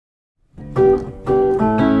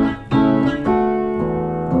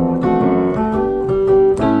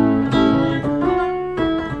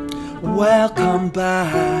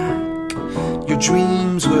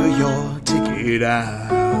dreams were your ticket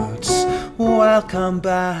out. Welcome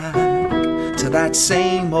back to that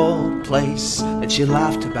same old place that you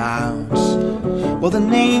laughed about. Well, the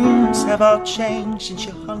names have all changed since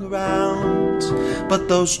you hung around, but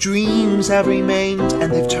those dreams have remained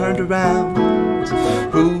and they've turned around.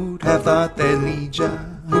 Who'd have thought they'd lead ya?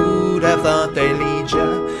 Who'd have thought they'd lead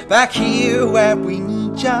ya back here where we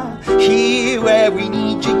need ya? Here where we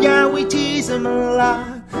need ya. Yeah, we tease them a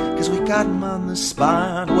lot, 'cause we got them on the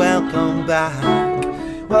spot. Welcome back,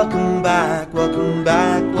 welcome back, welcome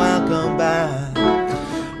back, welcome back.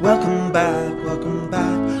 Welcome back, welcome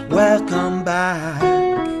back, welcome back.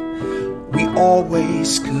 We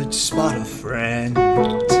always could spot a friend.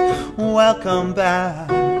 Welcome back.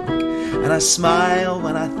 And I smile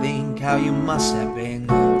when I think how you must have been.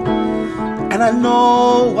 And I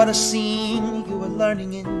know what a scene you were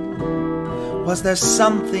learning in. Was there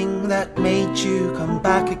something that made you come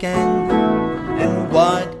back again? And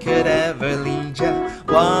what could ever lead ya?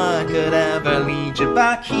 What could ever lead ya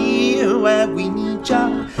back here where we need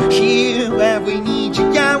ya? Here where we need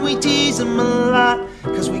ya. Yeah, we tease them a lot,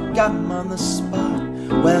 'cause we got them on the spot.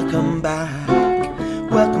 Welcome back,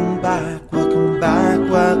 welcome back, welcome back,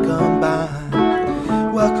 welcome back.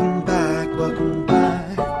 Welcome back, welcome back.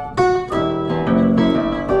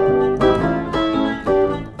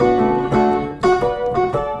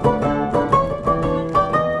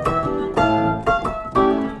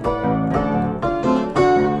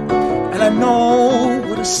 I know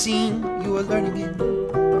what a scene you were learning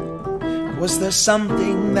in. Was there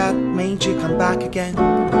something that made you come back again?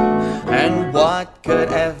 And what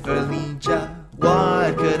could ever lead ya?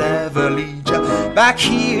 What could ever lead ya back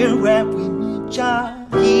here where we need ya?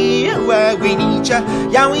 Here where we need ya.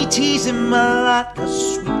 Yeah, we tease him a lot,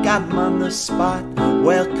 'cause we got him on the spot.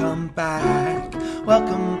 Welcome back,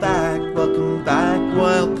 welcome back, welcome back,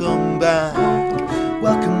 welcome back.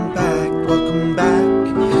 Welcome back, welcome back.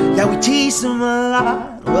 Yeah, we tease him a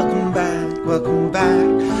lot. Welcome back, welcome back.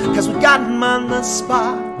 'Cause we got him on the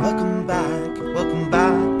spot. Welcome back, welcome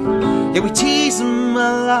back. Yeah, we tease him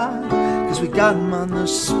a lot, 'cause we got him on the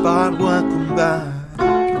spot. Welcome back,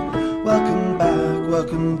 welcome back,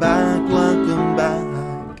 welcome back, welcome back.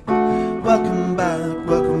 Welcome back,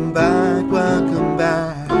 welcome back, welcome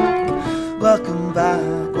back. Welcome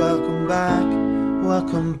back, welcome back,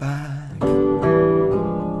 welcome back.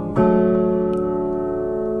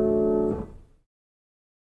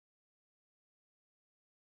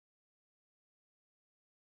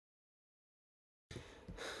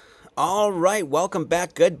 All right, welcome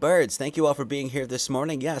back, good birds. Thank you all for being here this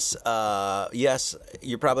morning. Yes,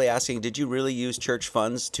 you're probably asking, did you really use church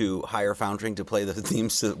funds to hire Foundering to play the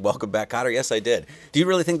themes to Welcome Back, Cotter? Yes, I did. Do you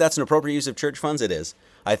really think that's an appropriate use of church funds? It is.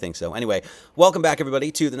 I think so. Anyway, welcome back, everybody,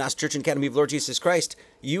 to the Knox Church and Academy of Lord Jesus Christ.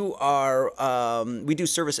 You are, we do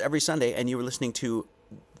service every Sunday, and you were listening to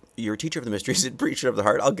your teacher of the mysteries and preacher of the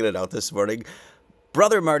heart. I'll get it out this morning,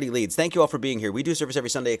 Brother Marty Leeds. Thank you all for being here. We do service every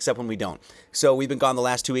Sunday except when we don't. So we've been gone the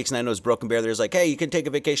last 2 weeks, and I know it's Broken Bear. There's like, hey, you can take a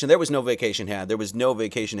vacation. There was no vacation had. There was no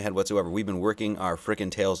vacation had whatsoever. We've been working our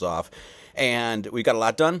frickin' tails off, and we got a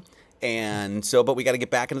lot done. And so, but we got to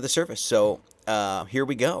get back into the service. So here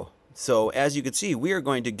we go. So as you can see, we are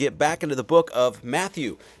going to get back into the book of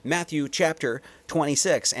Matthew, Matthew chapter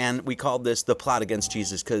 26. And we called this the plot against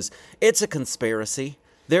Jesus because it's a conspiracy.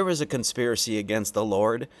 There was a conspiracy against the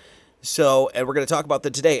Lord. So, and we're going to talk about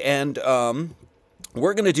that today, and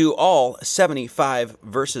we're going to do all 75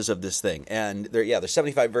 verses of this thing, and there's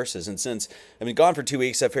 75 verses, and since I've been gone for 2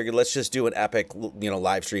 weeks, I figured let's just do an epic,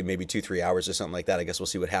 live stream, maybe 2-3 hours or something like that. I guess we'll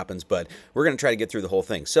see what happens, but we're going to try to get through the whole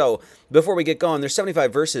thing. So, before we get going, there's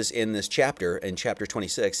 75 verses in this chapter, in chapter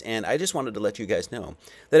 26, and I just wanted to let you guys know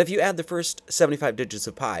that if you add the first 75 digits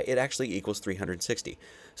of pi, it actually equals 360.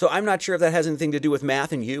 So I'm not sure if that has anything to do with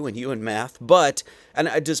math and you and math, but, and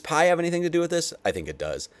does pi have anything to do with this? I think it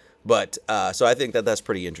does. But, so I think that that's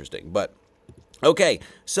pretty interesting. But, okay,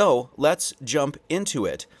 so let's jump into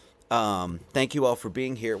it. Thank you all for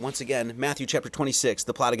being here. Once again, Matthew chapter 26,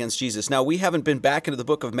 the plot against Jesus. Now, we haven't been back into the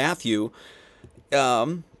book of Matthew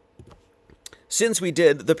since we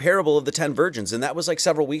did the parable of the 10 virgins, and that was like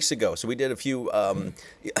several weeks ago. So we did a few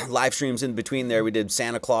live streams in between there. We did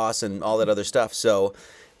Santa Claus and all that other stuff. So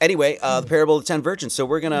anyway, the parable of the 10 virgins. So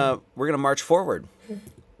we're gonna march forward,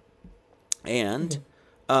 and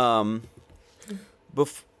There's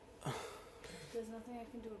nothing I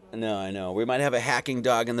can do about it. No, I know. We might have a hacking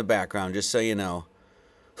dog in the background, just so you know.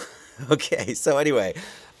 Okay, so anyway,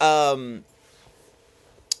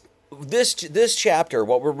 this chapter,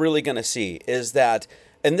 what we're really going to see is that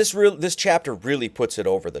And this chapter really puts it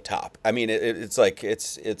over the top. I mean, it's like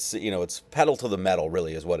it's it's pedal to the metal,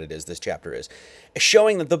 really, is what it is. This chapter is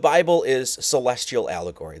showing that the Bible is celestial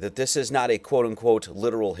allegory. That this is not a quote unquote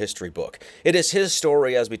literal history book. It is his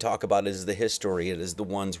story, as we talk about. It is the his story. It is the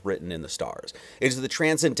ones written in the stars. It is the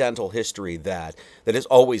transcendental history that is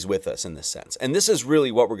always with us in this sense. And this is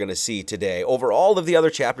really what we're going to see today. Over all of the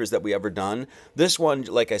other chapters that we ever done, this one,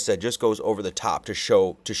 like I said, just goes over the top to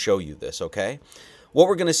show you this. Okay. What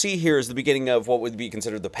we're going to see here is the beginning of what would be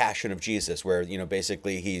considered the Passion of Jesus, where,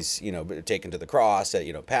 basically he's, taken to the cross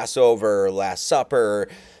at, Passover, Last Supper,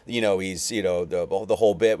 he's, the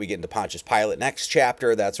whole bit. We get into Pontius Pilate next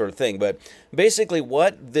chapter, that sort of thing. But basically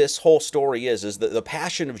what this whole story is that the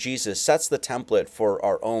Passion of Jesus sets the template for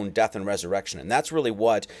our own death and resurrection. And that's really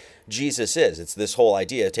what Jesus is. It's this whole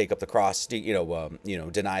idea, take up the cross,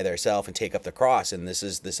 deny thyself and take up the cross. And this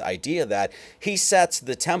is this idea that he sets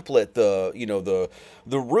the template, the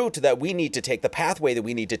route that we need to take, the pathway that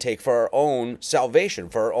we need to take for our own salvation,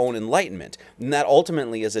 for our own enlightenment. And that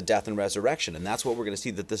ultimately is a death and resurrection. And that's what we're going to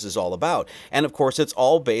see that this is all about. And of course, it's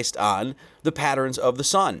all based on the patterns of the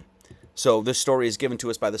Son. So this story is given to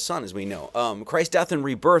us by the Son, as we know. Christ's death and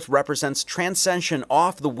rebirth represents transcension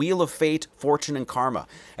off the wheel of fate, fortune, and karma.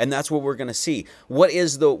 And that's what we're going to see. What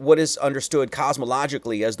is understood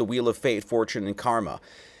cosmologically as the wheel of fate, fortune, and karma?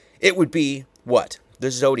 It would be what?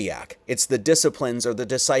 The zodiac. It's the disciplines or the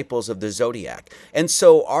disciples of the zodiac. And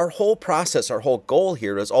so our whole process, our whole goal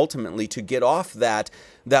here is ultimately to get off that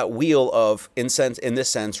wheel of, in this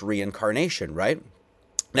sense, reincarnation, right?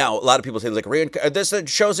 Now, a lot of people say, like, this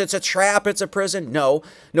shows it's a trap, it's a prison. No,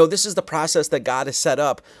 this is the process that God has set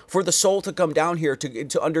up for the soul to come down here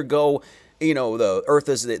to undergo, the earth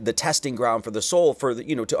is the testing ground for the soul,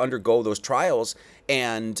 to undergo those trials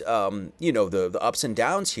and, the ups and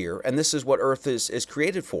downs here. And this is what earth is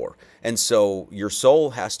created for. And so your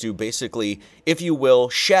soul has to basically, if you will,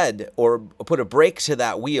 shed or put a brake to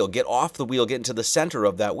that wheel, get off the wheel, get into the center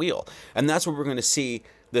of that wheel. And that's what we're going to see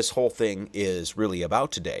this whole thing is really about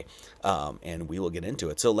today, and we will get into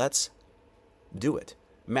it. So let's do it.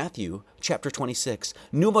 Matthew chapter 26,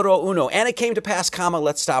 numero uno. And it came to pass, comma,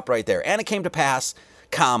 let's stop right there. And it came to pass,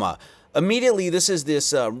 comma. Immediately, this is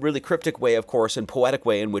this really cryptic way, of course, and poetic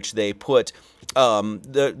way in which they put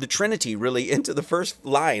the Trinity really into the first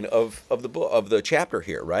line of the chapter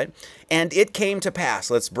here, right? And it came to pass.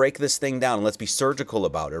 Let's break this thing down and let's be surgical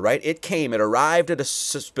about it, right? It arrived at a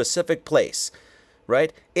specific place.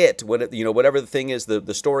 Right? Whatever the thing is,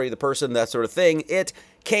 the story, the person, that sort of thing, it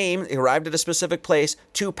arrived at a specific place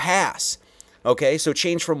to pass. Okay, so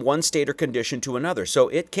change from one state or condition to another. So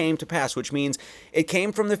it came to pass, which means it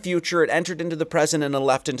came from the future, it entered into the present, and it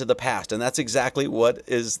left into the past. And that's exactly what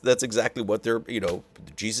they're,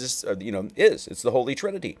 Jesus, is. It's the Holy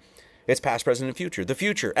Trinity. It's past, present, and future. The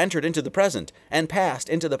future entered into the present and passed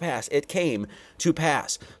into the past. It came to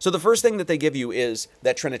pass. So the first thing that they give you is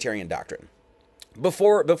that Trinitarian doctrine.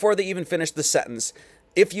 Before they even finish the sentence,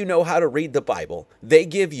 if you know how to read the Bible, they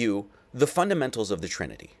give you the fundamentals of the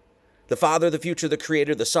Trinity. The Father, the future, the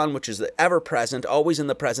Creator, the Son, which is the ever-present, always in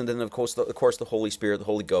the present, and of course the Holy Spirit, the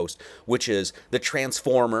Holy Ghost, which is the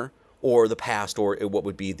transformer or the past or what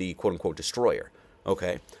would be the quote-unquote destroyer.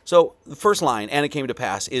 Okay, so the first line, and it came to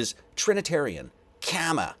pass, is Trinitarian,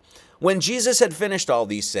 comma. When Jesus had finished all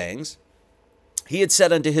these sayings, he had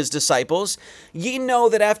said unto his disciples, ye know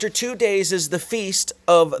that after 2 days is the feast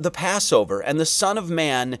of the Passover, and the Son of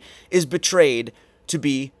Man is betrayed to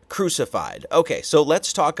be crucified. Okay, so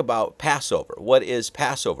let's talk about Passover. What is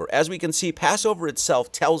Passover? As we can see, Passover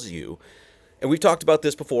itself tells you, and we've talked about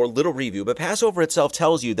this before, little review, but Passover itself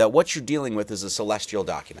tells you that what you're dealing with is a celestial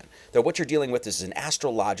document, that what you're dealing with is an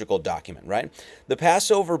astrological document, right? The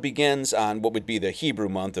Passover begins on what would be the Hebrew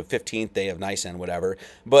month of 15th day of Nisan, whatever,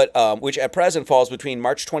 but which at present falls between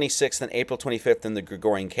March 26th and April 25th in the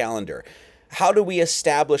Gregorian calendar. How do we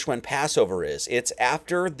establish when Passover is? It's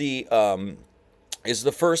after the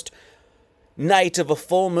first night of a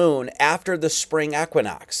full moon after the spring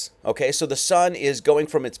equinox. Okay, so the sun is going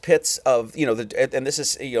from its pits of, and this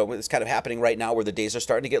is, it's kind of happening right now where the days are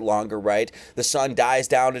starting to get longer, right? The sun dies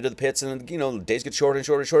down into the pits and, the days get shorter and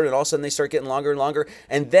shorter and shorter, and all of a sudden they start getting longer and longer,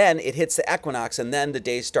 and then it hits the equinox, and then the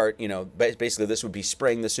days start, basically this would be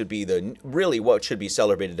spring, this would be really what should be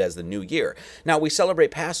celebrated as the new year. Now, we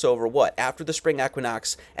celebrate Passover, what? After the spring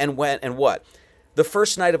equinox, and when, and what? The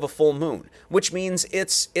first night of a full moon, which means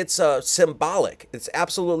it's symbolic. It's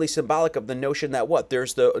absolutely symbolic of the notion that what?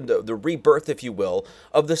 There's the rebirth, if you will,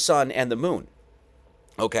 of the sun and the moon.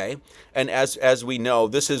 Okay? And as we know,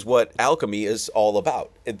 this is what alchemy is all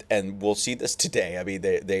about. And we'll see this today. I mean,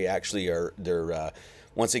 they actually are, they're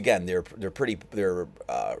once again, they're pretty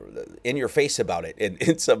in your face about it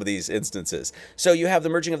in some of these instances. So you have the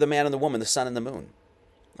merging of the man and the woman, the sun and the moon.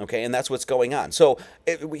 Okay, and that's what's going on. So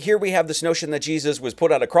here we have this notion that Jesus was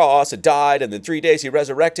put on a cross and died, and then 3 days he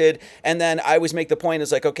resurrected. And then I always make the point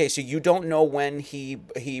is like, okay, so you don't know when he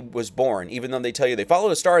was born, even though they tell you they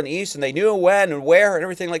followed a star in the east and they knew when and where and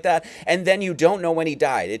everything like that. And then you don't know when he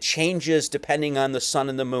died. It changes depending on the sun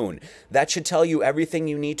and the moon. That should tell you everything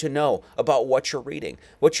you need to know about what you're reading.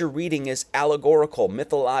 What you're reading is allegorical,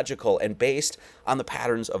 mythological, and based on the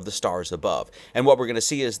patterns of the stars above. And what we're going to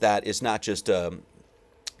see is that it's not just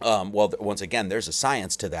well, once again, there's a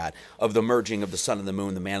science to that, of the merging of the sun and the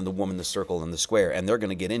moon, the man and the woman, the circle and the square. And they're going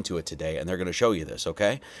to get into it today, and they're going to show you this,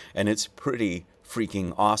 okay? And it's pretty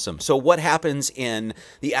freaking awesome. So what happens in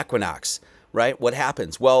the equinox, right? What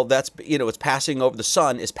happens? Well, that's, it's passing over. The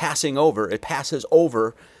sun is passing over. It passes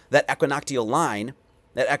over that equinoctial line,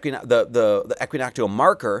 that the equinoctial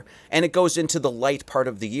marker, and it goes into the light part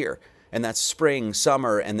of the year. And that's spring,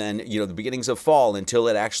 summer, and then, the beginnings of fall until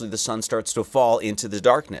the sun starts to fall into the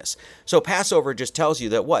darkness. So Passover just tells you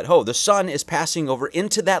that what? The sun is passing over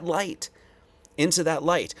into that light. Into that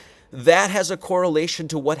light. That has a correlation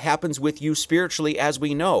to what happens with you spiritually, as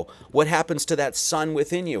we know. What happens to that sun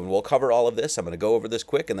within you? And we'll cover all of this. I'm going to go over this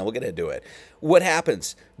quick, and then we'll get into it. What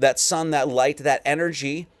happens? That sun, that light, that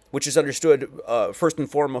energy, which is understood first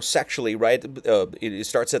and foremost sexually, right? It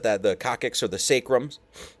starts at the coccyx or the sacrum,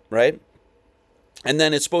 right? And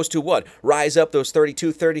then it's supposed to what? Rise up those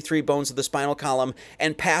 32, 33 bones of the spinal column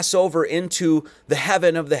and pass over into the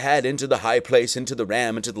heaven of the head, into the high place, into the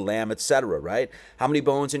ram, into the lamb, etc., right? How many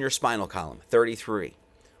bones in your spinal column? 33.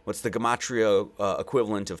 What's the gematria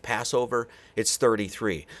equivalent of Passover? It's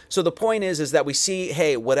 33. So the point is that we see,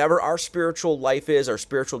 hey, whatever our spiritual life is, our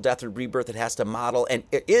spiritual death and rebirth, it has to model, and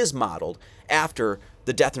it is modeled after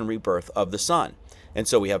the death and rebirth of the sun. And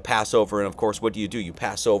so we have Passover, and of course, what do? You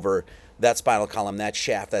pass over that spinal column, that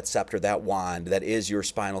shaft, that scepter, that wand, that is your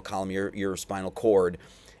spinal column, your spinal cord,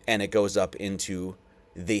 and it goes up into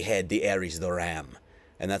the head, the Aries, the ram.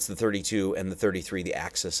 And that's the 32 and the 33, the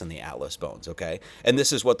axis and the atlas bones, okay? And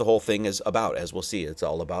this is what the whole thing is about, as we'll see. It's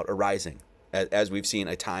all about arising. As we've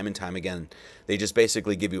seen time and time again, they just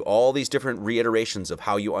basically give you all these different reiterations of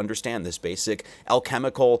how you understand this basic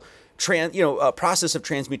alchemical process of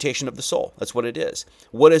transmutation of the soul. That's what it is.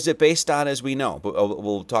 What is it based on, as we know? But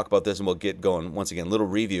we'll talk about this and we'll get going. Once again, little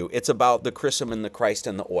review. It's about the chrism and the Christ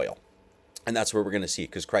and the oil. And that's where we're going to see,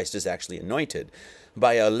 because Christ is actually anointed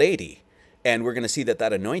by a lady. And we're going to see that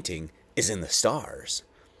anointing is in the stars.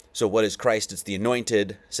 So what is Christ? It's the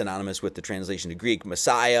anointed, synonymous with the translation to Greek.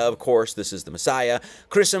 Messiah, of course, this is the Messiah.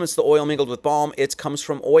 Chrism, it's the oil mingled with balm. It comes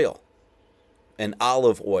from oil, and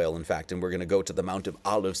olive oil, in fact. And we're going to go to the Mount of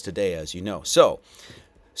Olives today, as you know. So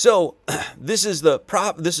this is the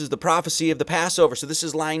prophecy of the Passover. So this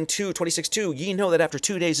is line 2, 26:2. Ye know that after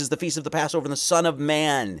 2 days is the feast of the Passover, and the Son of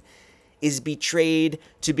Man is betrayed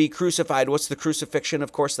to be crucified. What's the crucifixion?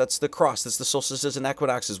 Of course, that's the cross. That's the solstices and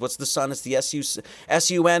equinoxes. What's the sun? It's the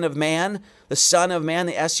S-U-N of man, the Son of Man,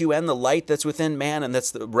 the S-U-N, the light that's within man, and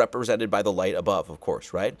that's represented by the light above, of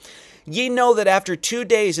course, right? Ye know that after 2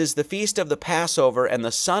 days is the feast of the Passover, and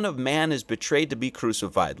the Son of Man is betrayed to be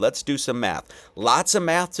crucified. Let's do some math. Lots of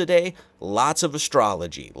math today, lots of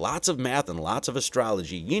astrology. Lots of math and lots of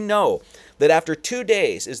astrology. Ye know that after 2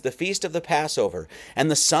 days is the feast of the Passover,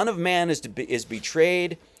 and the Son of Man is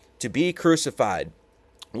betrayed to be crucified.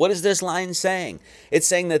 What is this line saying? It's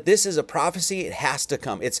saying that this is a prophecy. It has to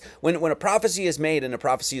come. It's when a prophecy is made and a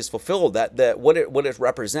prophecy is fulfilled, that what it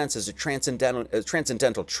represents is a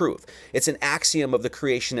transcendental truth. It's an axiom of the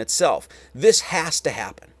creation itself. This has to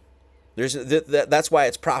happen. That's why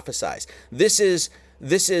it's prophesized. This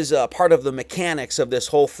is part of the mechanics of this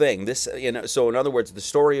whole thing. So in other words, the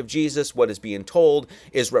story of Jesus, what is being told,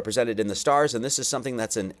 is represented in the stars, and this is something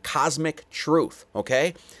that's a cosmic truth.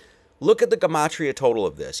 Okay. Look at the gematria total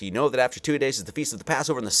of this. You know that after 2 days is the feast of the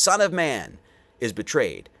Passover, and the Son of Man is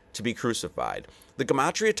betrayed to be crucified. The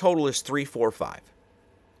gematria total is 345.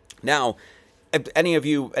 Now, any of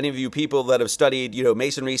you people that have studied,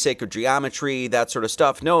 masonry, sacred geometry, that sort of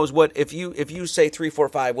stuff, knows what if you say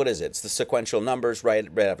 345, what is it? It's the sequential numbers, right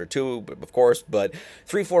after 2, of course, but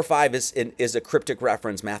 345 is a cryptic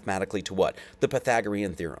reference mathematically to what? The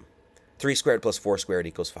Pythagorean theorem. 3 squared plus 4 squared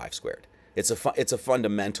equals 5 squared. It's a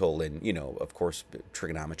fundamental in, of course,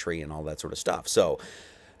 trigonometry and all that sort of stuff. So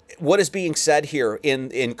what is being said here in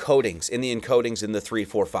the encodings in the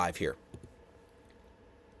 345 here?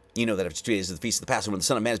 You know that after 2 days of the feast of the Passover, when the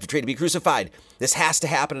Son of Man is betrayed to be crucified. This has to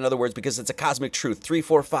happen, in other words, because it's a cosmic truth.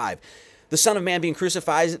 345. The Son of Man being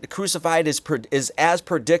crucified is as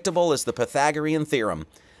predictable as the Pythagorean theorem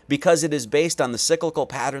because it is based on the cyclical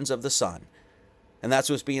patterns of the sun. And that's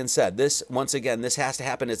what's being said. This, once again, this has to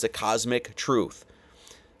happen. It's a cosmic truth.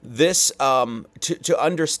 This, to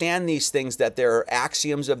understand these things, that there are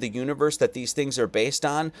axioms of the universe that these things are based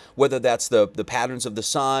on, whether that's the patterns of the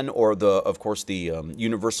sun or of course, the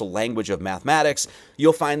universal language of mathematics,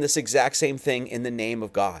 you'll find this exact same thing in the name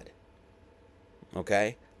of God.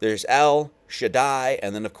 Okay? There's El Shaddai,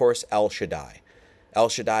 and then, of course, El Shaddai. El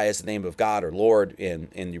Shaddai is the name of God or Lord in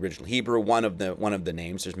the original Hebrew, one of the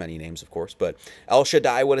names. There's many names, of course, but El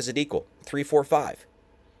Shaddai, what does it equal? 3, 4, 5.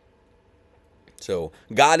 So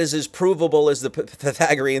God is as provable as the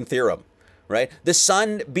Pythagorean theorem, right? The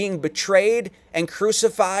Son being betrayed and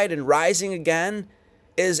crucified and rising again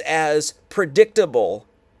is as predictable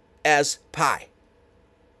as pi.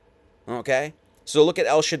 Okay? So look at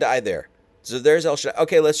El Shaddai there. So there's El Shaddai.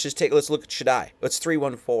 Okay, let's look at Shaddai. Let's 3,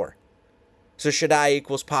 1, 4. So Shaddai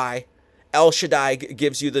equals pi. El Shaddai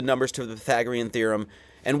gives you the numbers to the Pythagorean theorem.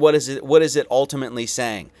 And what is it ultimately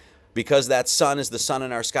saying? Because that sun is the sun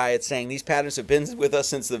in our sky, it's saying these patterns have been with us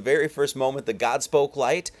since the very first moment that God spoke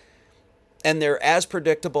light, and they're as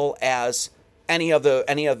predictable as any of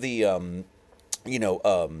the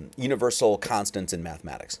universal constants in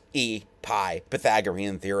mathematics. E, pi,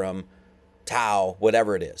 Pythagorean theorem, tau,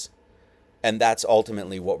 whatever it is. And that's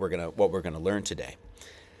ultimately what we're gonna learn today.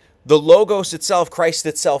 The Logos itself, Christ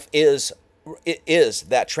itself, is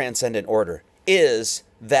that transcendent order, is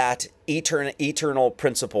that eternal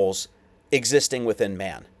principles existing within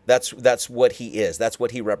man. That's what he is. That's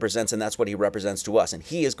what he represents, and that's what he represents to us. And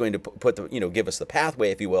he is going to give us the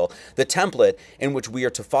pathway, if you will, the template in which we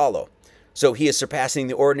are to follow. So he is surpassing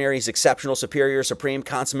the ordinary, he's exceptional, superior, supreme,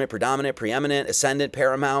 consummate, predominant, preeminent, ascendant,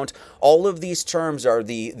 paramount. All of these terms are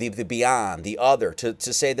the beyond, the other,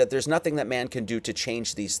 to say that there's nothing that man can do to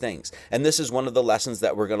change these things. And this is one of the lessons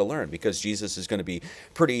that we're going to learn, because Jesus is going to be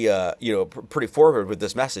pretty forward with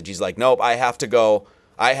this message. He's like, nope, I have to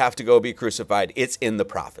go be crucified. It's in the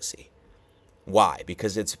prophecy. Why?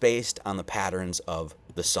 Because it's based on the patterns of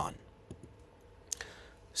the sun.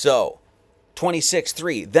 So,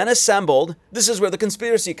 26:3, then assembled, this is where the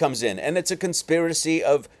conspiracy comes in, and it's a conspiracy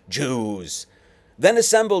of Jews. Then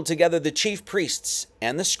assembled together the chief priests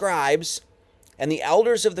and the scribes and the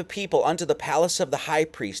elders of the people unto the palace of the high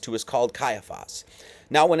priest, who is called Caiaphas.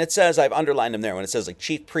 Now, when it says, I've underlined them there, when it says like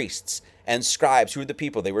chief priests and scribes, who are the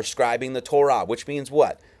people? They were scribing the Torah, which means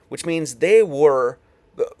what? Which means they were,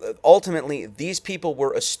 ultimately, these people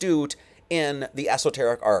were astute in the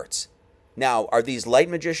esoteric arts. Now, are these light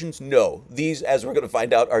magicians? No. These, as we're going to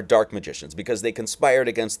find out, are dark magicians, because they conspired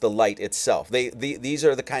against the light itself. These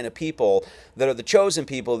are the kind of people that are the chosen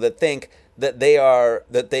people that think that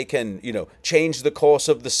they can, change the course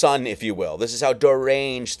of the sun, if you will. This is how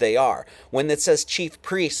deranged they are. When it says chief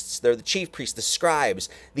priests, they're the chief priests, the scribes,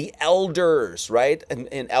 the elders, right? And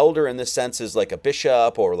an elder in this sense is like a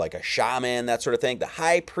bishop or like a shaman, that sort of thing. The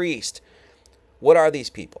high priest. What are these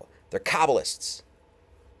people? They're Kabbalists.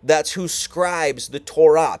 That's who scribes the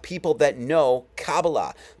Torah, people that know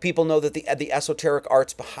Kabbalah. People know that the esoteric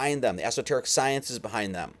arts behind them, the esoteric sciences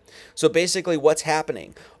behind them. So basically what's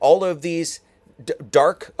happening, all of these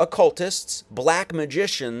dark occultists, black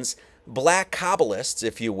magicians, black Kabbalists,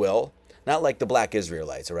 if you will, not like the black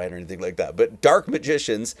Israelites, right, or anything like that, but dark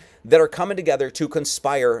magicians that are coming together to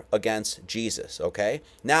conspire against Jesus, okay?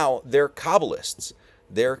 Now, they're Kabbalists.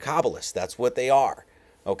 They're Kabbalists. That's what they are,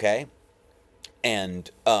 okay? And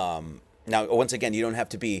now, once again, you don't have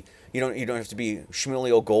to be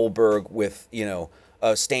Shmuley Goldberg with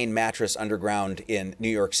a stained mattress underground in New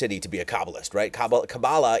York City to be a Kabbalist, right?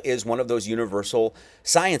 Kabbalah is one of those universal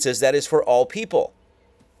sciences that is for all people.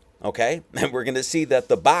 Okay, and we're going to see that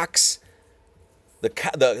the box,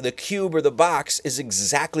 the cube or the box, is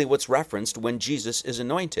exactly what's referenced when Jesus is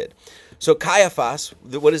anointed. So Caiaphas,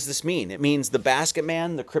 what does this mean? It means the basket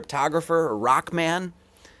man, the cryptographer, or rock man.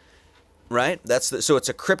 Right? So it's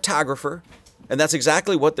a cryptographer, and that's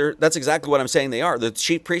exactly what I'm saying they are. The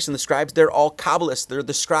chief priests and the scribes, they're all Kabbalists. They're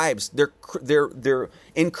the scribes. They're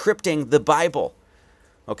encrypting the Bible.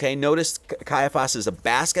 Okay? Notice Caiaphas is a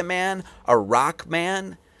basket man, a rock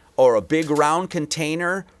man, or a big round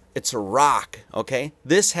container. It's a rock. Okay?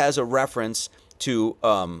 This has a reference to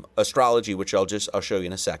astrology, which I'll show you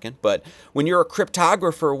in a second. But when you're a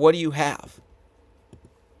cryptographer, what do you have?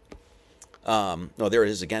 There it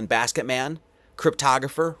is again. Basket man,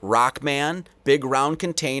 cryptographer, rock man, big round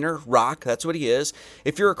container, rock. That's what he is.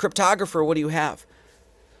 If you're a cryptographer, what do you have?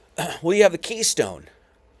 Well, you have the keystone.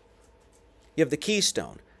 You have the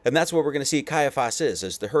keystone. And that's what we're going to see Caiaphas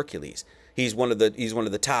is the Hercules. He's one of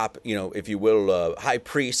the top, if you will, high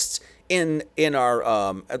priests in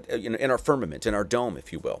our firmament, in our dome,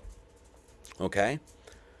 if you will. Okay?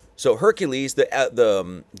 So Hercules,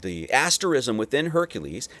 the asterism within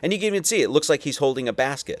Hercules, and you can even see it looks like he's holding a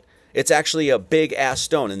basket. It's actually a big ass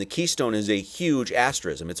stone, and the keystone is a huge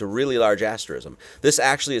asterism. It's a really large asterism. This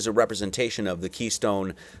actually is a representation of the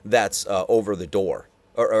keystone that's over the door,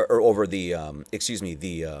 or over the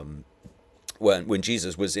when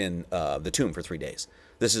Jesus was in the tomb for 3 days.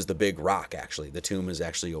 This is the big rock, actually. The tomb is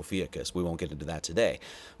actually Ophiuchus. We won't get into that today.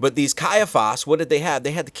 But these Caiaphas, what did they have?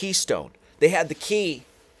 They had the keystone. They had the key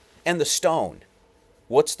and the stone.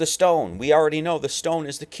 What's the stone? We already know the stone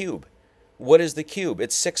is the cube. What is the cube?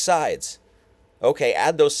 It's 6 sides. Okay,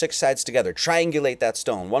 add those 6 sides together. Triangulate that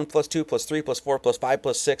stone. 1 plus 2 plus 3 plus 4 plus 5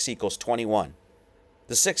 plus 6 equals 21.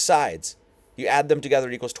 The 6 sides, you add them together,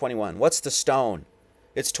 it equals 21. What's the stone?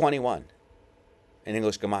 It's 21 in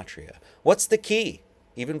English gematria. What's the key?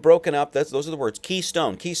 Even broken up, those are the words.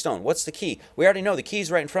 Keystone, keystone. What's the key? We already know the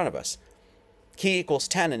key's right in front of us. Key equals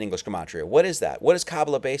 10 in English gematria. What is that? What is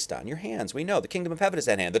Kabbalah based on? Your hands. We know the kingdom of heaven is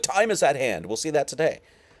at hand. The time is at hand. We'll see that today.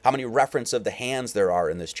 How many reference of the hands there are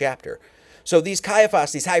in this chapter. So these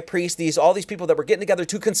Caiaphas, these high priests, all these people that were getting together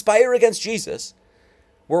to conspire against Jesus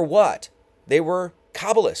were what? They were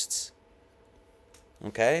Kabbalists.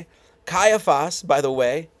 Okay? Caiaphas, by the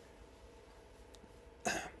way,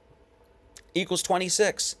 equals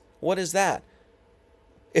 26. What is that?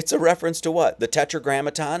 It's a reference to what? The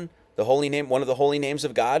Tetragrammaton, the holy name, one of the holy names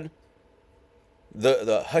of God.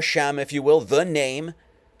 The Hashem, if you will, the name,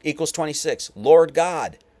 equals 26. Lord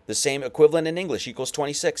God, the same equivalent in English, equals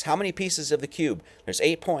 26. How many pieces of the cube? There's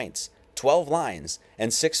 8 points, 12 lines,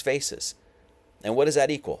 and 6 faces. And what does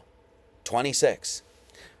that equal? 26.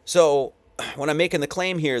 So when I'm making the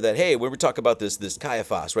claim here that, hey, when we talk about this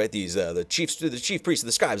Caiaphas, right? These the chief priests,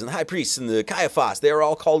 the scribes, and the high priests, and the Caiaphas, they are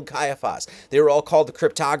all called Caiaphas. They were all called the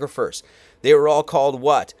cryptographers. They were all called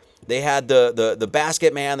what? They had the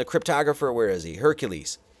basket man, the cryptographer. Where is he?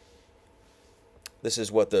 Hercules. This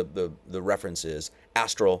is what the reference is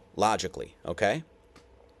astrologically. Okay,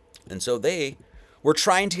 and so they were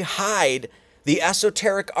trying to hide the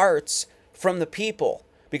esoteric arts from the people.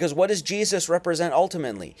 Because what does Jesus represent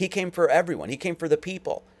ultimately? He came for everyone. He came for the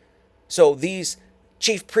people. So these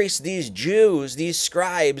chief priests, these Jews, these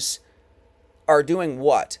scribes are doing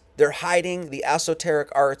what? They're hiding the esoteric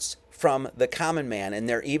arts from the common man, and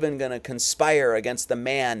they're even going to conspire against the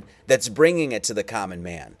man that's bringing it to the common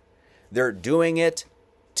man. They're doing it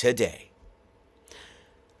today.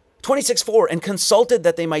 26:4, and consulted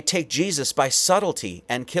that they might take Jesus by subtlety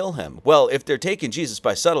and kill him. Well, if they're taking Jesus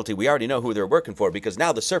by subtlety, we already know who they're working for, because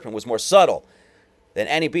now the serpent was more subtle than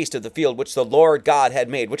any beast of the field which the Lord God had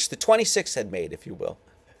made, which the 26 had made, if you will.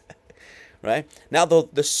 Right? Now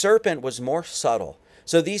the serpent was more subtle.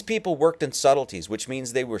 So these people worked in subtleties, which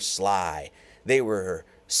means they were sly. They were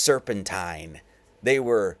serpentine. They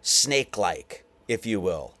were snake-like, if you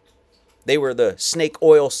will. They were the snake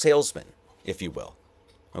oil salesman, if you will.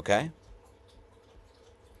 Okay?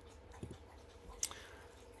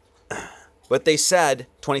 But they said,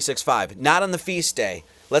 26:5, not on the feast day.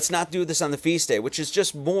 Let's not do this on the feast day, which is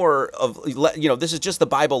just more of, this is just the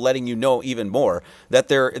Bible letting you know even more that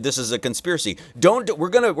this is a conspiracy. We're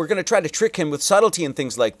gonna try to trick him with subtlety and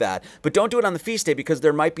things like that, but don't do it on the feast day because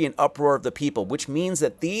there might be an uproar of the people, which means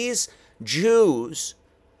that these Jews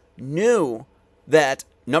knew that,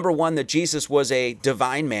 number one, that Jesus was a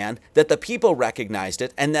divine man, that the people recognized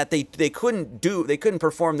it, and that they couldn't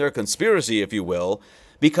perform their conspiracy, if you will,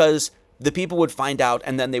 because the people would find out,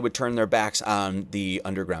 and then they would turn their backs on the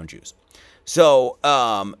underground Jews. So,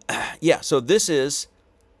 so this is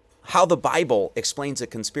how the Bible explains a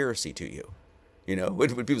conspiracy to you.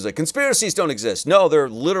 When people say conspiracies don't exist, no, they're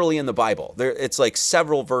literally in the Bible. It's like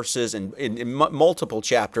several verses in multiple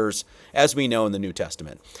chapters, as we know in the New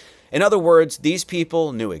Testament. In other words, these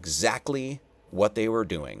people knew exactly what they were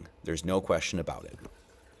doing. There's no question about it.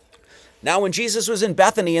 Now, when Jesus was in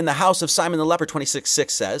Bethany in the house of Simon the leper,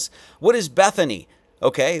 26:6 says, what is Bethany?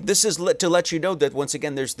 Okay, this is to let you know that, once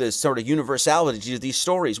again, there's this sort of universality to these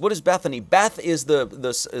stories. What is Bethany? Beth is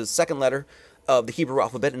the second letter of the Hebrew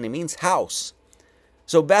alphabet, and it means house.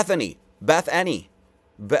 So Bethany, Beth-any,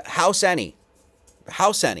 house-any,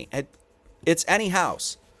 house-any. It's any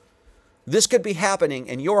house. This could be happening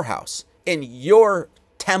in your house, in your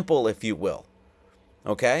temple, if you will.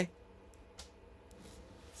 Okay?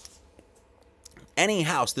 Any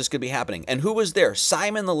house, this could be happening. And who was there?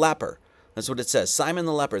 Simon the leper. That's what it says. Simon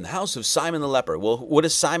the leper, in the house of Simon the leper. Well, what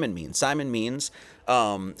does Simon mean? Simon means,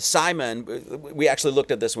 Simon, we actually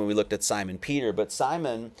looked at this when we looked at Simon Peter, but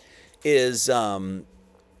Simon is, he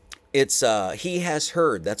has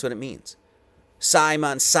heard. That's what it means.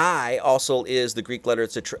 Simon, Psi, also is the Greek letter.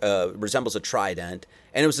 It's resembles a trident,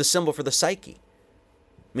 and it was a symbol for the psyche,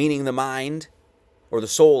 meaning the mind, or the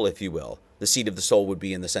soul, if you will. The seat of the soul would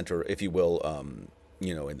be in the center, if you will,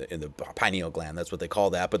 in the pineal gland. That's what they call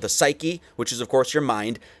that. But the psyche, which is, of course, your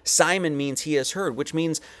mind, Simon means he has heard, which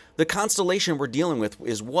means the constellation we're dealing with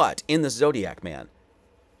is what in the zodiac, man?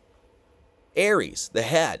 Aries, the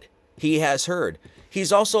head. He has heard.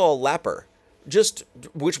 He's also a leper, just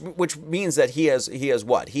which means that he has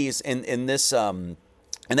what? He's in this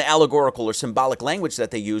in the allegorical or symbolic language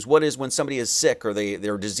that they use. What is when somebody is sick or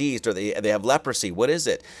they're diseased or they have leprosy? What is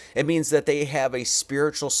it? It means that they have a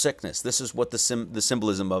spiritual sickness. This is what the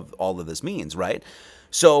symbolism of all of this means, right?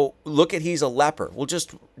 So look at, he's a leper. We'll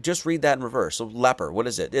just read that in reverse. So leper, what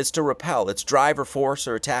is it? It's to repel. It's drive or force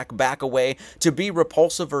or attack, back away, to be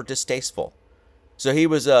repulsive or distasteful. So he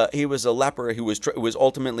was a leper who was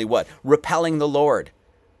ultimately what? Repelling the Lord,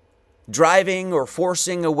 driving or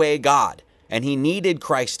forcing away God. And he needed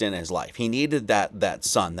Christ in his life. He needed that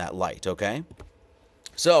sun, that light, okay?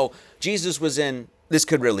 So Jesus was in, this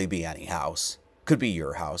could really be any house. Could be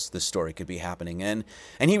your house. This story could be happening in.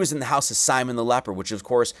 And he was in the house of Simon the leper, which of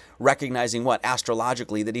course, recognizing what?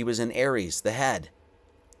 Astrologically, that he was in Aries, the head.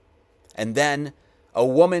 And then a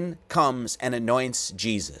woman comes and anoints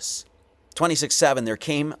Jesus. 26:7, there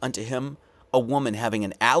came unto him a woman having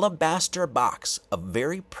an alabaster box of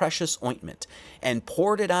very precious ointment, and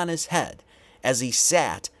poured it on his head as he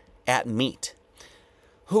sat at meat.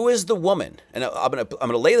 Who is the woman? And I'm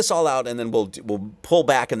gonna lay this all out, and then we'll pull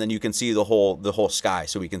back, and then you can see the whole sky,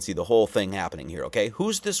 so we can see the whole thing happening here. Okay,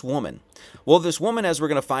 who's this woman? Well, this woman, as we're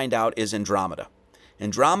gonna find out, is Andromeda.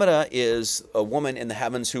 Andromeda is a woman in the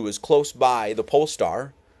heavens who is close by the pole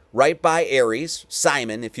star, right by Aries,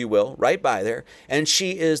 Simon, if you will, right by there, and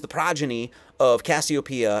she is the progeny of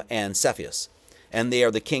Cassiopeia and Cepheus. And they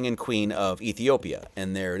are the king and queen of Ethiopia.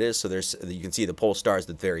 And there it is. So you can see the pole stars at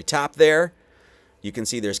the very top there. You can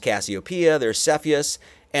see there's Cassiopeia, there's Cepheus,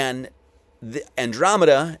 and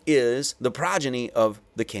Andromeda is the progeny of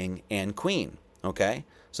the king and queen. Okay?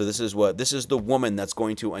 So this is the woman that's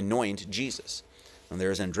going to anoint Jesus. And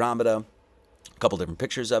there's Andromeda. A couple different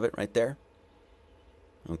pictures of it right there.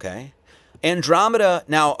 Okay? Andromeda,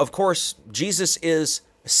 now, of course, Jesus is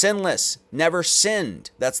sinless, never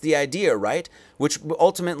sinned. That's the idea, right? Which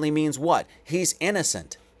ultimately means what? He's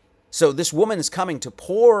innocent. So this woman is coming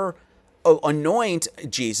to anoint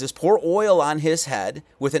Jesus, pour oil on his head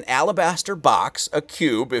with an alabaster box, a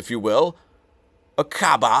cube, if you will, a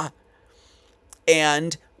Kaaba.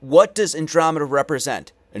 And what does Andromeda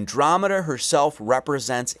represent? Andromeda herself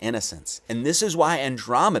represents innocence. And this is why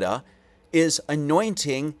Andromeda is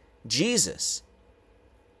anointing Jesus.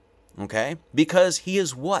 Okay? Because he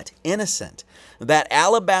is what? Innocent. That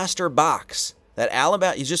alabaster box,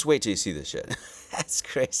 you just wait till you see this shit. That's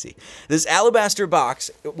crazy. This alabaster box,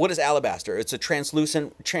 what is alabaster? It's a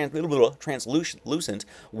translucent,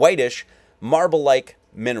 whitish, marble-like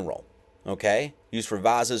mineral. Okay? Used for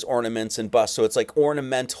vases, ornaments, and busts. So it's like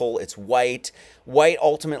ornamental, it's white. White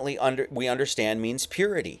ultimately, we understand, means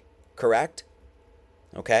purity. Correct?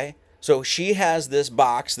 Okay? So she has this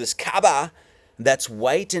box, this Kaaba, that's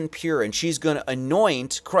white and pure, and she's going to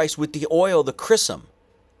anoint Christ with the oil, the chrism.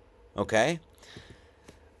 Okay?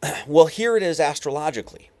 Well, here it is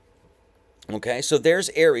astrologically. Okay? So there's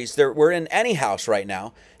Aries. We're in any house right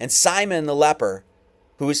now, and Simon the leper,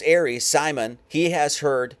 who is Aries, Simon, he has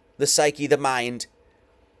heard the psyche, the mind,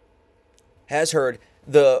 has heard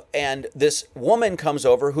and this woman comes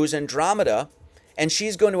over who's Andromeda, and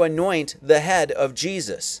she's going to anoint the head of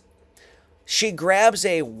Jesus. She grabs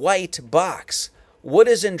a white box. What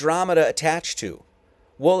is Andromeda attached to?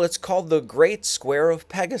 Well, it's called the Great Square of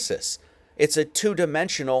Pegasus. It's a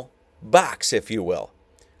two-dimensional box, if you will.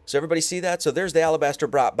 So everybody see that? So there's the alabaster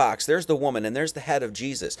box. There's the woman, and there's the head of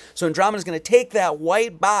Jesus. So Andromeda is going to take that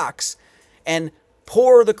white box and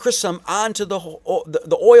pour the chrism onto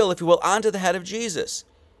the oil, if you will, onto the head of Jesus.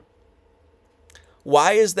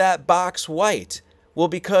 Why is that box white? Well,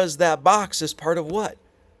 because that box is part of what?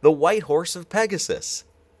 The white horse of Pegasus.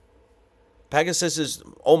 Pegasus is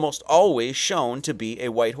almost always shown to be a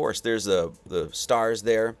white horse. There's the stars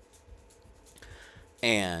there.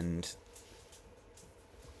 And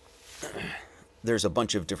there's a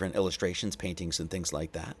bunch of different illustrations, paintings, and things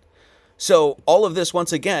like that. So all of this,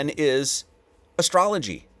 once again, is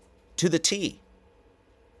astrology to the T.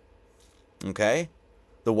 Okay?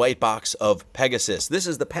 the white box of Pegasus. This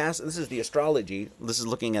is the astrology. This is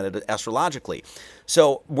looking at it astrologically.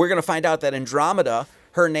 So we're going to find out that Andromeda,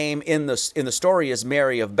 her name in the story is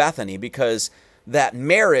Mary of Bethany, because that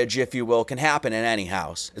marriage, if you will, can happen in any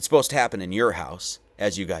house. It's supposed to happen in your house,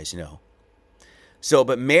 as you guys know. So,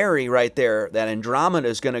 but Mary right there, that Andromeda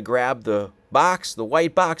is going to grab the box, the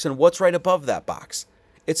white box, and what's right above that box?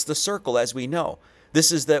 It's the circle, as we know.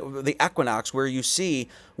 This is the equinox where you see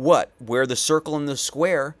what? Where the circle and the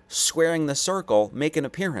square, squaring the circle, make an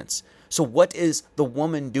appearance. So what is the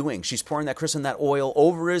woman doing? She's pouring that chrism, that oil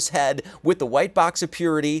over his head with the white box of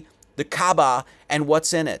purity, the Kaaba, and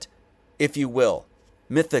what's in it, if you will,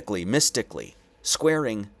 mythically, mystically,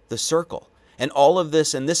 squaring the circle. And all of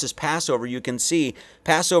this, and this is Passover. You can see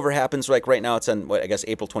Passover happens like right now. It's on what, I guess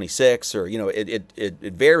April 26th, or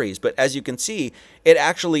it varies. But as you can see, it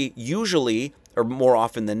actually usually, or more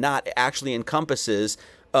often than not, actually encompasses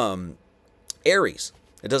Aries.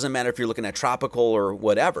 It doesn't matter if you're looking at tropical or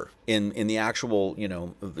whatever. In the actual,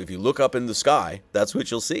 if you look up in the sky, that's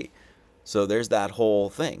what you'll see. So there's that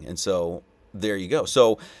whole thing. And so there you go.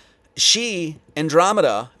 So she,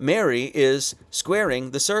 Andromeda, Mary, is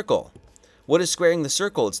squaring the circle. What is squaring the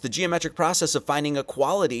circle? It's the geometric process of finding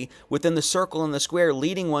equality within the circle and the square,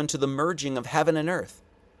 leading one to the merging of heaven and earth.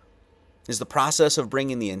 It's the process of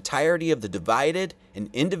bringing the entirety of the divided and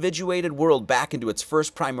individuated world back into its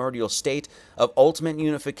first primordial state of ultimate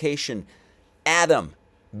unification, Adam,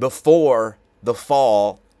 before the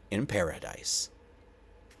fall in paradise.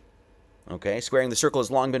 Okay, squaring the circle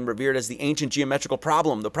has long been revered as the ancient geometrical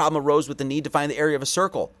problem. The problem arose with the need to find the area of a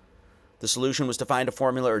circle. The solution was to find a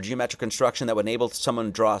formula or geometric construction that would enable someone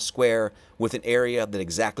to draw a square with an area that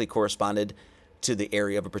exactly corresponded to the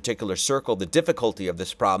area of a particular circle. The difficulty of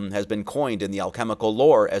this problem has been coined in the alchemical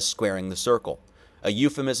lore as squaring the circle, a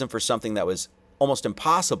euphemism for something that was almost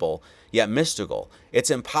impossible, yet mystical.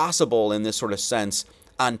 It's impossible in this sort of sense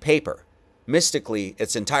on paper. Mystically,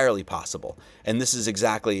 it's entirely possible. And this is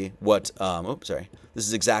exactly what, this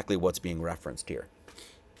is exactly what's being referenced here.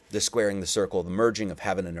 The squaring the circle, the merging of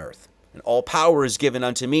heaven and earth. And all power is given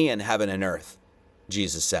unto me in heaven and earth,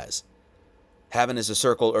 Jesus says. Heaven is a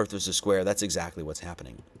circle, earth is a square. That's exactly what's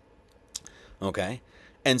happening. Okay?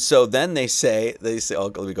 And so then they say, let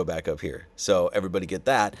me go back up here. So everybody get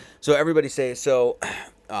that. So everybody say, this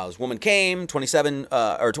woman came,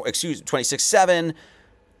 26:7.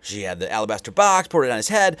 She had the alabaster box, poured it on his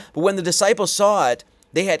head. But when the disciples saw it,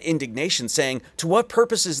 they had indignation, saying, "To what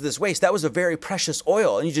purpose is this waste? That was a very precious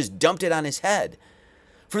oil, and you just dumped it on his head.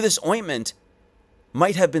 For this ointment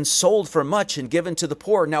might have been sold for much and given to the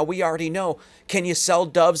poor." Now we already know. Can you sell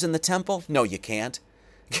doves in the temple? No, you can't.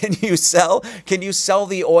 Can you sell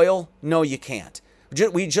the oil? No, you can't.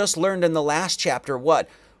 We just learned in the last chapter what?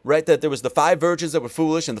 Right, that there was the 5 virgins that were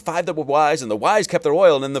foolish and the 5 that were wise, and the wise kept their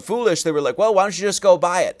oil, and then the foolish, they were like, well, why don't you just go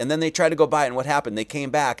buy it? And then they tried to go buy it, and what happened? They came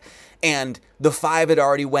back, and the 5 had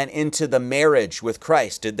already went into the marriage with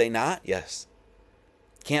Christ, did they not? Yes.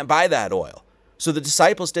 Can't buy that oil. So the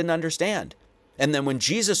disciples didn't understand. And then when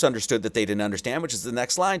Jesus understood that they didn't understand, which is the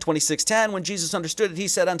next line, 26:10, when Jesus understood it, he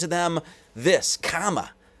said unto them this,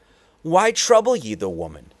 why trouble ye the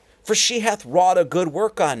woman? For she hath wrought a good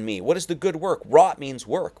work on me. What is the good work? Wrought means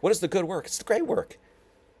work. What is the good work? It's the great work.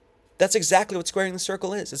 That's exactly what squaring the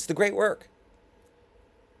circle is. It's the great work.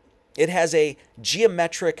 It has a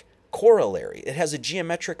geometric corollary. It has a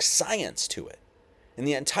geometric science to it. And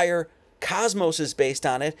the entire cosmos is based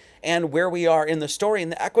on it, and where we are in the story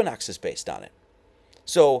and the equinox is based on it.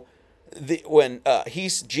 So when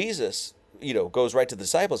Jesus, goes right to the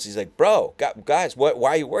disciples, he's like, bro, guys, why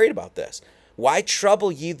are you worried about this? Why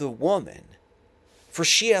trouble ye the woman? For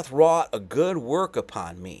she hath wrought a good work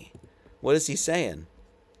upon me. What is he saying?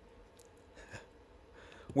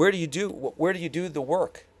 Where do you do the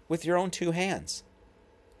work? With your own 2 hands.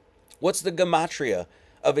 What's the gematria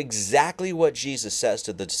of exactly what Jesus says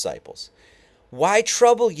to the disciples? Why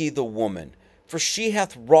trouble ye the woman? For she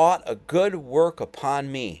hath wrought a good work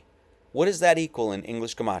upon me. What does that equal in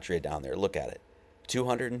English gematria down there? Look at it.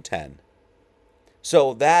 210.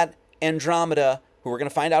 So that Andromeda, who we're going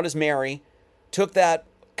to find out is Mary, took that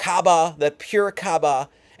Kaaba, that pure Kaaba,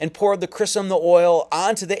 and poured the chrism, the oil,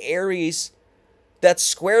 onto the Aries that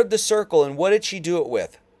squared the circle. And what did she do it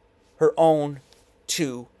with? Her own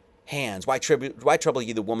 2 hands. Why trouble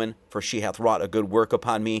ye the woman? For she hath wrought a good work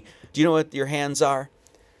upon me. Do you know what your hands are?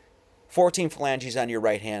 14 phalanges on your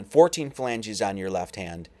right hand, 14 phalanges on your left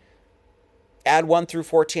hand. Add 1 through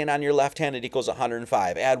 14 on your left hand, it equals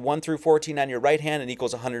 105. Add 1 through 14 on your right hand, it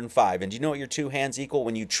equals 105. And do you know what your 2 hands equal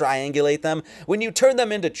when you triangulate them? When you turn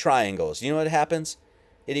them into triangles, you know what happens?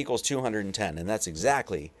 It equals 210. And that's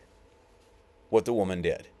exactly what the woman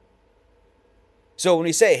did. So when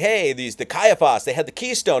we say, hey, the Caiaphas, they had the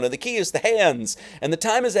keystone, and the key is the hands, and the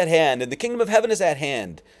time is at hand, and the kingdom of heaven is at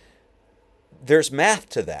hand, there's math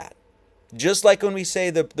to that. Just like when we say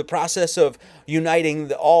the process of uniting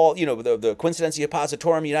the coincidentia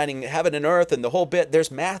positorum, uniting heaven and earth and the whole bit, there's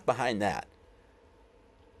math behind that.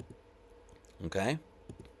 Okay?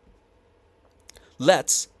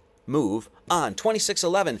 Let's move on.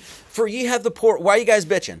 26:11. For ye have the poor. Why are you guys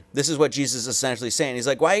bitching? This is what Jesus is essentially saying. He's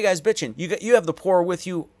like, why are you guys bitching? You have the poor with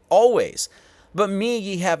you always, but me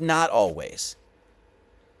ye have not always.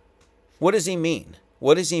 What does he mean?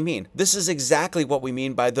 What does he mean? This is exactly what we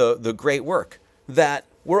mean by the great work, that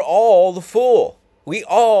we're all the fool. We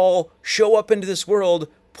all show up into this world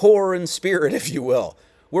poor in spirit, if you will.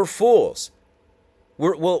 We're fools.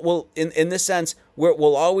 We'll in this sense,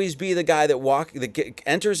 we'll always be the guy that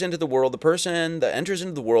enters into the world, the person that enters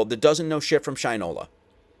into the world that doesn't know shit from Shinola.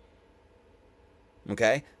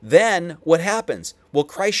 Okay? Then what happens? Well,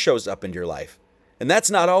 Christ shows up into your life. And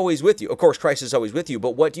that's not always with you. Of course, Christ is always with you,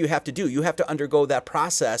 but what do you have to do? You have to undergo that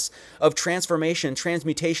process of transformation,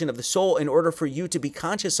 transmutation of the soul in order for you to be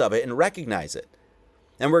conscious of it and recognize it.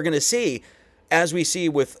 And we're going to see, as we see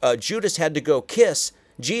with Judas had to go kiss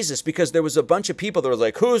Jesus because there was a bunch of people that were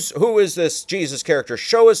like, who is this Jesus character?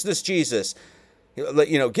 Show us this Jesus.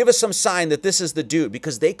 Give us some sign that this is the dude,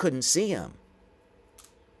 because they couldn't see him.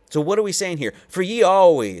 So what are we saying here? For ye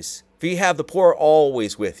have the poor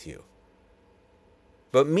always with you.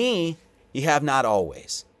 But me, ye have not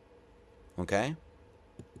always. Okay?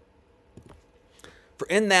 For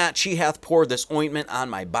in that she hath poured this ointment on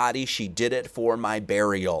my body, she did it for my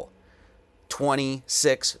burial.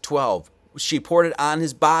 26:12. She poured it on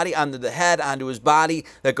his body, onto the head, onto his body.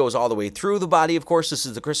 That goes all the way through the body, of course. This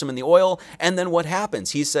is the chrism and the oil. And then what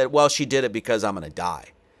happens? He said, well, she did it because I'm going to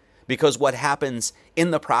die. Because what happens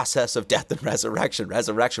in the process of death and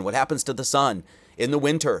resurrection, what happens to the sun in the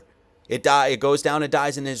winter? It goes down, it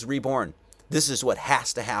dies, and is reborn. This is what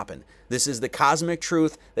has to happen. This is the cosmic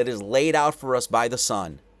truth that is laid out for us by the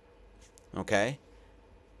Son. Okay?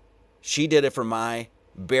 She did it for my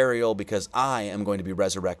burial because I am going to be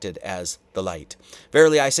resurrected as the light.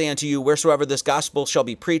 Verily I say unto you, wheresoever this gospel shall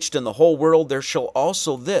be preached in the whole world, there shall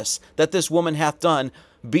also this, that this woman hath done,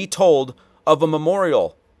 be told of a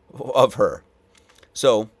memorial of her.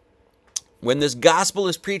 So, when this gospel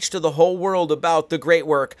is preached to the whole world about the great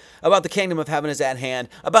work, about the kingdom of heaven is at hand,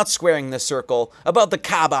 about squaring the circle, about the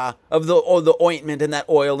Kaaba of the ointment and that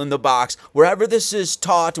oil in the box, wherever this is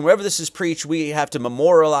taught and wherever this is preached, we have to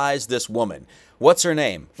memorialize this woman. What's her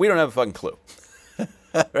name? We don't have a fucking clue.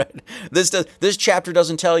 Right? This chapter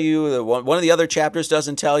doesn't tell you. One of the other chapters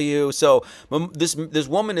doesn't tell you. So this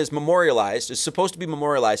woman is supposed to be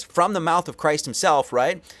memorialized from the mouth of Christ himself,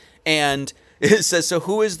 right? And it says, so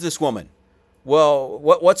who is this woman? Well,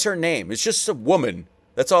 what's her name? It's just a woman.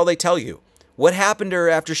 That's all they tell you. What happened to her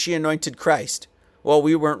after she anointed Christ? Well,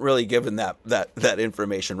 we weren't really given that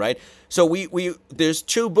information, right? So there's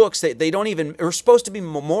two books that they don't even, we're supposed to be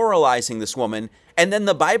memorializing this woman, and then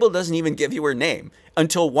the Bible doesn't even give you her name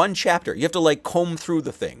until one chapter. You have to comb through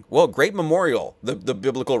the thing. Well, great memorial the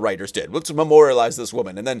biblical writers did. Let's memorialize this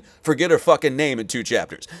woman and then forget her fucking name in 2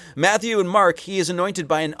 chapters. Matthew and Mark, he is anointed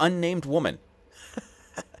by an unnamed woman.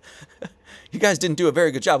 You guys didn't do a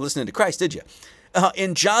very good job listening to Christ, did you?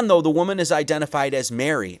 In John, though, the woman is identified as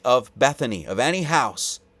Mary of Bethany, of any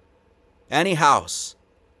house. Any house.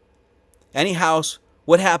 Any house.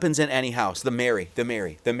 What happens in any house? The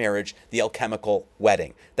marriage, the alchemical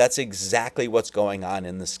wedding. That's exactly what's going on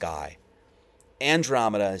in the sky.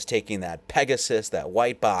 Andromeda is taking that Pegasus, that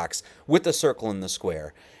white box, with the circle and the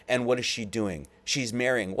square. And what is she doing? She's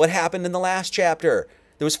marrying. What happened in the last chapter?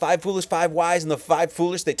 There was 5 foolish, 5 wise, and the 5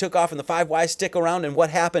 foolish, they took off, and the 5 wise stick around, and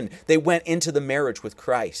what happened? They went into the marriage with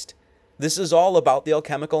Christ. This is all about the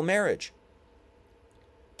alchemical marriage.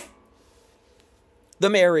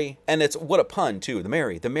 The Mary, and it's, what a pun, too. The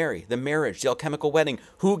Mary, the marriage, the alchemical wedding.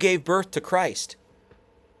 Who gave birth to Christ?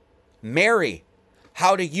 Mary.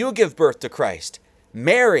 How do you give birth to Christ?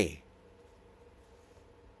 Mary.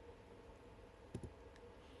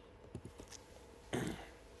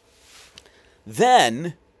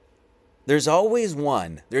 Then, there's always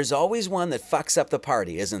one that fucks up the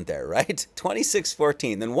party, isn't there, right?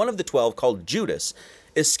 26:14. Then one of the 12, called Judas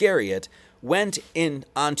Iscariot, went in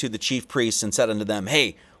unto the chief priests and said unto them,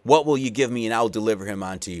 hey, what will you give me, and I'll deliver him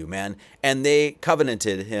unto you, man? And they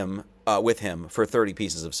covenanted him with him for 30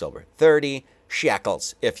 pieces of silver. 30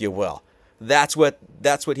 shekels, if you will. That's what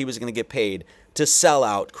he was going to get paid to sell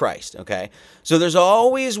out Christ, okay? So there's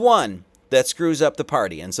always one that screws up the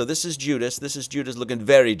party. And so this is Judas. This is Judas looking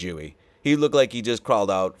very Jewy. He looked like he just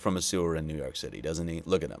crawled out from a sewer in New York City, doesn't he?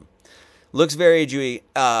 Look at him. Looks very Jewy,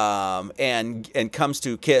 and comes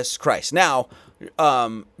to kiss Christ. Now,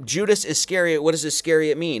 Judas Iscariot, what does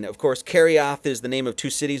Iscariot mean? Of course, Kerioth is the name of 2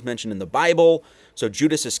 cities mentioned in the Bible. So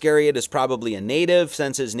Judas Iscariot is probably a native,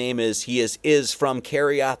 since his name is from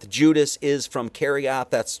Kerioth. Judas is from Kerioth.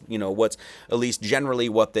 That's, what's at least generally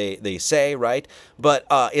what they say, right? But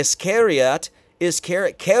Iscariot,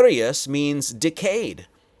 Carius means decayed,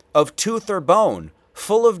 of tooth or bone,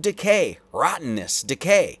 full of decay, rottenness,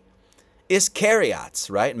 decay. Iscariots,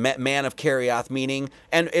 right? Man of Kerioth, meaning,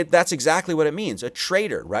 and that's exactly what it means, a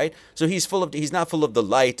traitor, right? So he's not full of the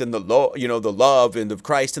light and the love and of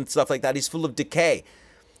Christ and stuff like that. He's full of decay,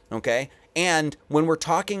 okay? And when we're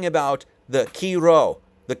talking about the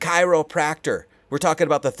chiropractor, we're talking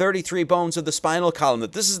about the 33 bones of the spinal column,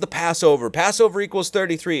 that this is the Passover. Passover equals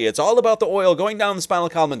 33. It's all about the oil going down the spinal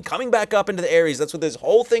column and coming back up into the Aries. That's what this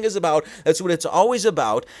whole thing is about. That's what it's always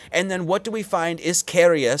about. And then what do we find?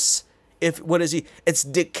 Iscarius. What is he? It's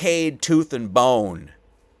decayed tooth and bone.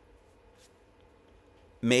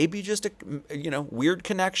 Maybe just a weird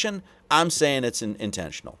connection. I'm saying it's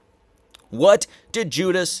intentional. What did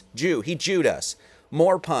Judas Jew? He Jewed us.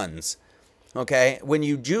 More puns. Okay, when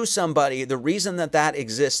you Jew somebody, the reason that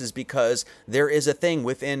exists is because there is a thing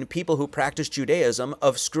within people who practice Judaism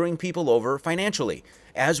of screwing people over financially.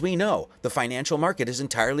 As we know, the financial market is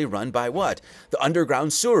entirely run by what? The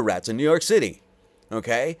underground sewer rats in New York City.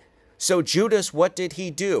 Okay? So Judas, what did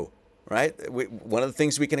he do? Right? One of the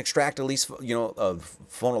things we can extract, at least,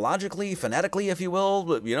 phonologically, phonetically, if you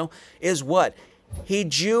will, is what? He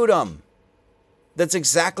Jewed them. That's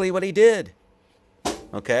exactly what he did.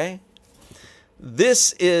 Okay?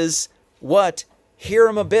 This is what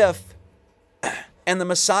Hiram Abiff and the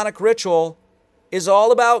Masonic ritual is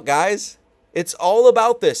all about, guys. It's all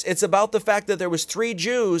about this. It's about the fact that there was 3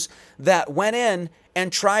 Jews that went in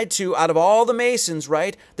and tried to, out of all the Masons,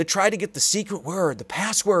 right, they tried to get the secret word, the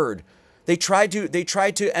password. They tried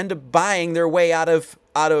to end up buying their way out of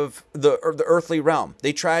the earthly realm.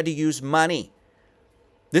 They tried to use money.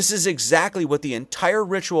 This is exactly what the entire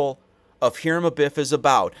ritual of Hiram Abiff is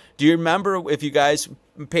about. Do you remember, if you guys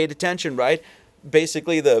paid attention, right?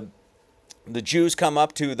 Basically, the Jews come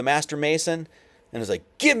up to the Master Mason and it's like,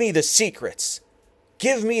 give me the secrets.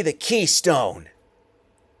 Give me the keystone.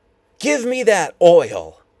 Give me that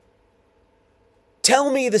oil.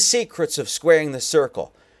 Tell me the secrets of squaring the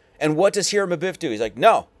circle. And what does Hiram Abiff do? He's like,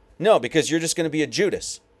 no, because you're just going to be a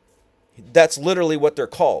Judas. That's literally what they're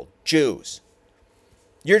called, Jews.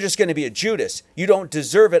 You're just going to be a Judas. You don't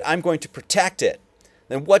deserve it. I'm going to protect it.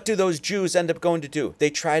 Then what do those Jews end up going to do?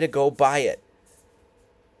 They try to go buy it.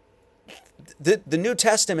 The New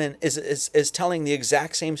Testament is telling the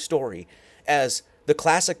exact same story as the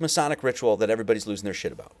classic Masonic ritual that everybody's losing their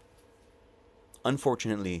shit about.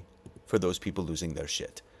 Unfortunately, for those people losing their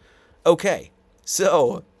shit. Okay,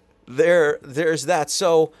 so there's that.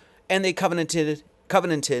 So, and they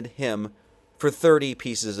covenanted him for 30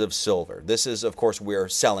 pieces of silver. This is, of course, where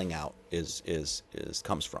selling out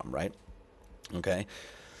comes from, right? Okay.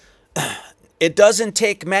 It doesn't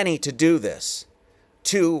take many to do this.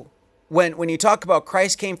 When you talk about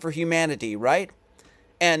Christ came for humanity, right?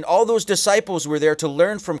 And all those disciples were there to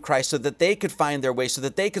learn from Christ so that they could find their way, so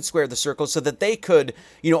that they could square the circle, so that they could,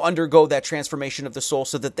 undergo that transformation of the soul,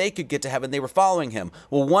 so that they could get to heaven. They were following him.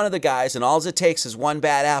 Well, one of the guys, and all it takes is one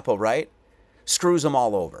bad apple, right? Screws them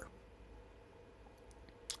all over.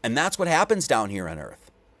 And that's what happens down here on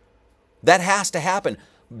earth. That has to happen.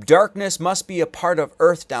 Darkness must be a part of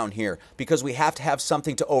earth down here because we have to have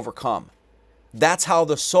something to overcome. That's how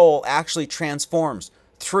the soul actually transforms,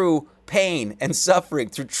 through pain and suffering,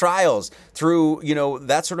 through trials, through,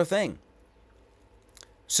 that sort of thing.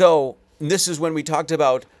 So this is when we talked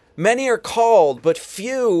about many are called, but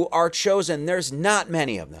few are chosen. There's not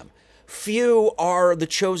many of them. Few are the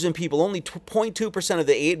chosen people. Only 0.2% of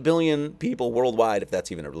the 8 billion people worldwide, if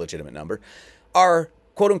that's even a legitimate number, are,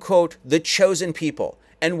 quote unquote, the chosen people.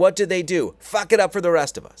 And what do? Fuck it up for the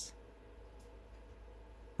rest of us.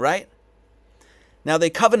 Right? Now,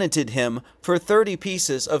 they covenanted him for 30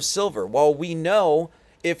 pieces of silver. Well, we know,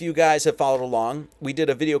 if you guys have followed along, we did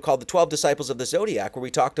a video called The 12 Disciples of the Zodiac, where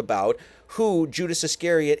we talked about who Judas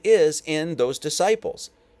Iscariot is in those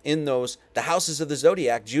disciples. In the houses of the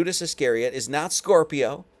Zodiac, Judas Iscariot is not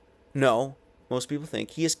Scorpio. No, most people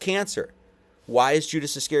think he is Cancer. Why is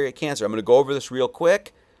Judas Iscariot Cancer? I'm going to go over this real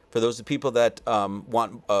quick. For those of the people that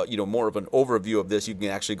want more of an overview of this, you can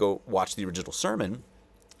actually go watch the original sermon.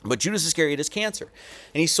 But Judas Iscariot is Cancer.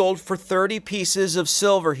 And he sold for 30 pieces of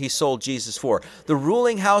silver, he sold Jesus for. The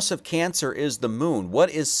ruling house of Cancer is the moon. What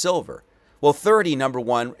is silver? Well, 30, number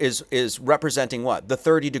one, is representing what? The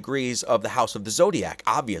 30 degrees of the house of the zodiac,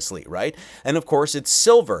 obviously, right? And of course, it's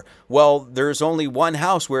silver. Well, there's only one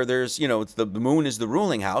house where there's, the moon is the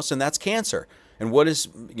ruling house, and that's Cancer. And what is,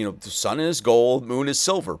 the sun is gold, moon is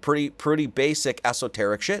silver. Pretty basic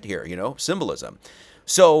esoteric shit here, symbolism.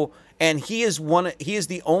 So, and he is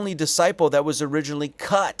the only disciple that was originally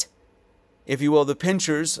cut, if you will, the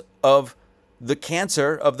pinchers of the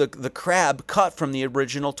Cancer, of the crab cut from the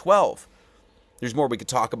original 12. There's more we could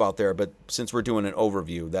talk about there, but since we're doing an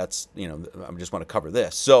overview, that's, I just want to cover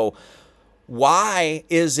this. So why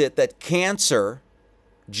is it that Cancer,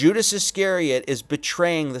 Judas Iscariot, is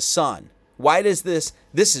betraying the Son? Why does this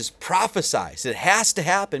is prophesized. It has to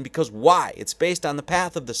happen because why? It's based on the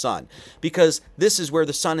path of the Son. Because this is where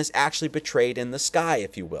the Son is actually betrayed in the sky,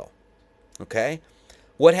 if you will. Okay?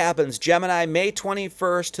 What happens? Gemini, May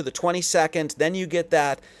 21st to the 22nd, then you get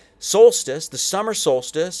that solstice, the summer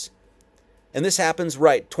solstice, and this happens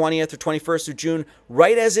 20th or 21st of June,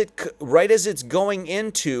 right as it's going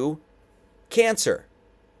into Cancer.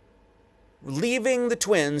 Leaving the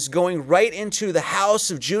twins, going right into the house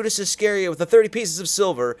of Judas Iscariot with the 30 pieces of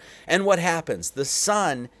silver. And what happens? The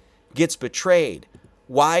Son gets betrayed.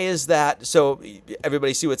 Why is that? So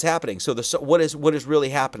everybody see what's happening. So what is really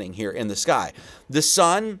happening here in the sky? The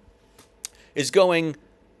Sun is going.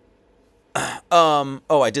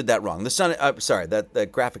 I did that wrong. The Sun. Sorry,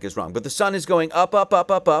 that graphic is wrong. But the Sun is going up, up, up,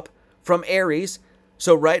 up, up from Aries.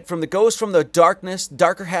 So goes from the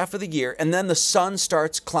darker half of the year, and then the Sun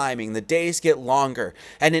starts climbing. The days get longer,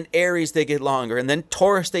 and in Aries they get longer, and then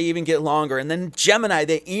Taurus they even get longer, and then Gemini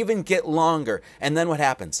they even get longer. And then what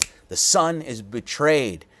happens? The Sun is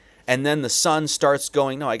betrayed, and then the Sun starts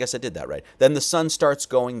going. No, I guess I did that right. Then the Sun starts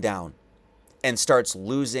going down, and starts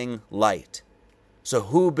losing light. So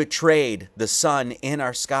who betrayed the Sun in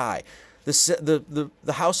our sky? The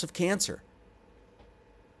house of Cancer.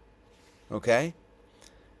 Okay.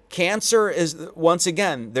 Cancer is, once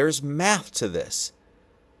again, there's math to this.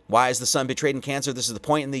 Why is the Sun betrayed in Cancer? This is the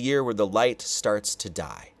point in the year where the light starts to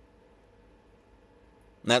die.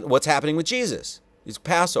 Now, what's happening with Jesus? He's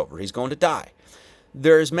Passover. He's going to die.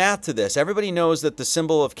 There's math to this. Everybody knows that the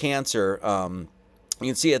symbol of Cancer, you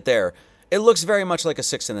can see it there. It looks very much like a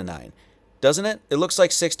 6 and a 9, doesn't it? It looks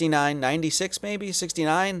like 69, 96 maybe,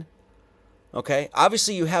 69. Okay.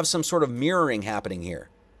 Obviously, you have some sort of mirroring happening here,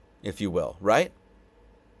 if you will, right?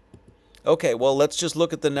 Okay, well, let's just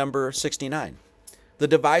look at the number 69. The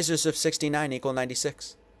divisors of 69 equal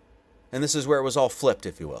 96. And this is where it was all flipped,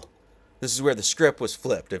 if you will. This is where the script was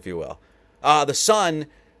flipped, if you will. The Sun,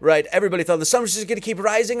 right, everybody thought the Sun was just going to keep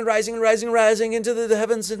rising and rising and rising and rising into the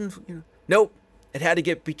heavens. And nope, it had to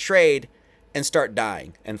get betrayed and start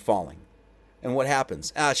dying and falling. And what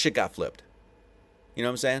happens? Shit got flipped. You know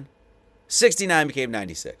what I'm saying? 69 became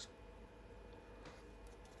 96.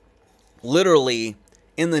 Literally,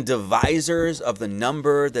 in the divisors of the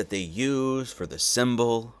number that they use for the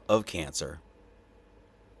symbol of Cancer.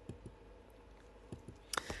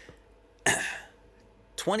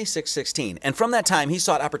 26:16. And from that time he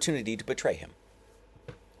sought opportunity to betray him.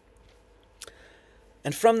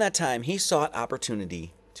 And from that time he sought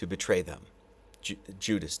opportunity to betray them.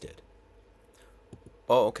 Judas did.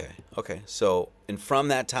 Oh, okay. Okay. So, and from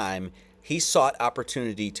that time he sought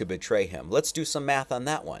opportunity to betray him. Let's do some math on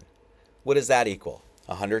that one. What does that equal?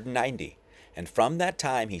 190. And from that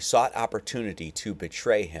time he sought opportunity to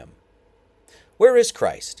betray him. Where is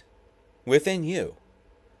Christ? Within you.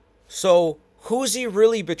 So who's he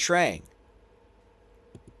really betraying?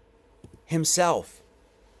 Himself.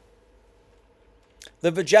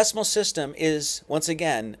 The vigesimal system is, once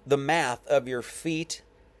again, the math of your feet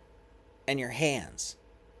and your hands.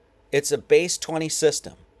 It's a base 20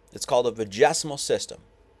 system. It's called a vigesimal system.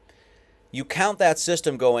 You count that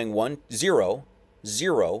system going 1, 0,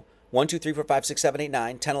 0, 1, 2, 3, 4, 5, 6, 7, 8,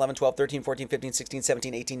 9, 10, 11, 12, 13, 14, 15, 16,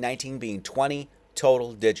 17, 18, 19 being 20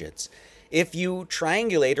 total digits. If you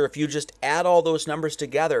triangulate, or if you just add all those numbers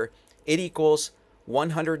together, it equals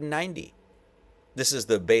 190. This is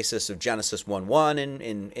the basis of Genesis 1:1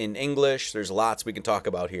 in English. There's lots we can talk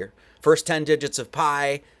about here. First 10 digits of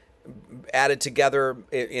pi added together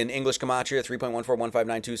in English Gematria,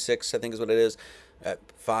 3.1415926, I think is what it is.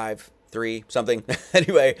 5, 3, something.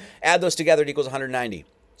 Anyway, add those together, it equals 190.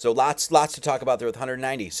 So lots to talk about there with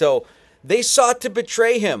 190. So they sought to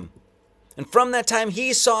betray him. And from that time,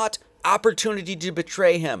 he sought opportunity to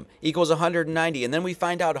betray him, equals 190. And then we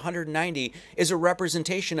find out 190 is a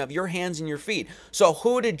representation of your hands and your feet. So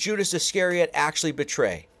who did Judas Iscariot actually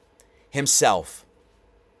betray? Himself.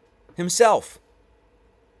 Himself.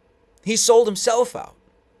 He sold himself out.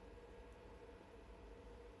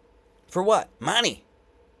 For what? Money.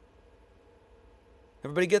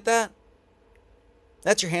 Everybody get that?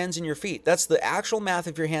 That's your hands and your feet. That's the actual math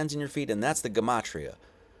of your hands and your feet, and that's the gematria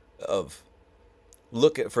of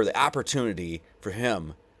for the opportunity for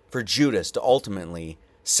him, for Judas to ultimately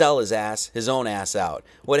sell his own ass out.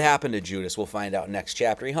 What happened to Judas? We'll find out next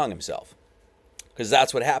chapter. He hung himself. Because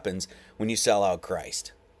that's what happens when you sell out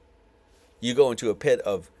Christ. You go into a pit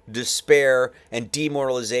of despair and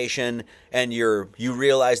demoralization, and you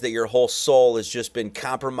realize that your whole soul has just been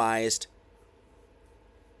compromised.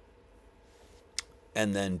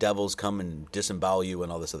 And then devils come and disembowel you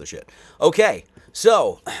and all this other shit. Okay,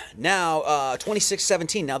 so now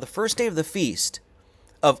 26:17. Now the first day of the feast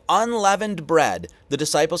of unleavened bread, the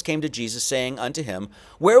disciples came to Jesus, saying unto him,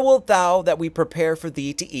 Where wilt thou that we prepare for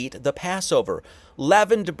thee to eat the Passover?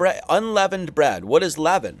 Leavened bread, unleavened bread. What is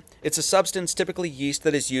leaven? It's a substance, typically yeast,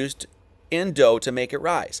 that is used in dough to make it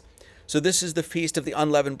rise. So this is the feast of the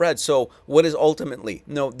unleavened bread. So what is ultimately?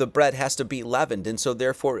 No, the bread has to be leavened, and so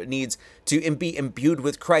therefore it needs to be imbued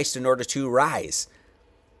with Christ in order to rise.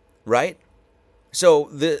 Right? So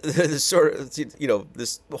the sort of,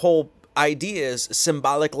 this whole idea is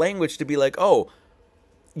symbolic language to be like, oh,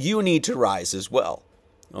 you need to rise as well.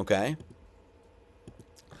 Okay?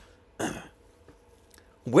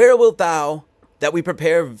 Where wilt thou that we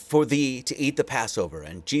prepare for thee to eat the Passover?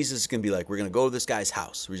 And Jesus is going to be like, we're going to go to this guy's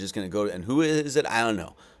house. We're just going to go, and who is it? I don't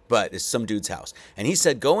know. But it's some dude's house. And he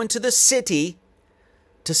said, go into the city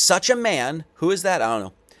to such a man. Who is that? I don't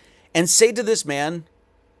know. And say to this man,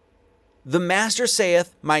 the master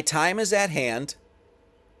saith, my time is at hand.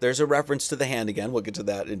 There's a reference to the hand again. We'll get to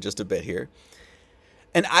that in just a bit here.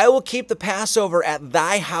 And I will keep the Passover at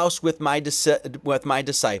thy house with my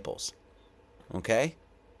disciples. Okay?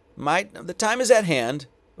 The time is at hand.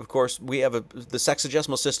 Of course, we have the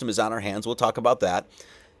sexagesimal system is on our hands. We'll talk about that.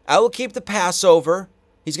 I will keep the Passover.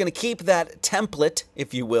 He's going to keep that template,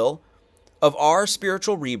 if you will, of our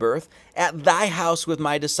spiritual rebirth at thy house with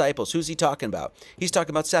my disciples. Who's he talking about? He's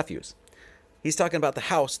talking about Cepheus. He's talking about the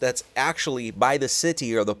house that's actually by the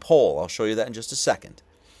city or the pole. I'll show you that in just a second.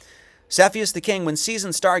 Cepheus the king, when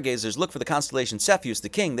seasoned stargazers look for the constellation Cepheus the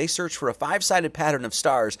king, they search for a five-sided pattern of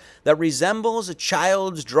stars that resembles a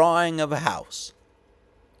child's drawing of a house.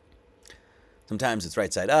 Sometimes it's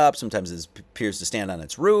right side up, sometimes it appears to stand on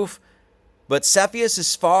its roof. But Cepheus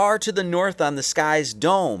is far to the north on the sky's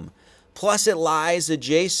dome. Plus it lies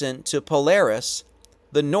adjacent to Polaris,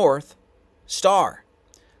 the north star.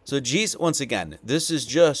 So Jesus, once again, this is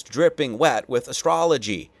just dripping wet with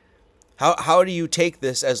astrology. How do you take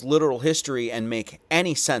this as literal history and make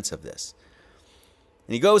any sense of this?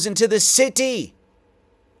 And he goes into the city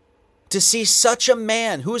to see such a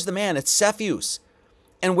man. Who is the man? It's Cepheus.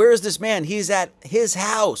 And where is this man? He's at his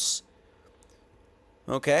house.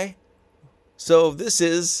 Okay? So this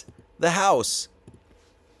is the house.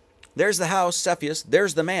 There's the house, Cepheus.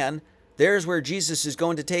 There's the man. There's where Jesus is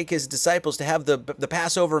going to take his disciples to have the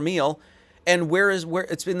Passover meal. And where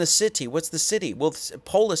it's in the city. What's the city? Well,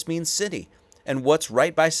 polis means city. And what's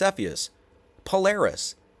right by Cepheus?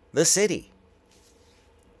 Polaris, the city.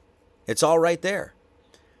 It's all right there.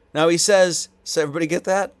 Now he says, everybody get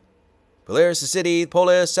that? Polaris, the city,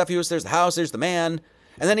 polis, Cepheus, there's the house, there's the man.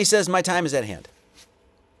 And then he says, my time is at hand.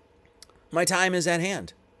 My time is at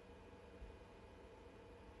hand.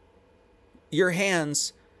 Your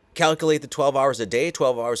hands calculate the 12 hours a day,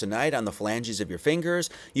 12 hours a night on the phalanges of your fingers.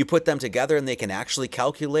 You put them together and they can actually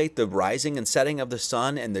calculate the rising and setting of the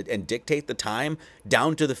sun and dictate the time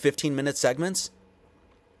down to the 15-minute segments.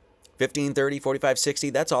 15, 30, 45, 60,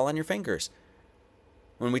 that's all on your fingers.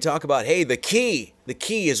 When we talk about, hey, the key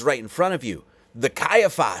is right in front of you. The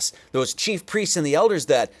Caiaphas, those chief priests and the elders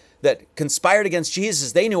that conspired against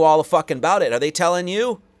Jesus, they knew all the fucking about it. Are they telling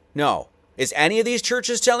you? No. Is any of these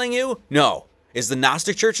churches telling you? No. Is the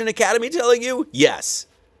Gnostic Church and Academy telling you? Yes.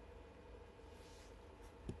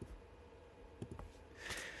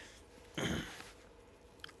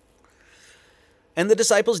 And the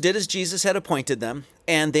disciples did as Jesus had appointed them,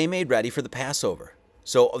 and they made ready for the Passover.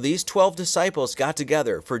 So these 12 disciples got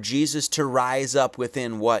together for Jesus to rise up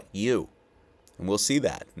within what? You. And we'll see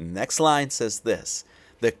that. Next line says this.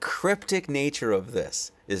 The cryptic nature of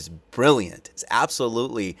this is brilliant. It's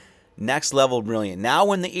absolutely next level brilliant. Now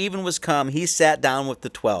when the even was come, he sat down with the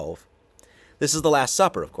 12. This is the Last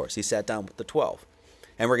Supper, of course. He sat down with the 12.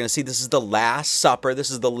 And we're going to see this is the Last Supper. This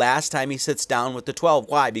is the last time he sits down with the 12.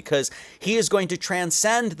 Why? Because he is going to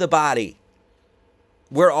transcend the body.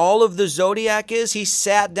 Where all of the zodiac is, he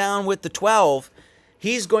sat down with the 12.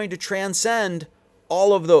 He's going to transcend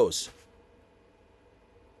all of those.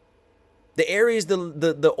 The Aries,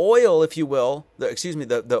 the oil, if you will,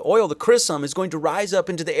 the oil, the chrism, is going to rise up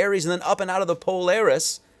into the Aries and then up and out of the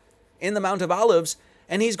Polaris in the Mount of Olives.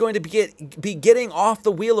 and he's going to be getting off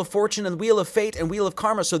the wheel of fortune and wheel of fate and wheel of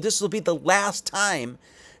karma. So this will be the last time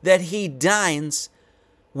that he dines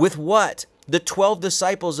with what? The 12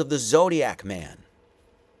 disciples of the Zodiac Man.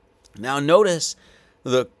 Now notice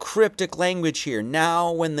the cryptic language here.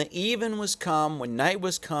 Now when the even was come, when night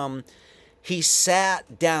was come, he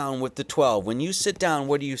sat down with the 12. When you sit down,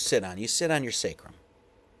 what do you sit on? You sit on your sacrum.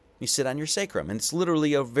 You sit on your sacrum, and it's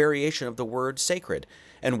literally a variation of the word sacred.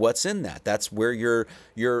 And what's in that? That's where your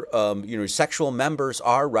sexual members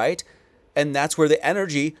are, right? And that's where the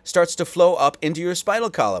energy starts to flow up into your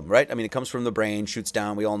spinal column, right? I mean, it comes from the brain, shoots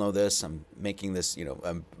down. We all know this. I'm making this,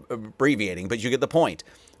 I'm abbreviating, but you get the point.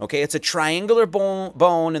 Okay, it's a triangular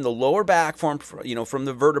bone in the lower back formed, from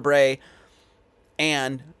the vertebrae,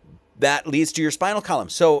 and that leads to your spinal column.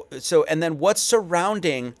 So, and then what's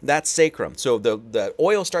surrounding that sacrum? So the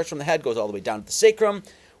oil starts from the head, goes all the way down to the sacrum,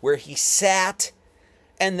 where he sat,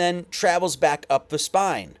 and then travels back up the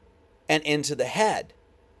spine and into the head,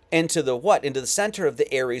 into the what? Into the center of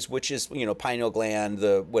the Aries, which is, pineal gland,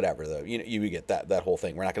 you get that whole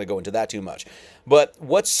thing. We're not going to go into that too much. But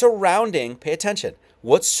what's surrounding, pay attention,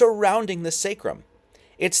 what's surrounding the sacrum?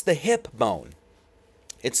 It's the hip bone.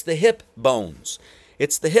 It's the hip bones.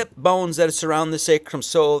 It's the hip bones that surround the sacrum.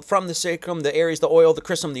 So from the sacrum, the Aries, the oil, the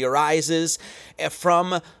chrism, the arises,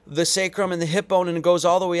 from the sacrum and the hip bone, and it goes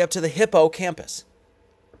all the way up to the hippocampus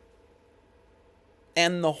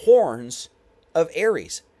and the horns of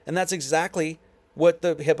Aries. And that's exactly what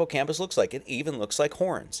the hippocampus looks like. It even looks like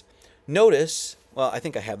horns. Notice, well, I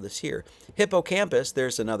think I have this here. Hippocampus,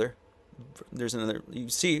 there's another, you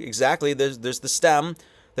see exactly, there's the stem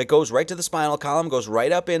that goes right to the spinal column, goes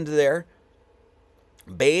right up into there,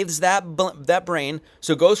 bathes that brain,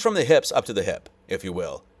 so it goes from the hips up to the hip, if you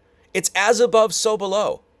will. It's as above, so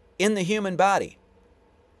below in the human body.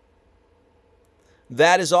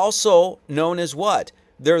 That is also known as what?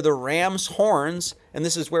 They're the ram's horns, and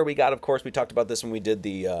this is where we got, of course, we talked about this when we did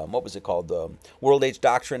the, what was it called? The World Age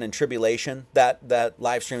Doctrine and Tribulation, that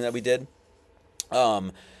live stream that we did.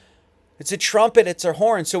 It's a trumpet, it's a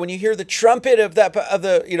horn. So when you hear the trumpet of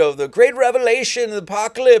the great revelation, the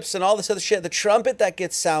apocalypse, and all this other shit, the trumpet that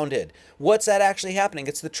gets sounded, what's that actually happening?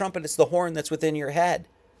 It's the trumpet, it's the horn that's within your head.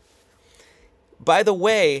 By the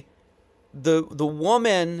way, the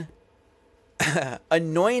woman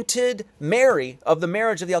anointed Mary of the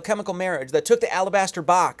marriage, of the alchemical marriage, that took the alabaster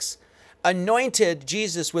box, anointed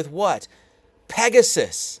Jesus with what?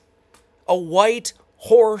 Pegasus, a white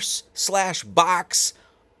horse / box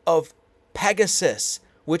of Pegasus,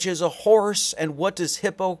 which is a horse. And what does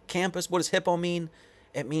hippocampus, what does hippo mean?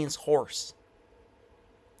 It means horse.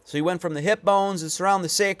 So you went from the hip bones that surround the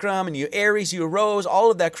sacrum, and you Aries, you arose,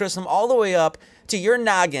 all of that chrism, all the way up to your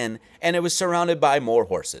noggin, and it was surrounded by more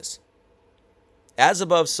horses. As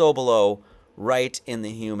above, so below, right in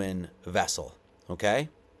the human vessel. Okay?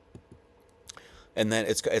 And then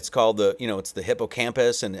it's called it's the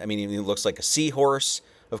hippocampus, and I mean, it looks like a seahorse.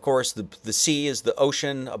 Of course, the sea is the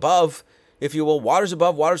ocean above, if you will. Water's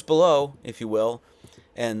above, water's below, if you will.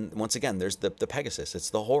 And once again, there's the Pegasus. It's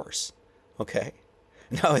the horse. Okay?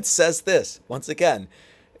 Now it says this, once again.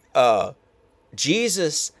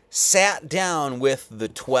 Jesus sat down with the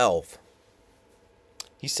 12.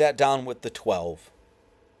 He sat down with the 12.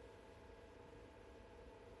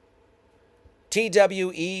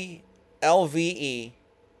 TWELVE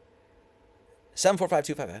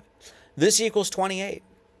 745255. This equals 28.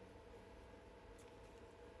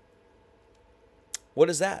 What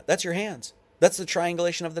is that? That's your hands. That's the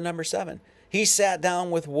triangulation of the number 7. He sat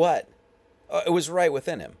down with what? It was right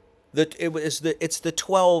within him. It's the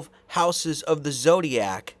 12 houses of the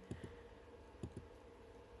zodiac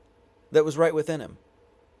that was right within him.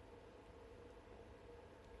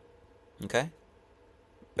 Okay?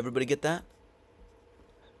 Everybody get that?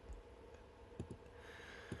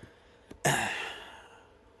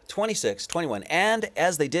 26, 21. And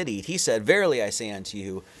as they did eat, he said, verily I say unto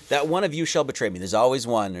you, that one of you shall betray me. There's always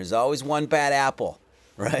one. There's always one bad apple,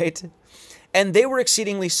 right? And they were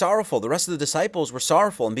exceedingly sorrowful. The rest of the disciples were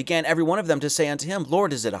sorrowful, and began every one of them to say unto him,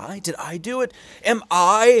 Lord, is it I? Did I do it? Am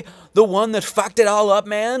I the one that fucked it all up,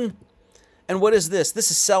 man? And what is this?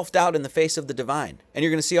 This is self-doubt in the face of the divine. And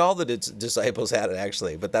you're going to see all the disciples had it,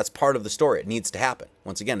 actually, but that's part of the story. It needs to happen.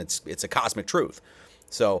 Once again, it's a cosmic truth.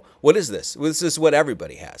 So what is this? Well, this is what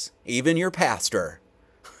everybody has, even your pastor.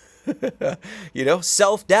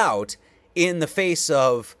 Self-doubt in the face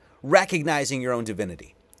of recognizing your own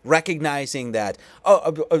divinity. Recognizing that,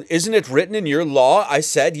 isn't it written in your law, I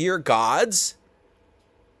said you're gods?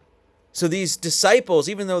 So these disciples,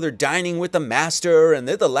 even though they're dining with the master and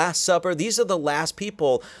they're the Last Supper, these are the last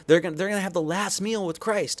people. They're going to have the last meal with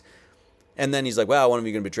Christ. And then he's like, well, one of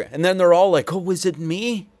you going to betray. And then they're all like, oh, was it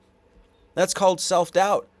me? That's called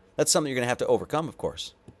self-doubt. That's something you're going to have to overcome, of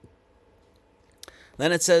course.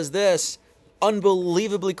 Then it says this,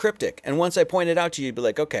 unbelievably cryptic. And once I point it out to you, you'd be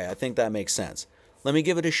like, okay, I think that makes sense. Let me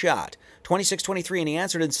give it a shot. 26:23, and he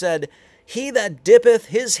answered and said, he that dippeth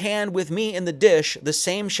his hand with me in the dish, the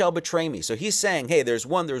same shall betray me. So he's saying, hey, there's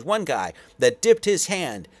one guy that dipped his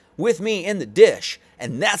hand with me in the dish,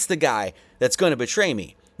 and that's the guy that's going to betray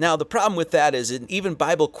me. Now, the problem with that is even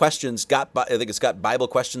Bible Questions, I think it's got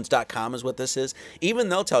BibleQuestions.com is what this is. Even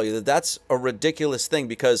they'll tell you that that's a ridiculous thing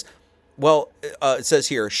because, well, it says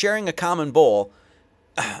here, sharing a common bowl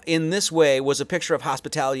in this way was a picture of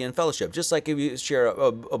hospitality and fellowship, just like if you share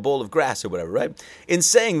a bowl of grass or whatever, right? In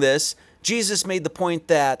saying this, Jesus made the point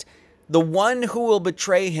that the one who will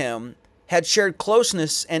betray him had shared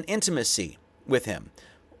closeness and intimacy with him,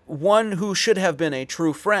 one who should have been a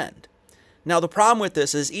true friend. Now, the problem with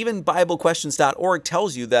this is even BibleQuestions.org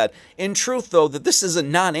tells you that, in truth, though, that this is a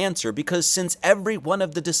non-answer because since every one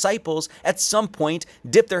of the disciples at some point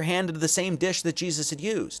dipped their hand into the same dish that Jesus had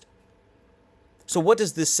used. So what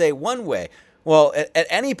does this say one way? Well, at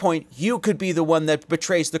any point, you could be the one that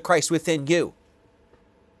betrays the Christ within you.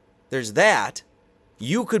 There's that.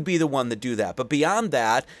 You could be the one that do that. But beyond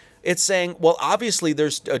that, it's saying, well, obviously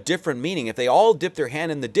there's a different meaning. If they all dip their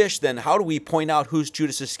hand in the dish, then how do we point out who's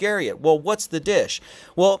Judas Iscariot? Well, what's the dish?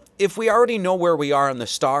 Well, if we already know where we are in the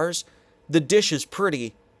stars, the dish is it's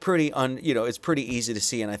pretty easy to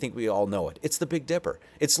see, and I think we all know it. It's the Big Dipper.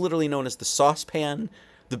 It's literally known as the saucepan,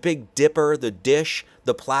 the Big Dipper, the dish,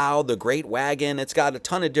 the plow, the great wagon. It's got a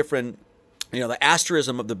ton of different, the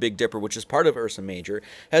asterism of the Big Dipper, which is part of Ursa Major,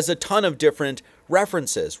 has a ton of different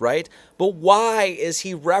references, right? But why is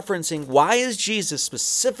Jesus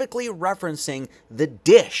specifically referencing the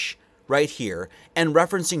dish right here and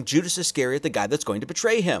referencing Judas Iscariot, the guy that's going to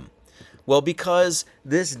betray him? Well, because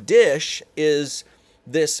this dish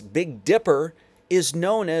this Big Dipper is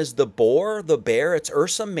known as the boar, the bear. It's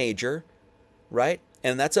Ursa Major, right?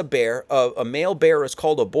 And that's a bear. A male bear is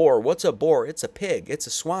called a boar. What's a boar? It's a pig. It's a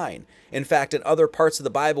swine. In fact, in other parts of the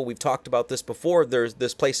Bible, we've talked about this before,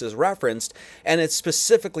 this place is referenced, and it's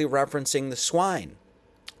specifically referencing the swine.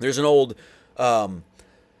 There's a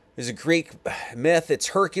Greek myth. It's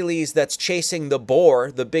Hercules that's chasing the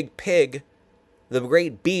boar, the big pig, the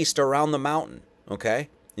great beast around the mountain, okay?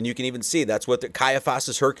 And you can even see that's what Caiaphas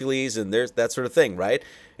is Hercules, and there's that sort of thing, right?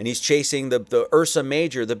 And he's chasing the Ursa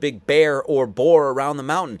Major, the big bear or boar around the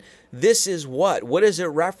mountain. This is what? What does it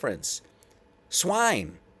reference?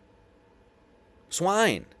 Swine.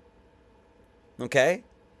 Swine. Okay?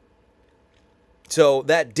 So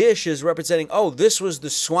that dish is representing, this was the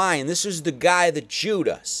swine. This is the guy that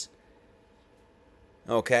Judas.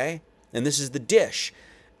 Okay? And this is the dish.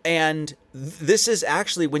 And this is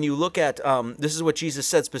actually, when you look at, this is what Jesus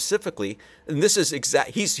said specifically, and this is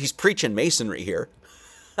he's preaching masonry here.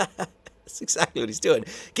 That's exactly what he's doing.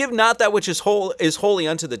 Give not that which is holy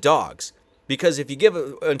unto the dogs, because if you give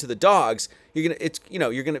it unto the dogs, you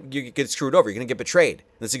get screwed over. You're gonna get betrayed.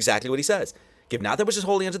 That's exactly what he says. Give not that which is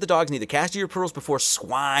holy unto the dogs, neither cast your pearls before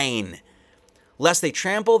swine, lest they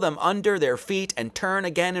trample them under their feet and turn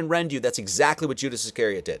again and rend you. That's exactly what Judas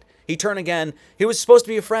Iscariot did. He turned again. He was supposed to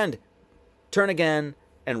be a friend. Turn again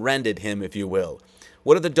and rended him, if you will.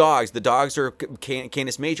 What are the dogs? The dogs are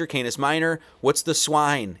Canis Major, Canis Minor. What's the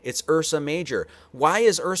swine? It's Ursa Major. Why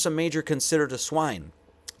is Ursa Major considered a swine?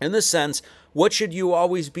 In this sense, what should you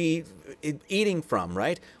always be eating from,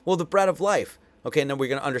 right? Well, the bread of life. Okay, now we're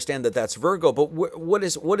going to understand that that's Virgo, but what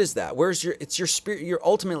is that? It's your spirit.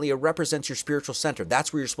 Ultimately, it represents your spiritual center.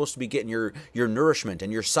 That's where you're supposed to be getting your nourishment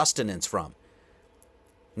and your sustenance from.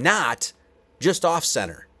 Not just off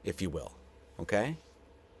center, if you will. Okay?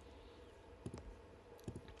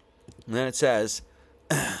 And then it says,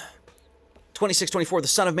 26:24, the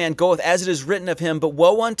Son of Man goeth as it is written of him, but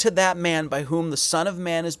woe unto that man by whom the Son of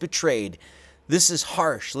Man is betrayed. This is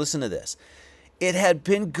harsh. Listen to this. It had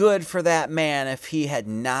been good for that man if he had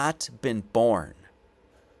not been born.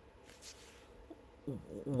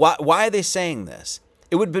 Why are they saying this?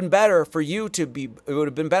 It would have been better for you to be, it would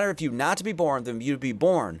have been better if you not to be born than you to be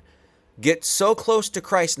born. Get so close to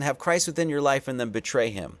Christ and have Christ within your life and then betray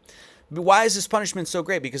him. But why is this punishment so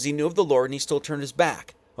great? Because he knew of the Lord and he still turned his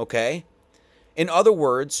back. Okay? In other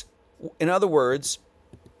words,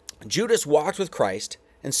 Judas walked with Christ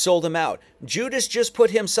and sold him out. Judas just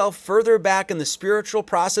put himself further back in the spiritual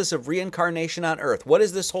process of reincarnation on earth. What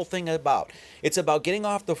is this whole thing about? It's about getting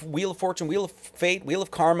off the wheel of fortune, wheel of fate, wheel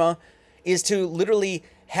of karma, is to literally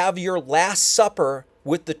have your last supper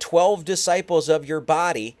with the 12 disciples of your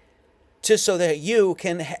body so that you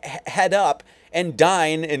can head up and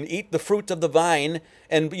dine and eat the fruit of the vine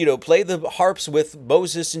and, play the harps with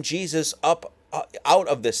Moses and Jesus up out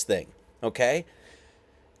of this thing, okay?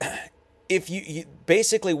 If you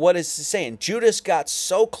basically what is it saying? Judas got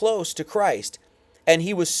so close to Christ and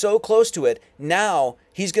he was so close to it, now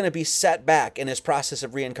he's going to be set back in his process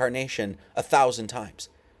of reincarnation 1,000 times.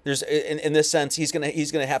 There's in this sense he's going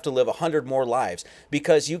to have to live 100 more lives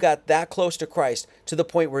because you got that close to Christ to the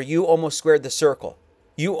point where you almost squared the circle.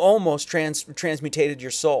 You almost transmutated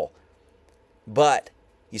your soul. But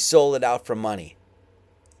you sold it out for money.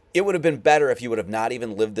 It would have been better if you would have not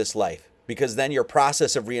even lived this life, because then your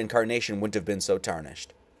process of reincarnation wouldn't have been so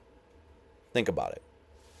tarnished. Think about it.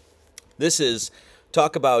 This is,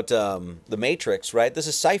 talk about the Matrix, right? This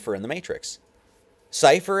is Cypher in the Matrix.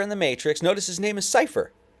 Cypher in the Matrix. Notice his name is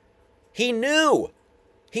Cypher. He knew,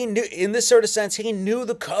 in this sort of sense, he knew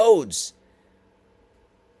the codes.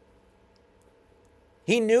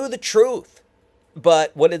 He knew the truth.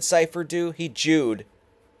 But what did Cypher do? He Jewed.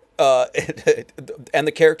 And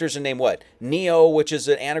the characters are named what? Neo, which is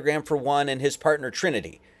an anagram for one, and his partner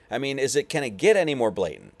Trinity. I mean, can it get any more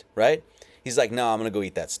blatant, right? He's like, no, I'm going to go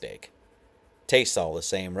eat that steak. Tastes all the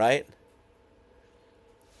same, right?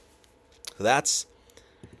 So that's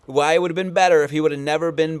why it would have been better if he would have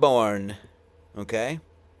never been born. Okay?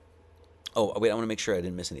 Oh, wait, I want to make sure I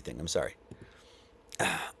didn't miss anything. I'm sorry.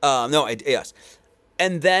 Yes.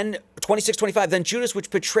 And then 26:25, then Judas, which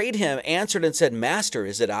betrayed him, answered and said, Master,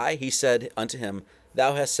 is it I? He said unto him,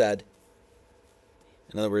 Thou hast said.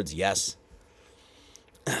 In other words, yes.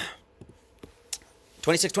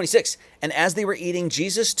 26:26, and as they were eating,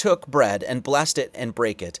 Jesus took bread and blessed it and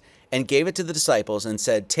brake it and gave it to the disciples and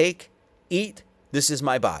said, Take, eat, this is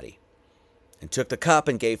my body. And took the cup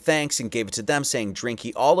and gave thanks and gave it to them, saying, Drink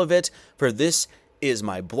ye all of it, for this is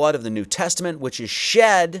my blood of the New Testament, which is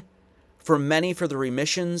shed for many for the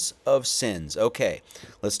remissions of sins. Okay,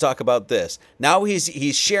 let's talk about this. Now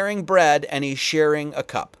he's sharing bread and he's sharing a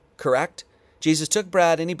cup, correct? Jesus took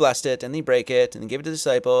bread and he blessed it and he brake it and he gave it to the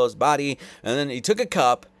disciples, body, and then he took a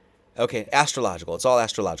cup. Okay, astrological. It's all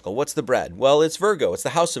astrological. What's the bread? Well, it's Virgo. It's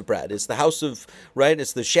the house of bread. It's the house of, right?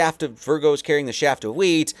 It's the shaft of, Virgo is carrying the shaft of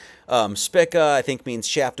wheat. Spica, I think, means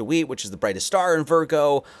shaft of wheat, which is the brightest star in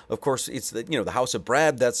Virgo. Of course, it's the house of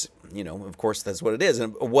bread. That's, of course, that's what it is.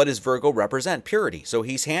 And what does Virgo represent? Purity. So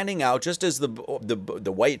he's handing out, just as the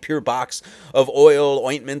white pure box of oil,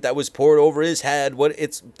 ointment that was poured over his head,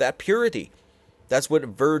 it's that purity. That's what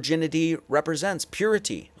virginity represents,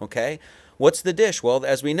 purity, okay? What's the dish? Well,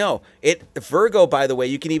 as we know, Virgo, by the way,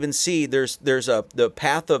 you can even see there's the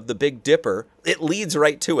path of the Big Dipper. It leads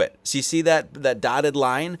right to it. So you see that dotted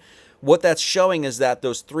line? What that's showing is that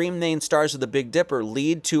those three main stars of the Big Dipper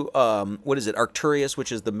lead to, Arcturus,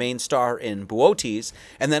 which is the main star in Boötes,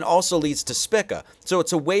 and then also leads to Spica. So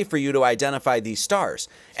it's a way for you to identify these stars.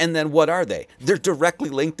 And then what are they? They're directly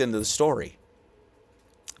linked into the story.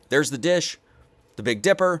 There's the dish, the Big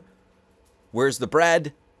Dipper. Where's the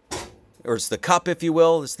bread? Or it's the cup, if you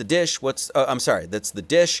will. It's the dish. That's the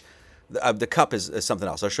dish. The cup is something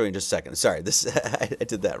else. I'll show you in just a second. Sorry, I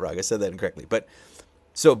did that wrong. I said that incorrectly. But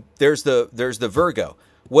so there's the Virgo.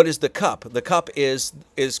 What is the cup? The cup is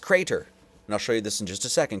Crater. And I'll show you this in just a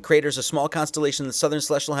second. Crater is a small constellation in the southern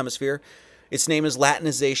celestial hemisphere. Its name is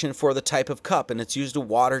Latinization for the type of cup, and it's used to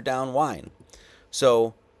water down wine.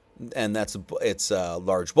 So, and it's a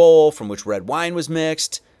large bowl from which red wine was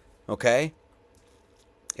mixed. Okay.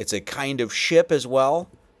 It's a kind of ship as well.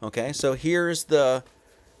 Okay, so there's the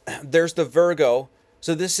Virgo.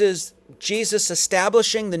 So this is Jesus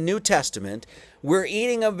establishing the New Testament. We're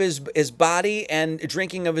eating of his body and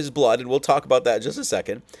drinking of his blood, and we'll talk about that in just a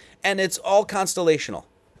second. And it's all constellational.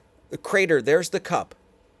 The Crater, there's the cup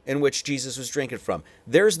in which Jesus was drinking from.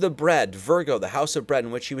 There's the bread, Virgo, the house of bread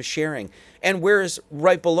in which he was sharing. And where's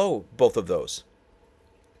right below both of those?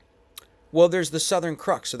 Well, there's the southern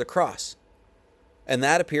crux, or the cross. And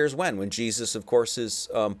that appears when Jesus, of course, is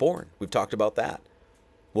born. We've talked about that.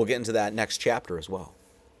 We'll get into that next chapter as well.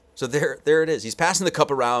 So there it is. He's passing the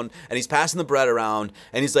cup around, and he's passing the bread around,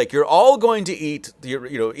 and he's like, you're all going to eat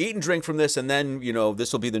and drink from this, and then,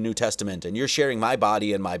 this will be the New Testament, and you're sharing my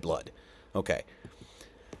body and my blood. Okay.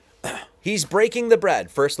 He's breaking the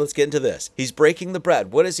bread. First, let's get into this. He's breaking the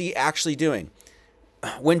bread. What is he actually doing?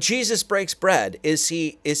 When Jesus breaks bread, is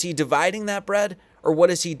he dividing that bread, or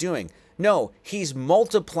what is he doing? No, he's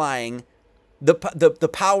multiplying the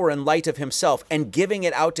power and light of himself and giving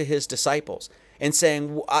it out to his disciples and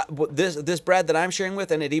saying, this bread that I'm sharing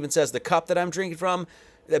with, and it even says the cup that I'm drinking from,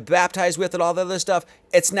 baptized with it, all that other stuff,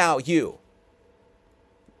 it's now you.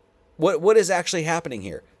 What is actually happening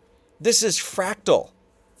here? This is fractal.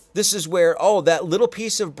 This is where, that little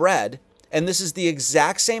piece of bread, and this is the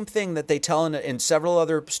exact same thing that they tell in several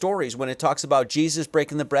other stories when it talks about Jesus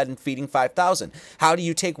breaking the bread and feeding 5,000. How do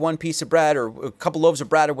you take one piece of bread or a couple loaves of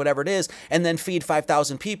bread or whatever it is and then feed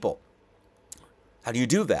 5,000 people? How do you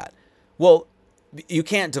do that? Well, you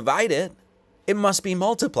can't divide it. It must be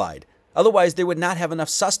multiplied. Otherwise, they would not have enough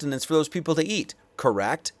sustenance for those people to eat.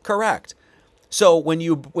 Correct? Correct. So when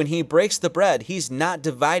he breaks the bread, he's not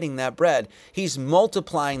dividing that bread. He's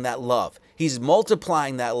multiplying that love. He's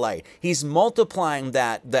multiplying that light. He's multiplying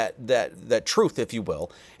that truth, if you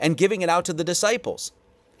will, and giving it out to the disciples,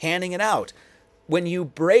 handing it out. When you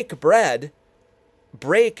break bread,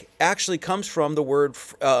 break actually comes from the word,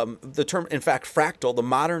 the term, in fact, fractal, the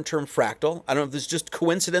modern term fractal. I don't know if this is just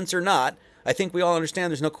coincidence or not. I think we all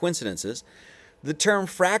understand there's no coincidences. The term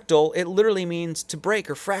fractal, it literally means to break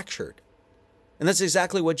or fractured. And that's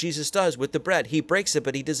exactly what Jesus does with the bread. He breaks it,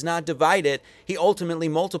 but he does not divide it. He ultimately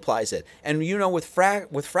multiplies it. And with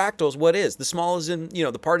fractals, what is? The small is in,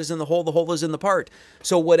 the part is in the whole is in the part.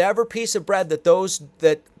 So whatever piece of bread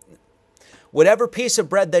whatever piece of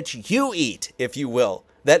bread that you eat, if you will,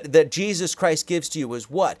 that Jesus Christ gives to you is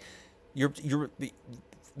what?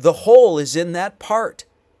 The whole is in that part.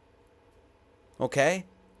 Okay?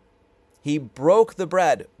 He broke the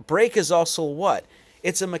bread. Break is also what?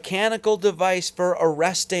 It's a mechanical device for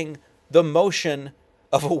arresting the motion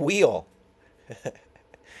of a wheel.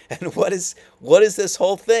 And what is this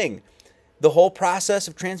whole thing? The whole process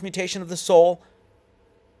of transmutation of the soul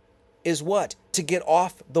is what? To get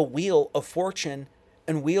off the wheel of fortune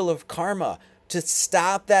and wheel of karma. To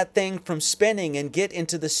stop that thing from spinning and get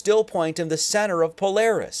into the still point in the center of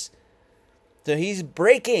Polaris. So he's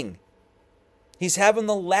breaking. He's having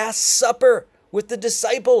the Last Supper with the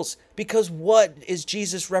disciples, because what is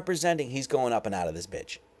Jesus representing? He's going up and out of this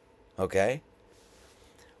bitch. Okay?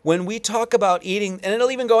 When we talk about eating, and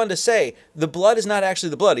it'll even go on to say, the blood is not actually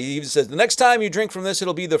the blood. He even says, the next time you drink from this,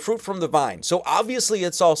 it'll be the fruit from the vine. So obviously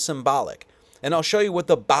it's all symbolic. And I'll show you what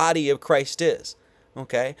the body of Christ is.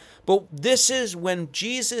 Okay? But this is when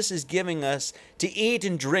Jesus is giving us to eat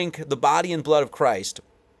and drink the body and blood of Christ.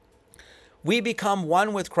 We become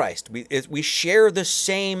one with Christ. We share the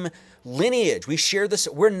same lineage. We share this.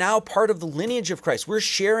 We're now part of the lineage of Christ. We're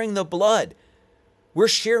sharing the blood. We're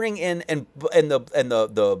sharing in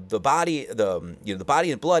the body. The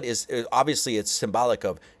body and blood is obviously it's symbolic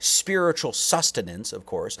of spiritual sustenance, of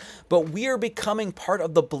course. But we are becoming part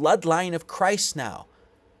of the bloodline of Christ now.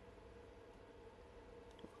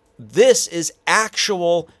 This is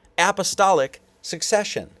actual apostolic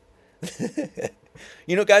succession.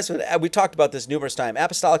 Guys, we talked about this numerous times.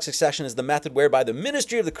 Apostolic succession is the method whereby the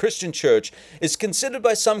ministry of the Christian church is considered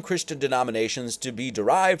by some Christian denominations to be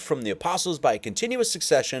derived from the apostles by a continuous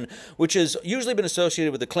succession, which has usually been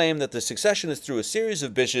associated with the claim that the succession is through a series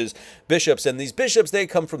of bishops, and these bishops, they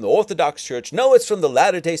come from the Orthodox Church. No, it's from the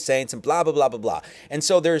Latter-day Saints, and blah, blah, blah, blah, blah. And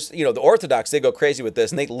so there's, the Orthodox, they go crazy with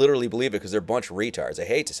this, and they literally believe it because they're a bunch of retards. I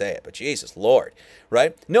hate to say it, but Jesus Lord,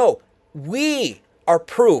 right? No, we are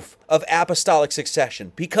proof of apostolic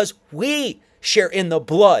succession because we share in the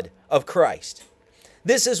blood of Christ.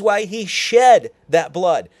 This is why he shed that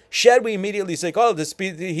blood. Shed, we immediately say,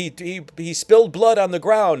 he spilled blood on the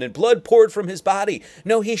ground and blood poured from his body.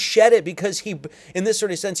 No, he shed it because in this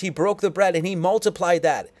sort of sense, he broke the bread and he multiplied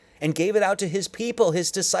that and gave it out to his people,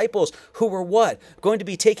 his disciples, who were what? Going to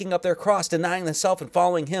be taking up their cross, denying themselves and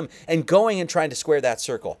following him and going and trying to square that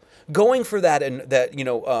circle. Going for that and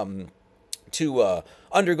to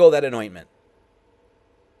undergo that anointment.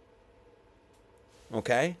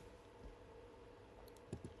 Okay?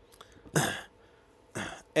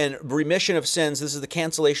 And remission of sins, this is the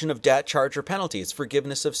cancellation of debt, charge, or penalty. It's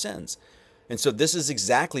forgiveness of sins. And so this is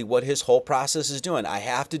exactly what his whole process is doing. I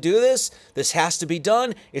have to do this. This has to be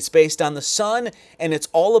done. It's based on the Son, and it's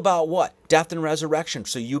all about what? Death and resurrection.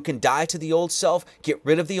 So you can die to the old self, get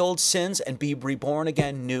rid of the old sins, and be reborn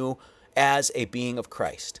again new as a being of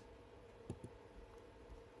Christ.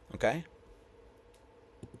 Okay?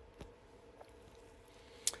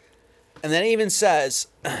 And then it even says,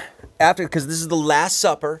 because this is the Last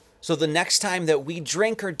Supper, so the next time that we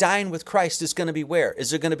drink or dine with Christ is going to be where?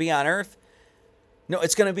 Is it going to be on earth? No,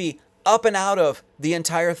 it's going to be up and out of the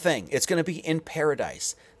entire thing. It's going to be in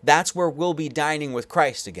paradise. That's where we'll be dining with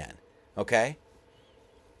Christ again. Okay?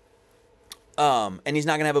 And he's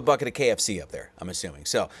not going to have a bucket of KFC up there, I'm assuming.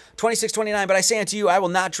 So, 26:29, but I say unto you, I will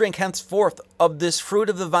not drink henceforth of this fruit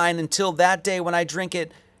of the vine until that day when I drink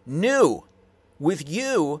it new with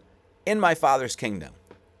you in my Father's kingdom.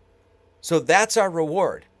 So that's our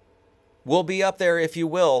reward. We'll be up there, if you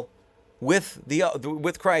will,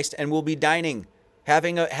 with Christ, and we'll be dining,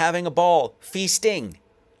 having a ball, feasting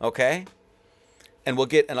Okay? And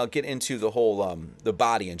I'll get into the whole the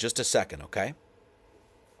body in just a second, okay?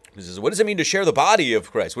 This is, what does it mean to share the body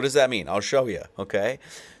of Christ? What does that mean? I'll show you, okay?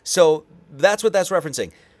 So that's what that's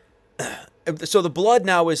referencing. So the blood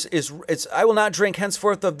now is I will not drink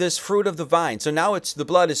henceforth of this fruit of the vine. So now it's the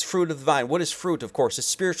blood is fruit of the vine. What is fruit? Of course, it's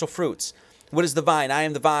spiritual fruits. What is the vine? I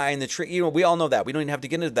am the vine, the tree. You know, we all know that. We don't even have to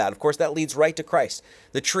get into that. Of course, that leads right to Christ.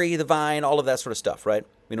 The tree, the vine, all of that sort of stuff, right?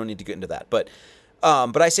 We don't need to get into that. But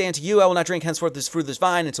I say unto you, I will not drink henceforth this fruit of this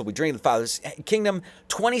vine until we drink the Father's kingdom.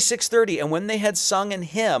 26:30. And when they had sung an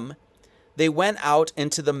hymn, they went out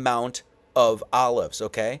into the Mount of Olives.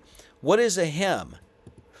 Okay, what is a hymn?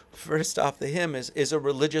 First off, the hymn is a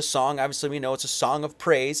religious song. Obviously, we know it's a song of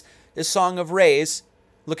praise, a song of raise.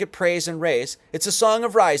 Look at praise and raise. It's a song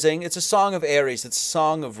of rising. It's a song of Aries. It's a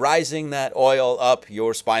song of rising that oil up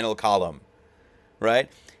your spinal column, right?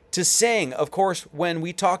 To sing, of course, when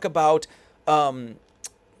we talk about the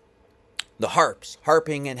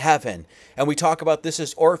harping in heaven, and we talk about this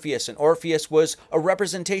as Orpheus, and Orpheus was a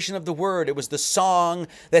representation of the word. It was the song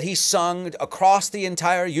that he sung across the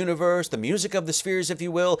entire universe, the music of the spheres, if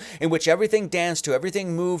you will, in which everything danced to,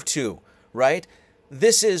 everything moved to, right?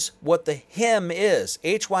 This is what the hymn is.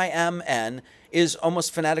 H-Y-M-N is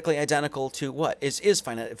almost phonetically identical to what? Is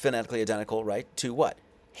phonetically identical, right, to what?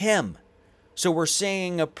 Hymn. So we're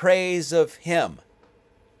singing a praise of him.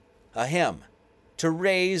 A hymn. To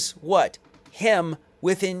raise what? Him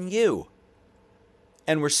within you.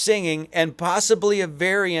 And we're singing, and possibly a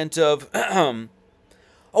variant of a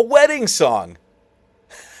wedding song.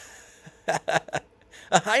 A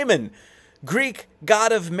hymen, Greek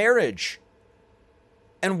god of marriage.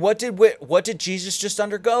 And what did Jesus just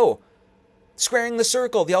undergo? Squaring the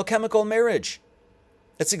circle, the alchemical marriage.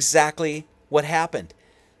 That's exactly what happened.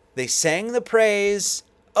 They sang the praise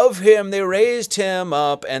of him, they raised him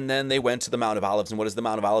up, and then they went to the Mount of Olives. And what is the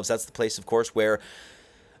Mount of Olives? That's the place, of course, where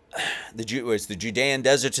it's the Judean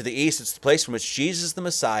desert to the east. It's the place from which Jesus the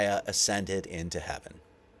Messiah ascended into heaven.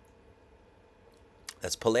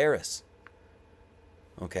 That's Polaris.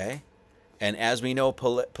 Okay? And as we know,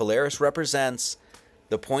 Polaris represents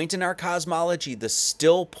the point in our cosmology, the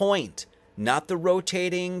still point, not the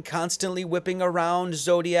rotating, constantly whipping around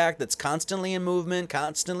zodiac that's constantly in movement,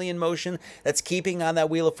 constantly in motion, that's keeping on that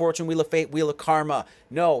wheel of fortune, wheel of fate, wheel of karma.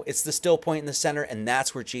 No, it's the still point in the center, and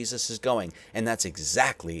that's where Jesus is going. And that's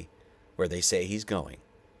exactly where they say he's going.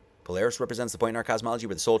 Polaris represents the point in our cosmology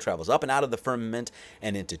where the soul travels up and out of the firmament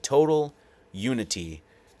and into total unity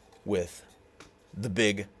with the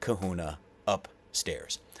big kahuna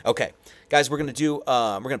upstairs. Okay, guys, we're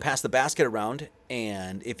gonna pass the basket around,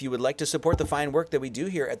 and if you would like to support the fine work that we do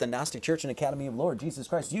here at the Gnostic Church and Academy of Lord Jesus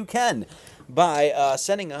Christ, you can by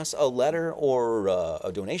sending us a letter or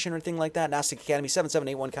a donation or anything like that. Gnostic Academy,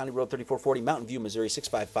 7781 County Road 3440, Mountain View, Missouri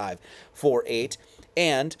 65548,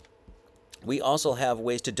 and we also have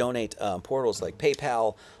ways to donate portals like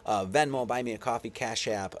PayPal, Venmo, Buy Me a Coffee, Cash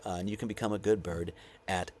App, and you can become a good bird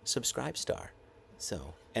at Subscribestar.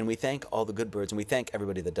 So, and we thank all the good birds, and we thank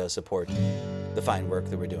everybody that does support the fine work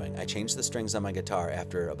that we're doing. I changed the strings on my guitar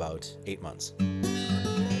after about 8 months.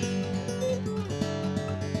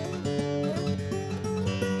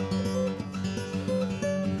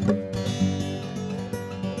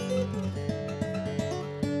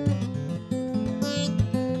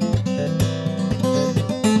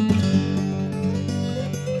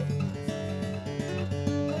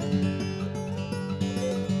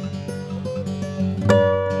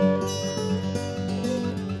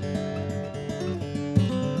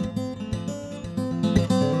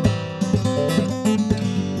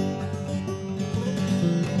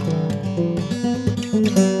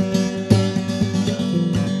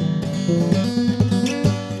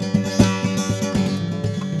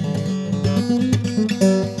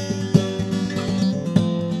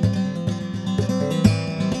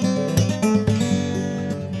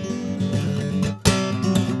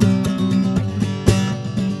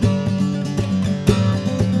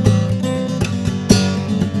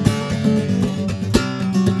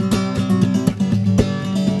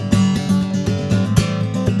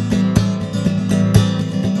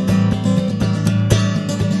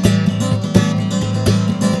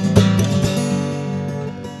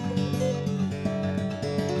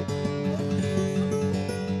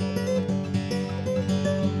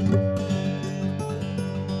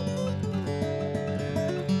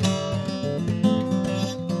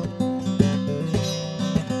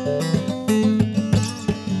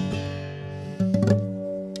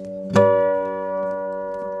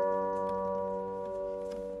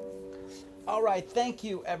 Thank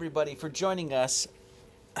you, everybody, for joining us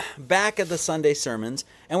back at the Sunday sermons,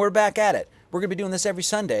 and we're back at it. We're going to be doing this every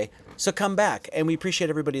Sunday, so come back. And we appreciate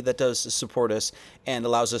everybody that does support us and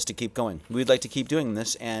allows us to keep going. We'd like to keep doing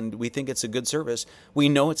this, and we think it's a good service. We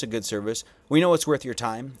know it's a good service. We know it's worth your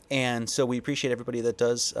time, and so we appreciate everybody that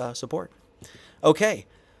does support. Okay,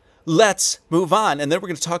 let's move on, and then we're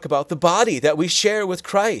going to talk about the body that we share with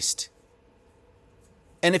Christ.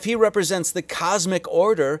 And if he represents the cosmic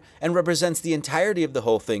order and represents the entirety of the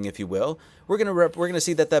whole thing, if you will, we're going to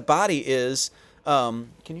see that that body is. Can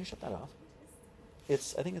you shut that off? I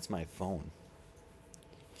think it's my phone.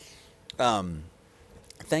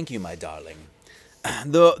 Thank you, my darling.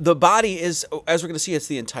 The body is, as we're going to see, it's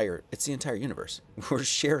the entire universe. We're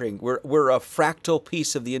sharing. We're a fractal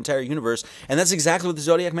piece of the entire universe, and that's exactly what the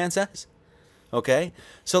Zodiac Man says. Okay,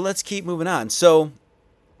 so let's keep moving on. So,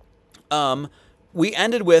 we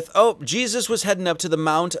ended with, Jesus was heading up to the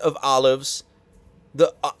Mount of Olives.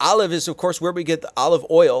 The olive is, of course, where we get the olive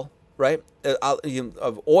oil, right?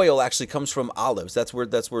 Of oil actually comes from olives. That's where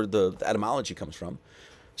the etymology comes from.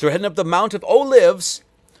 So we're heading up the Mount of Olives.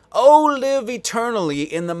 Oh, live eternally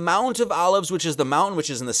in the Mount of Olives, which is the mountain which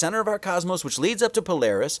is in the center of our cosmos, which leads up to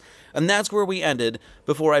Polaris. And that's where we ended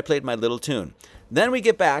before I played my little tune. Then we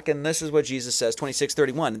get back, and this is what Jesus says,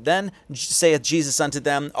 26:31. Then saith Jesus unto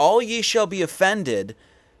them, all ye shall be offended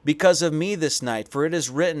because of me this night, for it is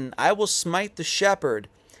written, I will smite the shepherd,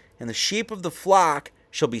 and the sheep of the flock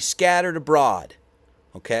shall be scattered abroad.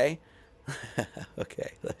 Okay?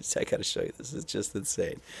 Okay, I got to show you. This is just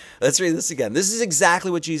insane. Let's read this again. This is exactly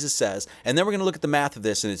what Jesus says, and then we're going to look at the math of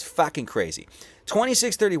this, and it's fucking crazy.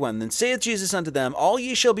 26:31. Then saith Jesus unto them, all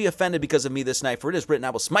ye shall be offended because of me this night, for it is written, I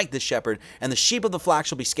will smite this shepherd, and the sheep of the flock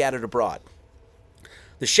shall be scattered abroad.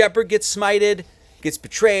 The shepherd gets smited, gets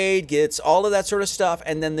betrayed, gets all of that sort of stuff,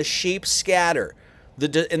 and then the sheep scatter.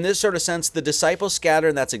 In this sort of sense, the disciples scatter,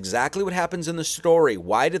 and that's exactly what happens in the story.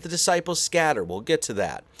 Why did the disciples scatter? We'll get to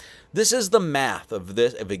that. This is the math of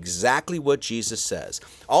exactly what Jesus says.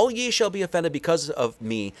 All ye shall be offended because of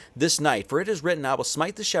me this night, for it is written, I will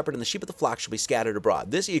smite the shepherd, and the sheep of the flock shall be scattered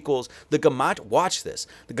abroad. This equals the gematria. Watch this.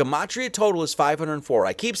 The gematria total is 504.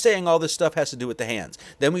 I keep saying all this stuff has to do with the hands.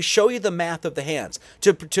 Then we show you the math of the hands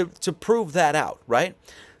to prove that out, right?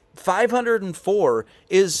 504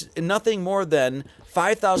 is nothing more than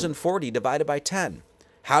 5,040 divided by 10.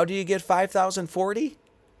 How do you get 5,040?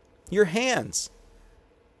 Your hands.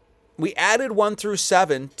 We added 1 through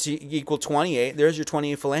 7 to equal 28. There's your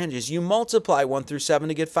 28 phalanges. You multiply 1 through 7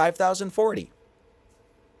 to get 5,040.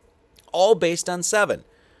 All based on 7.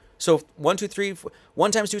 So 1, 2, 3,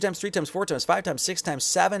 1 times 2 times 3 times 4 times 5 times 6 times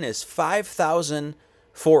 7 is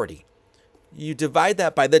 5,040. You divide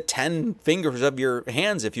that by the 10 fingers of your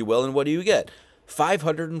hands, if you will, and what do you get?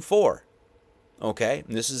 504. Okay?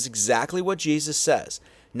 And this is exactly what Jesus says.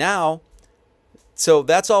 Now, so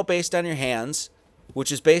that's all based on your hands,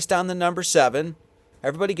 which is based on the number 7.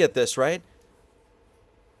 Everybody get this, right?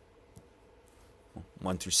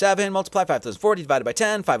 1 through 7, multiply 5,040 divided by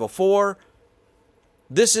 10, 504.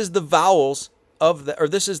 This is the vowels of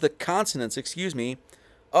this is the consonants,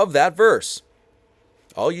 of that verse.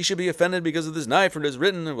 All ye should be offended because of this knife, for it is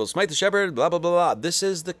written, it will smite the shepherd, blah, blah, blah, blah. This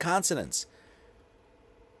is the consonants.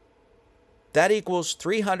 That equals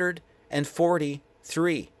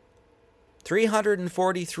 343.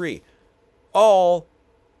 343. All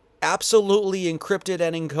absolutely encrypted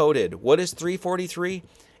and encoded. What is 343?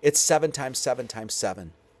 It's 7 times 7 times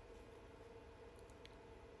 7.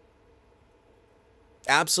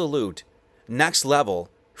 Absolute, next level,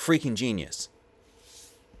 freaking genius.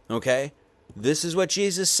 Okay? This is what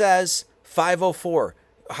Jesus says, 504.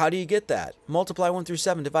 How do you get that? Multiply 1 through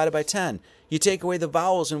 7 divided by 10. You take away the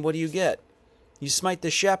vowels, and what do you get? You smite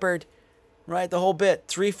the shepherd, right? The whole bit.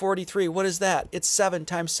 343. What is that? It's 7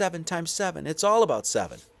 times 7 times 7. It's all about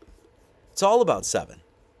 7. It's all about 7.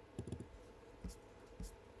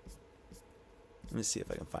 Let me see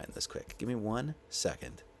if I can find this quick. Give me 1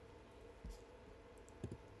 second.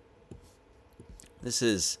 This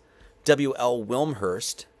is W.L.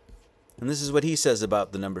 Wilmhurst. And this is what he says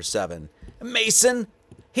about the number 7. A Mason.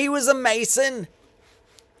 He was a Mason.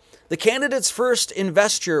 The candidate's first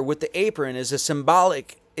investiture with the apron is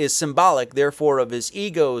symbolic, therefore, of his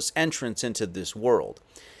ego's entrance into this world,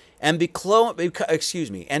 and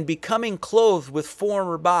becoming clothed with form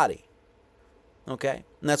or body. Okay,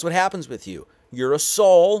 and that's what happens with you. You're a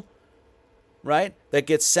soul, right? That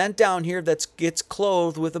gets sent down here. That gets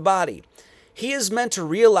clothed with a body. He is meant to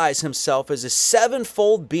realize himself as a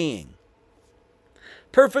sevenfold being,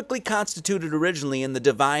 perfectly constituted originally in the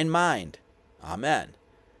divine mind. Amen.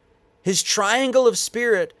 His triangle of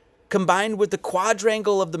spirit combined with the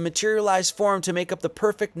quadrangle of the materialized form to make up the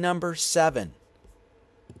perfect number 7.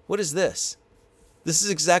 What is this? This is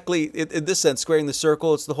exactly, in this sense, squaring the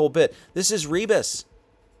circle. It's the whole bit. This is rebus.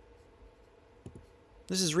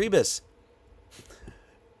 This is rebus.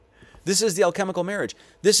 This is the alchemical marriage.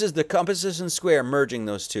 This is the compasses and square merging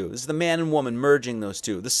those two. This is the man and woman merging those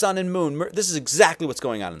two. The sun and moon. This is exactly what's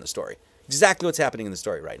going on in the story. Exactly what's happening in the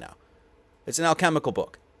story right now. It's an alchemical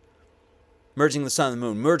book. Merging the sun and the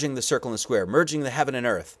moon, merging the circle and the square, merging the heaven and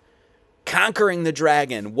earth, conquering the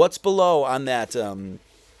dragon. What's below on that,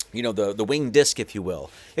 the winged disc, if you will?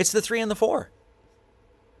 It's the 3 and the 4.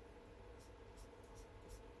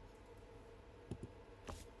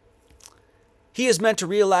 He is meant to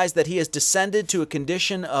realize that he has descended to a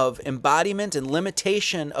condition of embodiment and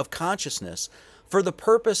limitation of consciousness for the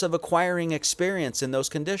purpose of acquiring experience in those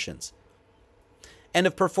conditions, and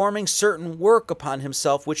of performing certain work upon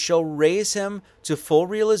himself which shall raise him to full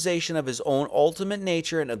realization of his own ultimate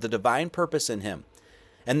nature and of the divine purpose in him.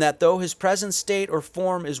 And that though his present state or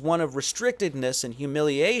form is one of restrictedness and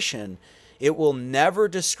humiliation, it will never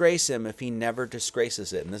disgrace him if he never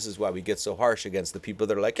disgraces it. And this is why we get so harsh against the people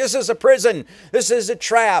that are like, this is a prison, this is a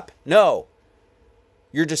trap. No.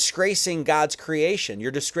 You're disgracing God's creation. You're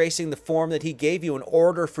disgracing the form that he gave you in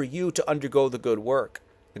order for you to undergo the good work,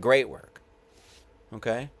 the great work.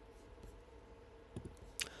 Okay?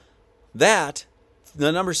 That,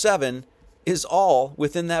 the number 7, is all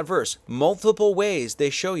within that verse. Multiple ways they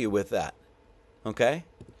show you with that. Okay?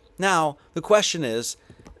 Now, the question is,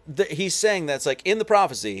 he's saying that's like in the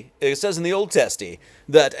prophecy, it says in the Old Testament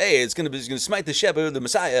that, hey, it's going to smite the shepherd, the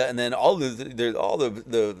Messiah, and then all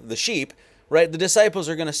the sheep, right? The disciples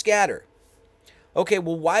are going to scatter. Okay,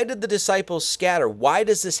 well, why did the disciples scatter? Why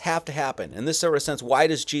does this have to happen? In this sort of sense, why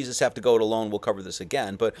does Jesus have to go it alone? We'll cover this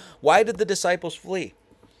again. But why did the disciples flee?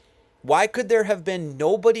 Why could there have been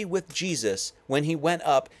nobody with Jesus when he went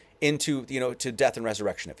up into, to death and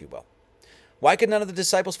resurrection, if you will? Why could none of the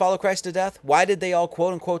disciples follow Christ to death? Why did they all,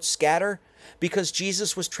 quote unquote, scatter? Because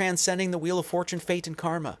Jesus was transcending the wheel of fortune, fate, and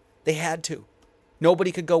karma. They had to.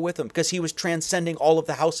 Nobody could go with him because he was transcending all of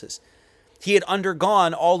the houses. He had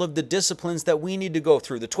undergone all of the disciplines that we need to go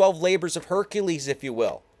through, the 12 labors of Hercules, if you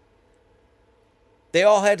will. They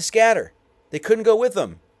all had to scatter. They couldn't go with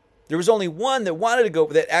him. There was only one that wanted to go,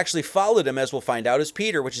 that actually followed him, as we'll find out, is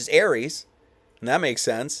Peter, which is Aries. And that makes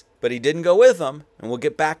sense. But he didn't go with them, and we'll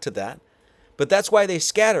get back to that. But that's why they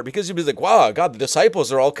scatter, because he was like, wow, God, the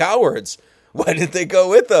disciples are all cowards. Why didn't they go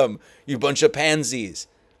with them, you bunch of pansies?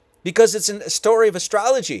 Because it's a story of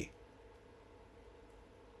astrology.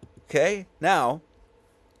 Okay, now,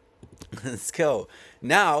 let's go.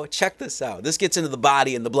 Now, check this out. This gets into the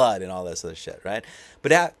body and the blood and all this other shit, right?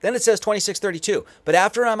 But then it says 26:32. But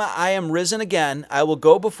after I am risen again, I will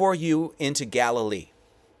go before you into Galilee.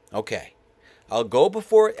 Okay.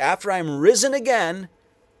 After I am risen again,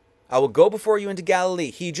 I will go before you into Galilee.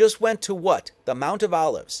 He just went to what? The Mount of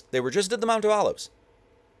Olives. They were just at the Mount of Olives.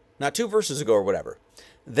 Not 2 verses ago or whatever.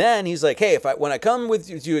 Then he's like, hey, when I come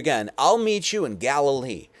with you again, I'll meet you in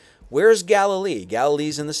Galilee. Where's Galilee?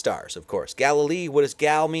 Galilee's in the stars, of course. Galilee, what does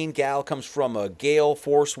gal mean? Gal comes from a gale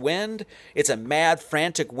force wind. It's a mad,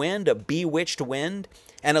 frantic wind, a bewitched wind.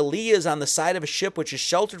 And a lee is on the side of a ship which is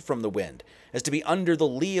sheltered from the wind, as to be under the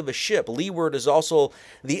lee of a ship. Leeward is also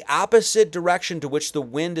the opposite direction to which the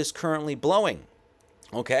wind is currently blowing.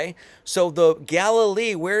 Okay, so the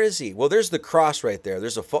Galilee, where is he? Well, there's the cross right there.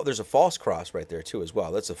 There's a false cross right there too as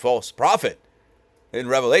well. That's a false prophet in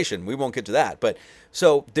Revelation. We won't get to that. But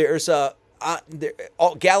so there's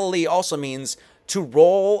Galilee also means to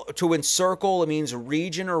roll, to encircle. It means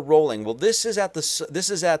region or rolling. Well, this is at the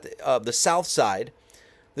south side.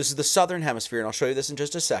 This is the southern hemisphere, and I'll show you this in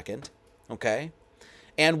just a second. Okay,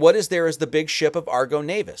 and what is there is the big ship of Argo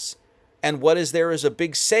Navis. And what is there is a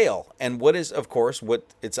big sail. And what is, of course, what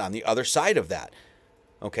it's on the other side of that.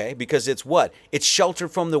 Okay, because it's what? It's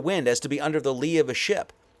sheltered from the wind as to be under the lee of a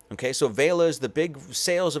ship. Okay, so Vela is the big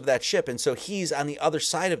sails of that ship. And so he's on the other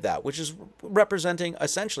side of that, which is representing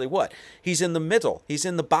essentially what? He's in the middle. He's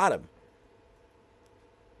in the bottom.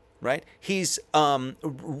 Right? He's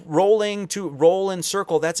rolling to roll and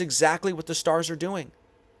circle. That's exactly what the stars are doing.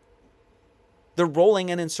 They're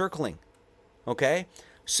rolling and encircling. Okay?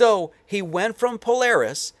 So he went from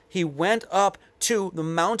Polaris, he went up to the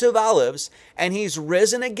Mount of Olives, and he's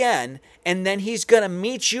risen again, and then he's going to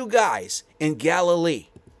meet you guys in Galilee.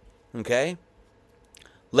 Okay?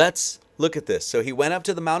 Let's look at this. So he went up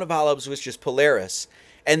to the Mount of Olives, which is Polaris,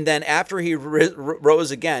 and then after he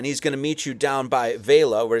rose again, he's going to meet you down by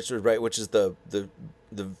Vela, which is the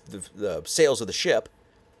sails of the ship.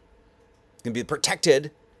 Going to be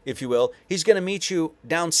protected, if you will. He's going to meet you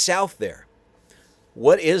down south there.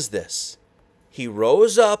 What is this? He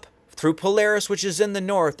rose up through Polaris, which is in the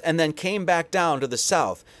north, and then came back down to the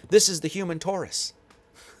south. This is the human torus.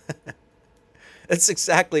 That's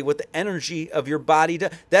exactly what the energy of your body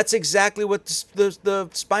does. That's exactly what the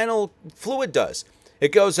spinal fluid does.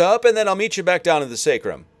 It goes up, and then I'll meet you back down in the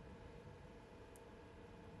sacrum.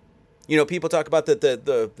 You know, people talk about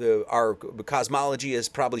that our cosmology is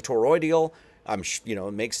probably toroidal.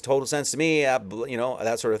 It makes total sense to me.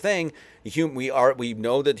 That sort of thing. We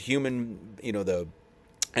know that human, the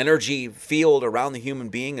energy field around the human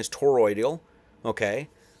being is toroidal. Okay,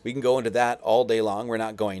 we can go into that all day long. We're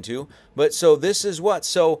not going to. But so this is what.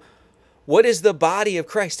 So, what is the body of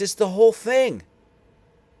Christ? It's the whole thing.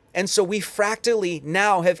 And so we fractally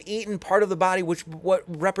now have eaten part of the body, what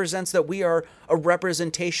represents that we are a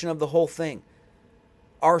representation of the whole thing.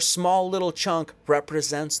 Our small little chunk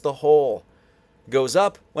represents the whole. Goes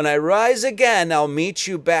up, when I rise again, I'll meet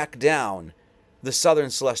you back down, the southern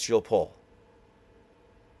celestial pole.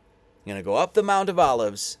 I'm going to go up the Mount of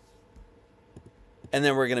Olives, and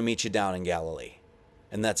then we're going to meet you down in Galilee.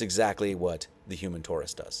 And that's exactly what the human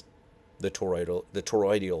torus does. The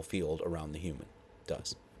toroidal field around the human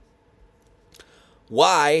does.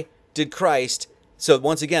 Why did Christ, so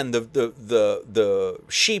once again, the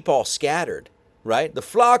sheep all scattered, right? The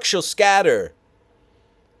flock shall scatter.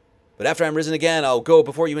 But after I am risen again, I'll go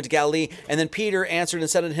before you into Galilee. And then Peter answered and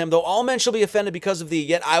said unto him, though all men shall be offended because of thee,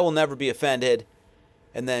 yet I will never be offended.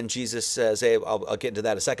 And then Jesus says, hey, I'll get into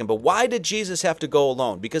that in a second. But why did Jesus have to go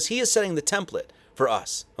alone? Because he is setting the template for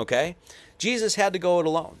us, okay? Jesus had to go it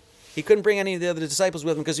alone. He couldn't bring any of the other disciples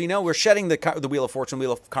with him because, we're shedding the wheel of fortune,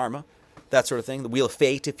 wheel of karma, that sort of thing, the wheel of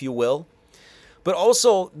fate, if you will. But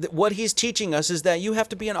also, what he's teaching us is that you have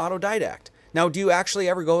to be an autodidact. Now, do you actually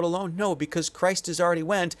ever go it alone? No, because Christ has already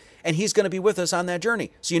went, and he's going to be with us on that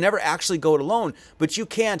journey. So you never actually go it alone, but you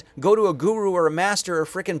can't go to a guru or a master or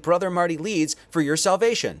frickin' Brother Marty Leeds for your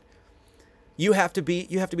salvation. You have to be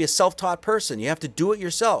a self-taught person. You have to do it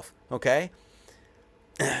yourself, okay?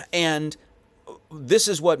 And this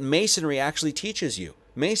is what Masonry actually teaches you.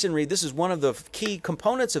 Masonry, this is one of the key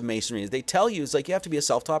components of Masonry. They tell you, it's like you have to be a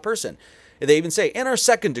self-taught person. They even say, in our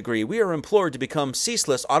second degree, we are implored to become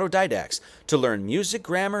ceaseless autodidacts, to learn music,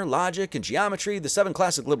 grammar, logic, and geometry, the 7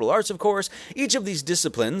 classic liberal arts, of course. Each of these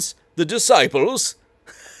disciplines, the disciples,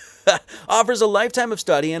 offers a lifetime of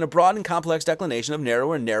study and a broad and complex declination of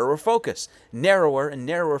narrower and narrower focus. Narrower and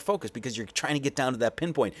narrower focus, because you're trying to get down to that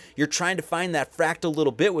pinpoint. You're trying to find that fractal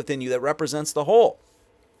little bit within you that represents the whole.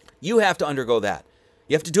 You have to undergo that.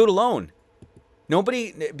 You have to do it alone.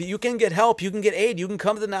 You can get help, you can get aid, you can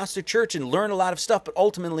come to the Gnostic Church and learn a lot of stuff, but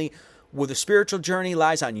ultimately, the spiritual journey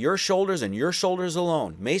lies on your shoulders and your shoulders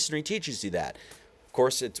alone. Masonry teaches you that. Of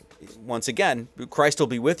course, once again, Christ will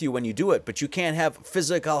be with you when you do it, but you can't have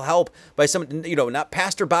physical help by someone, not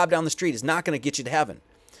Pastor Bob down the street is not going to get you to heaven.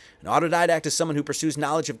 An autodidact is someone who pursues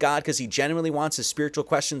knowledge of God because he genuinely wants his spiritual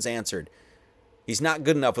questions answered. He's not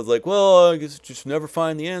good enough with I guess just never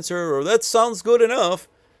find the answer, or that sounds good enough.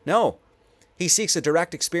 No. He seeks a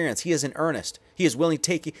direct experience. He is in earnest. He is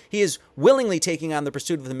willingly taking on the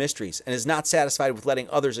pursuit of the mysteries and is not satisfied with letting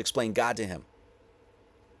others explain God to him.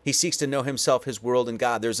 He seeks to know himself, his world, and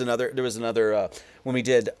God. There was another when we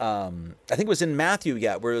did, I think it was in Matthew,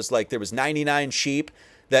 where it was there was 99 sheep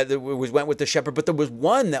that went with the shepherd, but there was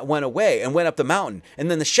one that went away and went up the mountain.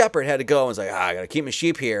 And then the shepherd had to go and was like, I got to keep my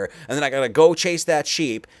sheep here. And then I got to go chase that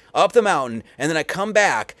sheep up the mountain. And then I come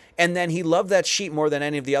back. And then he loved that sheep more than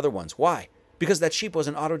any of the other ones. Why? Because that sheep was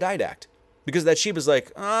an autodidact. Because that sheep is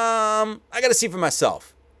like, I got to see for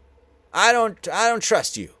myself. I don't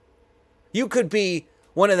trust you. You could be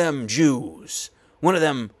one of them Jews, one of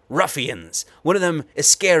them ruffians, one of them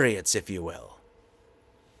Iscariots, if you will.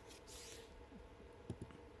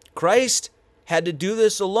 Christ had to do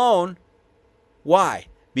this alone. Why?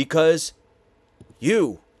 Because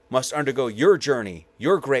you must undergo your journey,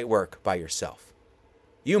 your great work by yourself.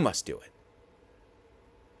 You must do it.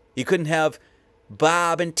 You couldn't have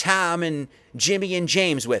Bob and Tom and Jimmy and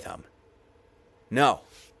James with him. No.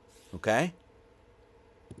 Okay?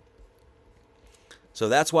 So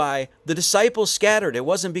that's why the disciples scattered. It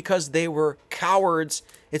wasn't because they were cowards.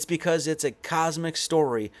 It's because it's a cosmic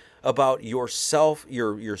story about yourself,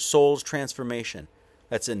 your soul's transformation.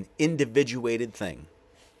 That's an individuated thing.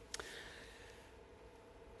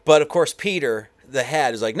 But of course, Peter, the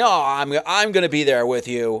head, is like, no, I'm going to be there with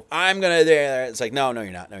you. I'm going to there. It's like, no,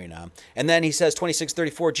 you're not. No, you're not. And then he says,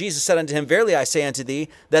 26:34, Jesus said unto him, verily I say unto thee,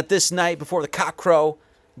 that this night before the cock crow,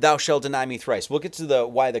 thou shalt deny me thrice. We'll get to the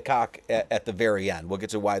why the cock at the very end. We'll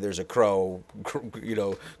get to why there's a crow,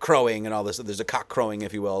 crowing and all this. There's a cock crowing,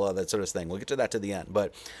 if you will, that sort of thing. We'll get to that to the end.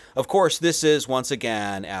 But, of course, this is, once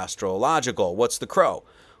again, astrological. What's the crow?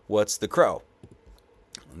 What's the crow?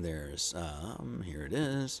 There's, here it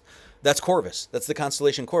is. That's Corvus. That's the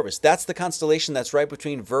constellation Corvus. That's the constellation that's right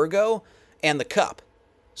between Virgo and the Cup.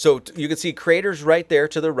 So you can see craters right there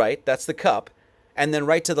to the right. That's the Cup. And then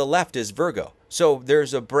right to the left is Virgo. So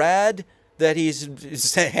there's a bread that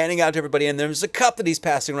he's handing out to everybody, and there's a cup that he's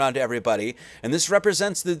passing around to everybody. And this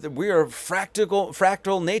represents the we are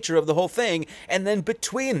fractal nature of the whole thing. And then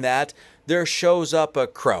between that, there shows up a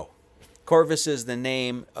crow. Corvus is the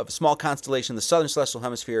name of a small constellation in the southern celestial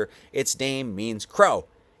hemisphere. Its name means crow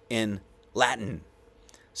in Latin.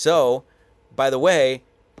 So, by the way,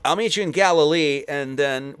 I'll meet you in Galilee, and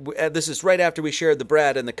then this is right after we shared the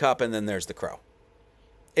bread and the cup, and then there's the crow.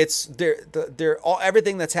 It's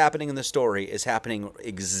everything that's happening in the story is happening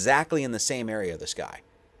exactly in the same area of the sky.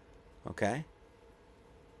 Okay?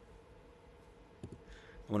 I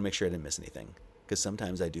want to make sure I didn't miss anything, because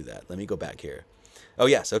sometimes I do that. Let me go back here. Oh,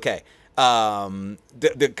 yes, okay.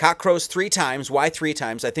 The cock crows 3 times. Why 3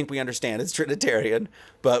 times? I think we understand it's Trinitarian,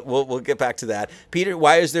 but we'll get back to that. Peter,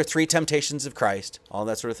 why is there 3 temptations of Christ? All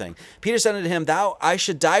that sort of thing. Peter said unto him, I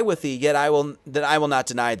should die with thee, yet I will not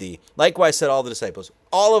deny thee. Likewise said all the disciples.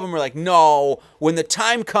 All of them were like, no, when the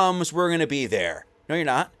time comes, we're going to be there. No, you're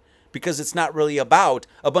not. Because it's not really about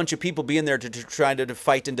a bunch of people being there to try to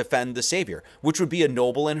fight and defend the Savior, which would be a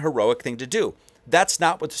noble and heroic thing to do. That's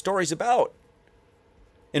not what the story's about.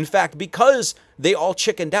 In fact, because they all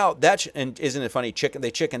chickened out, and isn't it funny?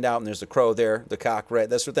 They chickened out, and there's the crow there, the cock, right?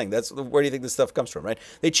 That's the thing. Where do you think this stuff comes from, right?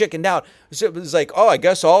 They chickened out. So it was like, oh, I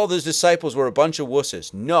guess all those disciples were a bunch of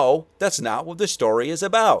wusses. No, that's not what the story is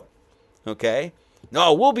about. Okay?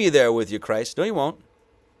 No, we'll be there with you, Christ. No, you won't.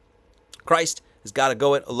 Christ has got to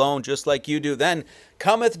go it alone, just like you do. Then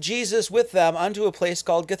cometh Jesus with them unto a place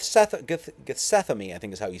called Gethsemane, I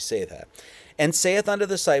think is how you say that, and saith unto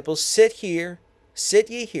the disciples, sit ye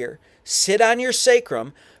here, sit on your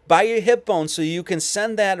sacrum, by your hip bone, so you can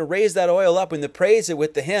send that and raise that oil up and praise it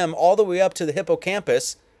with the hymn all the way up to the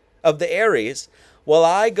hippocampus of the Aries, while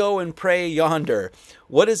I go and pray yonder.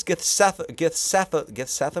 What is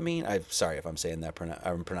Gethsemane? I'm sorry if I'm saying that,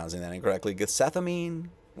 I'm pronouncing that incorrectly.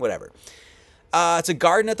 Gethsemane? Whatever. It's a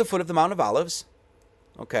garden at the foot of the Mount of Olives.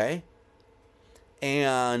 Okay.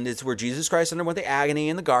 And it's where Jesus Christ underwent the agony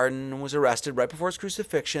in the garden and was arrested right before his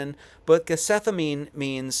crucifixion. But Gethsemane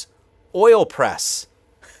means oil press.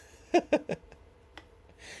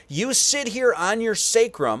 You sit here on your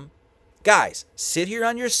sacrum. Guys, sit here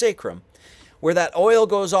on your sacrum, where that oil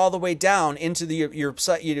goes all the way down into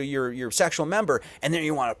your sexual member, and then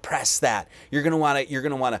you want to press that. You're gonna want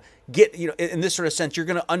to get, in this sort of sense, you're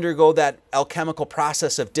gonna undergo that alchemical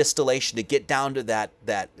process of distillation to get down to that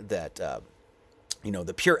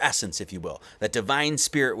the pure essence, if you will, that divine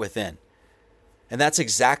spirit within. And that's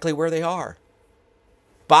exactly where they are,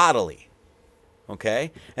 bodily.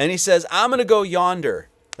 Okay, and he says, I'm gonna go yonder.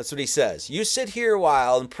 That's what he says. You sit here a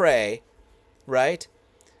while and pray, right?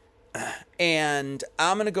 And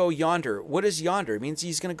I'm going to go yonder. What is yonder? It means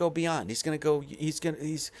he's going to go beyond.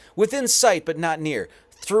 He's within sight, but not near.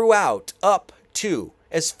 Throughout, up to,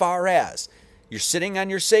 as far as. You're sitting on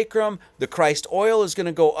your sacrum. The Christ oil is going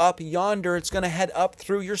to go up yonder. It's going to head up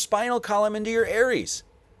through your spinal column into your Aries.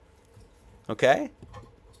 Okay?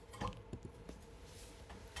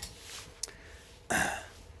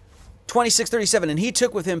 26:37, and he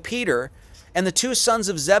took with him Peter and the 2 sons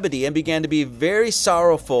of Zebedee, and began to be very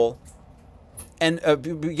sorrowful, and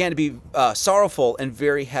sorrowful and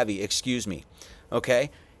very heavy. Excuse me.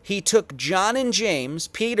 Okay, he took John and James,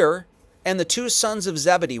 Peter, and the 2 sons of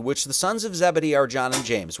Zebedee, which the sons of Zebedee are John and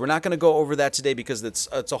James. We're not going to go over that today because it's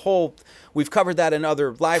a whole. We've covered that in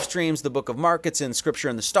other live streams. The Book of Mark, it's in Scripture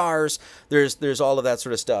and the Stars. There's all of that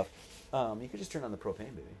sort of stuff. You could just turn on the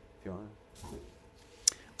propane, baby, if you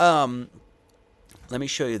want. Let me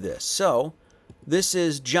show you this. So, this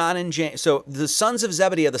is John and James. So, the sons of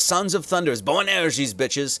Zebedee are the sons of thunder. It's Boanerges,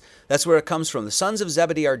 bitches. That's where it comes from. The sons of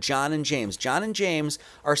Zebedee are John and James. John and James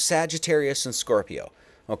are Sagittarius and Scorpio.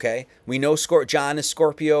 Okay? We know John is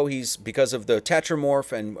Scorpio. He's because of the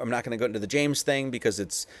tetramorph, and I'm not going to go into the James thing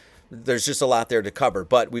because there's just a lot there to cover.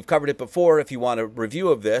 But we've covered it before if you want a review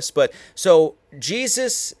of this. But so,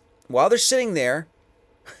 Jesus, while they're sitting there,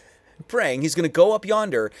 praying, he's going to go up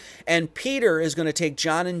yonder, and Peter is going to take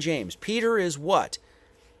John and James. Peter is what?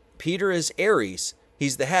 Peter is Aries.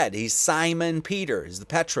 He's the head. He's Simon Peter. He's the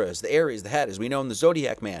Petra, is the Aries, the head, as we know in the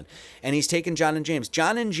Zodiac Man. And he's taken John and James.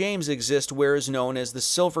 John and James exist where is known as the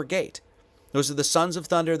Silver Gate. Those are the sons of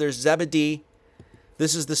thunder. There's Zebedee.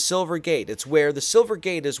 This is the Silver Gate. It's where the Silver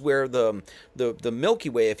Gate is where the Milky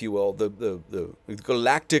Way, if you will, the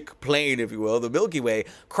galactic plane, if you will, the Milky Way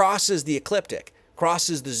crosses the ecliptic.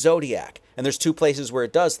 crosses the zodiac. And there's two places where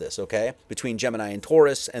it does this, okay? Between Gemini and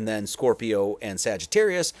Taurus, and then Scorpio and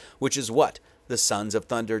Sagittarius, which is what? The sons of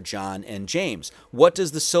thunder, John and James. What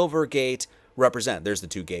does the silver gate represent? There's the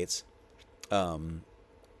two gates. I'm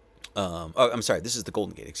sorry, this is the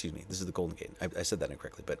Golden Gate, excuse me. This is the Golden Gate. I said that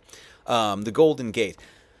incorrectly, but the Golden Gate.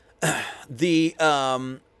 The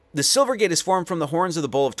silver gate is formed from the horns of the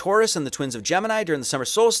bull of Taurus and the twins of Gemini during the summer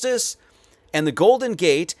solstice. And the Golden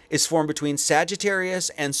Gate is formed between Sagittarius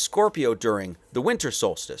and Scorpio during the winter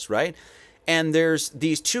solstice, right? And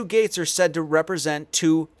these two gates are said to represent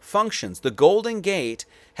two functions. The Golden Gate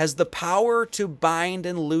has the power to bind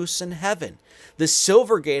and loose in heaven. The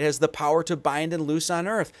Silver Gate has the power to bind and loose on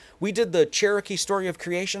earth. We did the Cherokee story of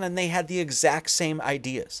creation, and they had the exact same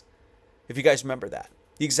ideas. If you guys remember that.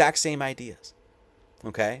 The exact same ideas.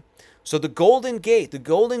 Okay? So the Golden Gate, the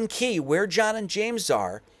Golden Key, where John and James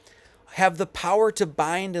are, have the power to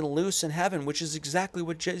bind and loose in heaven, which is exactly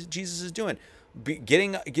what Jesus is doing.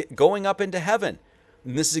 Going up into heaven.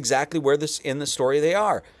 And this is exactly where in the story they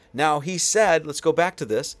are. Now, he said, let's go back to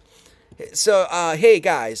this. So, hey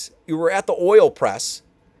guys, you were at the oil press.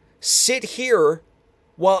 Sit here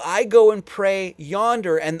while I go and pray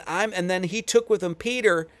yonder. And then he took with him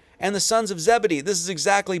Peter and the sons of Zebedee. This is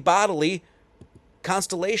exactly bodily,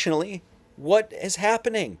 constellationally, what is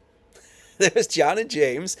happening. There's John and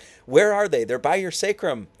James. Where are they? They're by your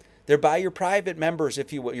sacrum. They're by your private members,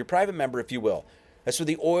 if you will. Your private member, if you will. That's where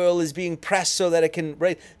the oil is being pressed so that it can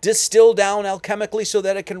distill down alchemically so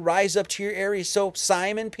that it can rise up to your area. So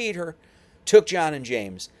Simon Peter took John and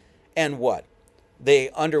James, and what? They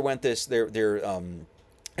underwent this.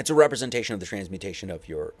 It's a representation of the transmutation of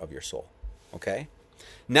your soul. Okay.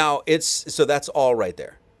 Now so that's all right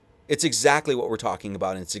there. It's exactly what we're talking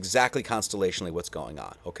about, and it's exactly constellationally what's going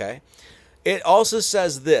on. Okay. It also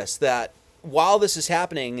says this, that while this is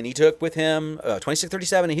happening, and he took with him,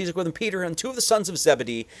 26:37, and he took with him Peter and two of the sons of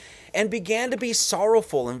Zebedee, and began to be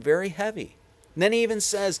sorrowful and very heavy. And then he even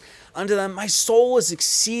says unto them, my soul is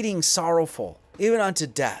exceeding sorrowful, even unto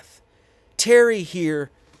death. Tarry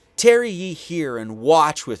ye here, and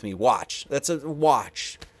watch with me. Watch. That's a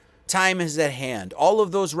watch. Time is at hand. All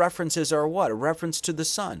of those references are what? A reference to the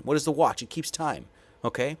sun. What is the watch? It keeps time.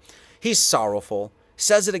 Okay? He's sorrowful.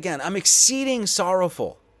 Says it again. I'm exceeding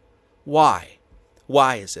sorrowful. Why?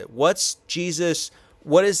 Why is it? What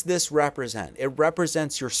does this represent? It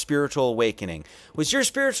represents your spiritual awakening. Was your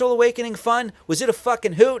spiritual awakening fun? Was it a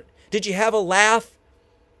fucking hoot? Did you have a laugh?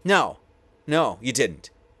 No, you didn't.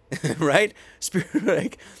 Right?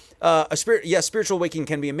 Spiritual awakening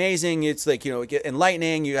can be amazing. It's like,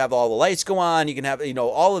 enlightening. You have all the lights go on. You can have,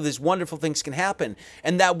 all of these wonderful things can happen.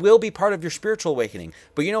 And that will be part of your spiritual awakening.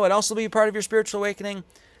 But you know what else will be part of your spiritual awakening?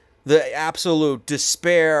 The absolute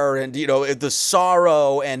despair and, the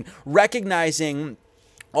sorrow and recognizing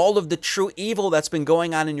all of the true evil that's been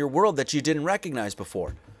going on in your world that you didn't recognize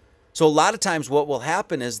before. So a lot of times what will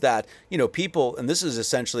happen is that, people, and this is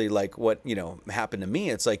essentially like what, happened to me.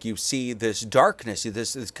 It's like you see this darkness,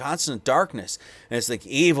 this constant darkness, and it's like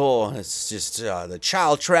evil, and it's just the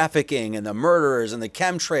child trafficking and the murderers and the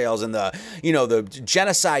chemtrails and the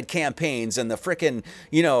genocide campaigns and the frickin',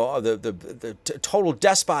 the total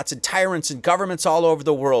despots and tyrants and governments all over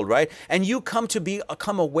the world, right? And you come to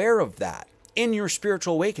become aware of that in your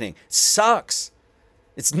spiritual awakening. It sucks.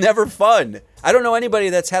 It's never fun. I don't know anybody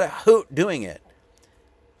that's had a hoot doing it.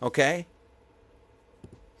 Okay?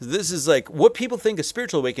 This is like what people think a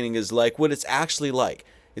spiritual awakening is like, what it's actually like.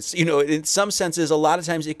 It's, in some senses, a lot of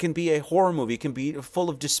times it can be a horror movie. It can be full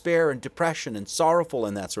of despair and depression and sorrowful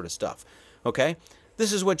and that sort of stuff. Okay?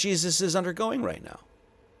 This is what Jesus is undergoing right now.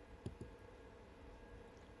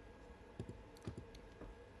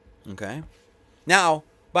 Okay? Now,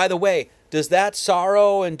 by the way, does that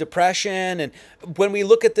sorrow and depression, and when we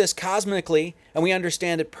look at this cosmically and we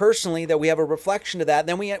understand it personally, that we have a reflection of that,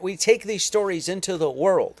 then we take these stories into the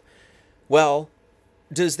world. Well,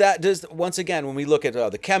 does once again, when we look at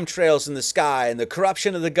the chemtrails in the sky and the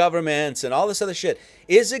corruption of the governments and all this other shit,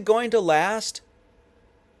 is it going to last?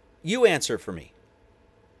 You answer for me.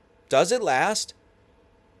 Does it last?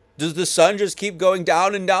 Does the sun just keep going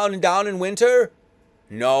down and down and down in winter?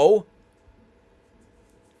 No.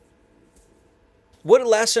 What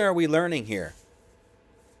lesson are we learning here?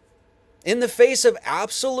 In the face of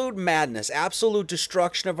absolute madness, absolute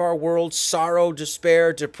destruction of our world, sorrow,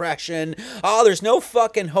 despair, depression, there's no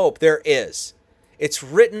fucking hope. There is. It's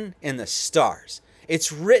written in the stars.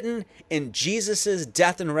 It's written in Jesus'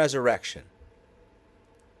 death and resurrection.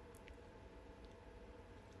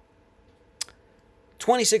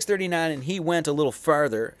 26:39, and he went a little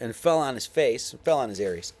farther and fell on his face, fell on his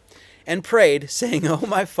Aries, and prayed, saying, O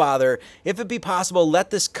my Father, if it be possible, let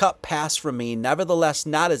this cup pass from me. Nevertheless,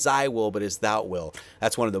 not as I will, but as thou wilt.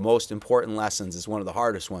 That's one of the most important lessons. It's one of the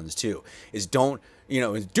hardest ones, too, is don't,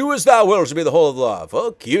 do as thou wilt should be the whole of the law.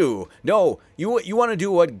 Fuck you. No, you want to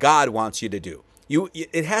do what God wants you to do.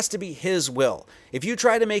 It has to be his will. If you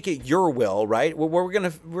try to make it your will, right? Well,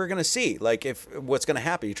 we're gonna see like if what's gonna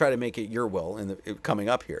happen. You try to make it your will in the coming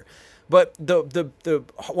up here. But the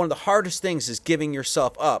one of the hardest things is giving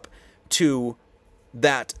yourself up to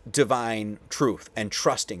that divine truth and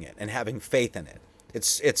trusting it and having faith in it.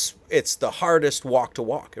 It's the hardest walk to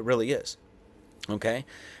walk. It really is. Okay?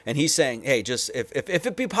 And he's saying, hey, just if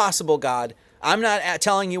it be possible, God, I'm not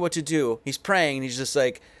telling you what to do. He's praying and he's just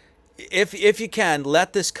like, if you can,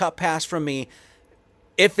 let this cup pass from me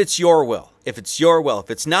if it's your will. If it's your will. If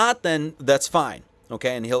it's not, then that's fine.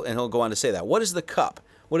 Okay? And he'll go on to say that. What is the cup?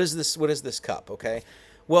 What is this cup? Okay?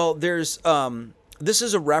 Well, there's this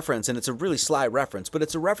is a reference, and it's a really sly reference, but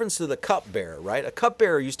it's a reference to the cupbearer, right? A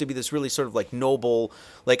cupbearer used to be this really sort of like noble,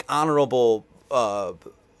 like honorable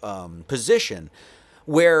position,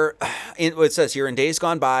 where it says here, in days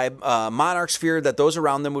gone by, monarchs feared that those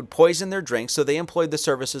around them would poison their drinks, so they employed the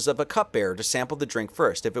services of a cupbearer to sample the drink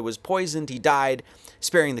first. If it was poisoned, he died,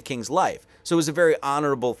 sparing the king's life. So it was a very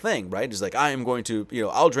honorable thing, right? It's like, I am going to,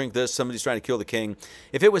 I'll drink this. Somebody's trying to kill the king.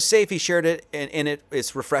 If it was safe, he shared it in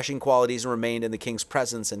its refreshing qualities and remained in the king's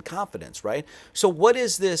presence and confidence, right? So what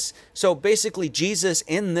is this? So basically, Jesus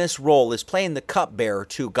in this role is playing the cupbearer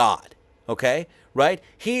to God, okay? Right?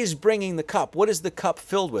 He's bringing the cup. What is the cup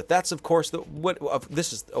filled with? That's, of course,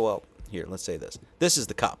 here, let's say this. This is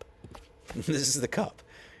the cup. This is the cup.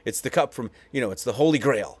 It's the cup from, it's the Holy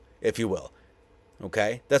Grail, if you will.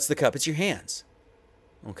 Okay? That's the cup. It's your hands.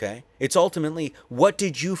 Okay? It's ultimately, what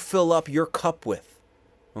did you fill up your cup with?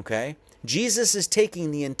 Okay? Jesus is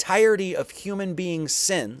taking the entirety of human beings'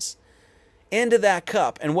 sins into that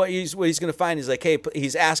cup, and what he's going to find is like, hey,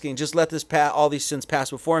 he's asking, just let this all these sins pass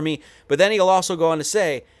before me. But then he'll also go on to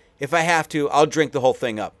say, if I have to, I'll drink the whole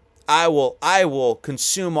thing up. I will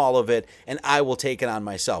consume all of it, and I will take it on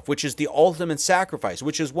myself, which is the ultimate sacrifice,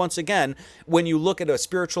 which is, once again, when you look at a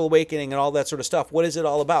spiritual awakening and all that sort of stuff, what is it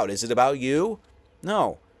all about? Is it about you?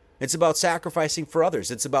 No. It's about sacrificing for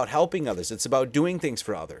others. It's about helping others. It's about doing things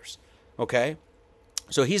for others. Okay?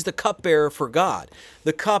 So he's the cupbearer for God.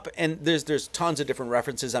 The cup, and there's tons of different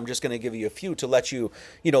references. I'm just going to give you a few to let you,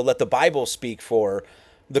 let the Bible speak for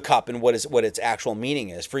the cup and what its actual meaning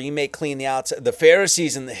is. For you may clean the outside. The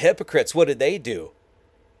Pharisees and the hypocrites, what did they do?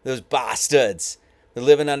 Those bastards. They're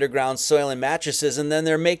living underground soil and mattresses, and then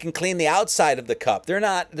they're making clean the outside of the cup. They're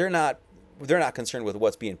not concerned with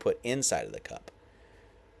what's being put inside of the cup.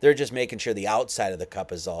 They're just making sure the outside of the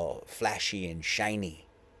cup is all flashy and shiny.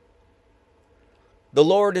 The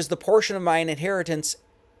Lord is the portion of mine inheritance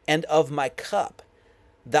and of my cup.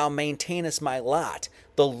 Thou maintainest my lot.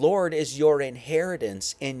 The Lord is your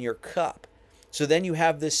inheritance in your cup. So then you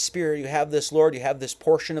have this Spirit, you have this Lord, you have this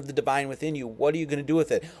portion of the divine within you. What are you going to do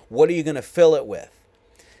with it? What are you going to fill it with?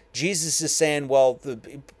 Jesus is saying, well,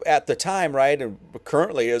 at the time, right, and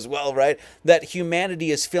currently as well, right, that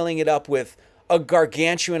humanity is filling it up with a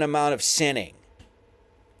gargantuan amount of sinning.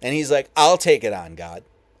 And he's like, I'll take it on, God.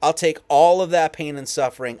 I'll take all of that pain and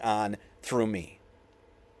suffering on through me.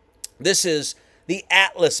 This is the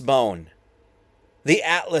atlas bone. The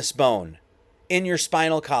atlas bone in your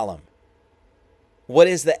spinal column. What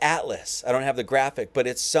is the atlas? I don't have the graphic, but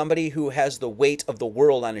it's somebody who has the weight of the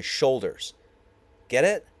world on his shoulders. Get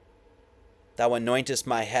it? Thou anointest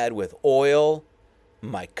my head with oil,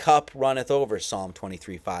 my cup runneth over, Psalm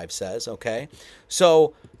 23:5 says, okay?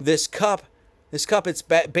 So this cup, it's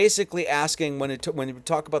basically asking, when you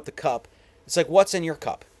talk about the cup, it's like, what's in your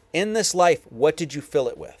cup? In this life, what did you fill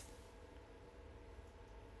it with?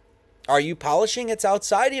 Are you polishing its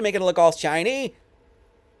outside? Are you making it look all shiny?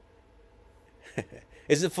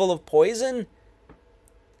 Is it full of poison?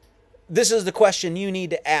 This is the question you need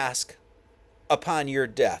to ask upon your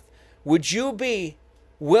death. Would you be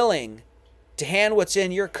willing to hand what's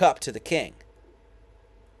in your cup to the king?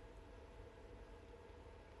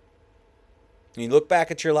 You look back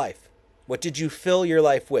at your life. What did you fill your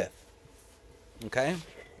life with? Okay?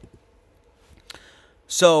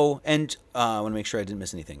 So, and I want to make sure I didn't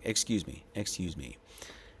miss anything. Excuse me.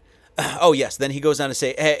 Oh, yes. Then he goes on to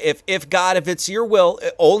say, hey, if God, if it's your will,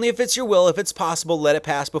 only if it's your will, if it's possible, let it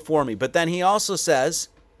pass before me. But then he also says,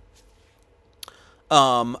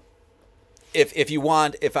 if you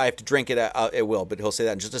want, if I have to drink it, it will. But he'll say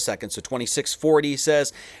that in just a second. So 26:40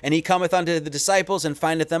 says, and he cometh unto the disciples and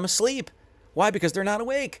findeth them asleep. Why? Because they're not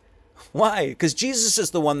awake. Why? Because Jesus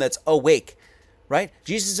is the one that's awake, right?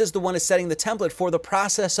 Jesus is the one who's setting the template for the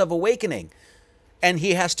process of awakening. And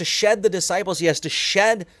he has to shed the disciples. He has to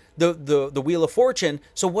shed the wheel of fortune.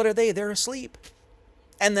 So what are they? They're asleep.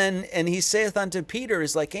 And he saith unto Peter,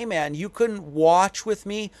 is like, hey man, you couldn't watch with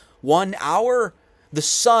me 1 hour? The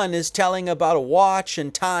sun is telling about a watch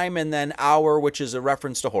and time and then hour, which is a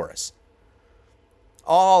reference to Horus.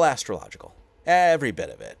 All astrological. Every bit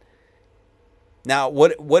of it. Now,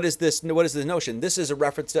 what is this notion? This is a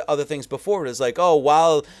reference to other things before. It's like, oh,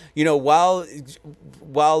 while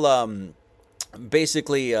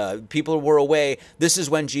basically people were away, this is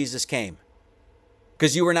when Jesus came.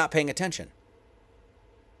 Because you were not paying attention.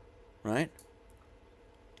 Right?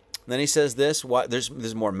 Then he says this,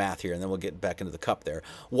 there's more math here, and then we'll get back into the cup there.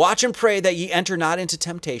 Watch and pray that ye enter not into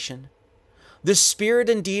temptation. The spirit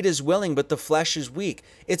indeed is willing, but the flesh is weak.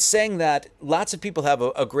 It's saying that lots of people have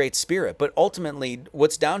a great spirit, but ultimately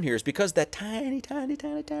what's down here is because that tiny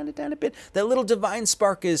bit, that little divine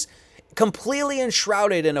spark is completely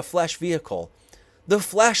enshrouded in a flesh vehicle. The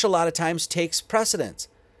flesh a lot of times takes precedence.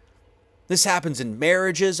 This happens in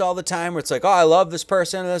marriages all the time where it's like, oh, I love this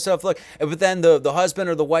person and this stuff. Look, but then the husband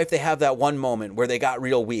or the wife, they have that one moment where they got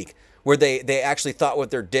real weak, where they actually thought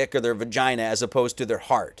with their dick or their vagina as opposed to their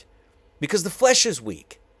heart, because the flesh is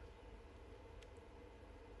weak.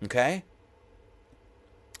 Okay?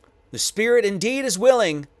 The spirit indeed is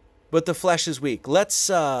willing, but the flesh is weak. Let's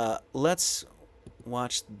watch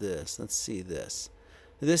this. Let's see this.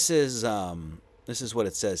 This is what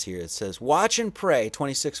it says here. It says, watch and pray,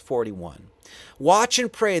 26:41. Watch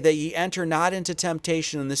and pray that ye enter not into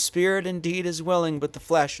temptation, and the spirit indeed is willing, but the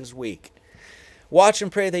flesh is weak. Watch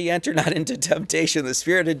and pray that ye enter not into temptation. The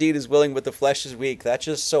spirit indeed is willing, but the flesh is weak. That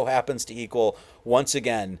just so happens to equal, once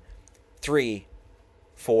again, 3,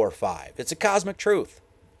 4, 5. It's a cosmic truth.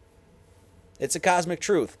 It's a cosmic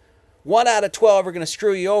truth. 1 out of 12 are going to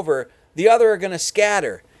screw you over. The other are going to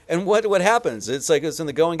scatter. And what happens? It's like it's when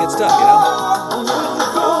the going gets tough, you know? When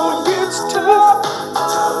the going gets tough.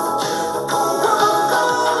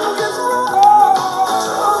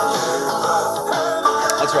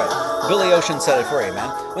 That's right. Billy Ocean said it for you, man.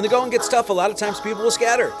 When the going gets tough, a lot of times people will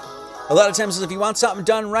scatter. A lot of times if you want something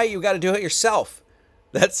done right, you got to do it yourself.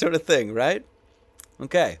 That sort of thing, right?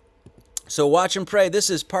 Okay. So watch and pray. This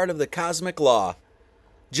is part of the cosmic law.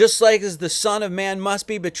 Just like as the Son of Man must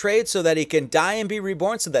be betrayed so that he can die and be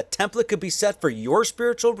reborn, so that template could be set for your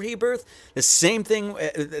spiritual rebirth, the same thing,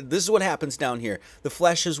 this is what happens down here. The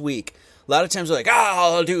flesh is weak. A lot of times we're like,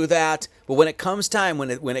 I'll do that. But when it comes time, when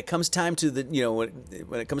it comes time to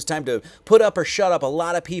when it comes time to put up or shut up, a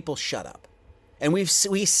lot of people shut up. And we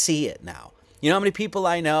see it now. You know how many people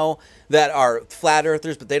I know that are flat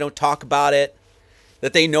earthers, but they don't talk about it?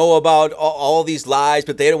 That they know about all these lies,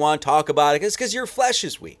 but they don't want to talk about it. It's because your flesh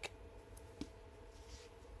is weak.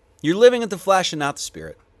 You're living in the flesh and not the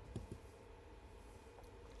spirit.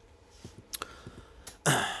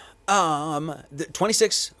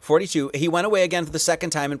 26:42, he went away again for the second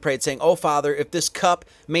time and prayed, saying, "O Father, if this cup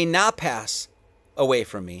may not pass away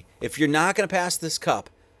from me, if you're not going to pass this cup,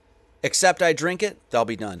 except I drink it, that'll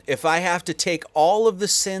be done. If I have to take all of the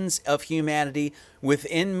sins of humanity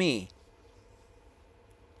within me,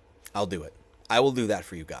 I'll do it. I will do that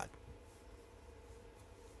for you, God."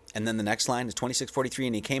 And then the next line is 26:43,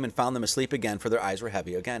 and he came and found them asleep again, for their eyes were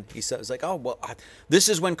heavy. Again, he says, like, oh, well, this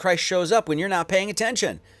is when Christ shows up, when you're not paying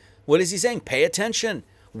attention. What is he saying? Pay attention.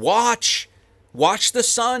 Watch. Watch the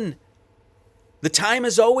sun. The time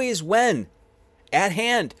is always when? At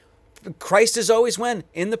hand. Christ is always when?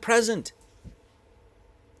 In the present.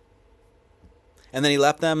 And then he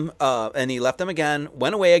left them, again,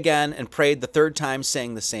 went away again, and prayed the third time,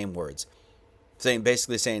 saying the same words,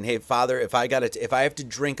 basically saying, "Hey, Father, if I have to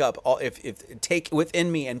drink up all, if take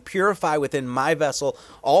within me and purify within my vessel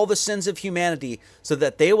all the sins of humanity, so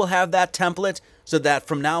that they will have that template, so that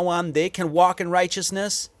from now on they can walk in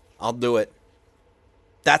righteousness, I'll do it.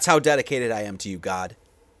 That's how dedicated I am to you, God."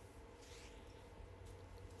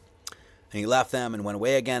 And he left them and went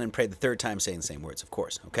away again and prayed the third time, saying the same words, of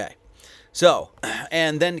course. Okay. So,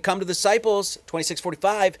 and then come to the disciples,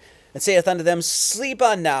 26:45, and saith unto them, "Sleep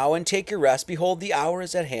on now, and take your rest. Behold, the hour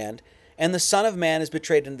is at hand, and the Son of Man is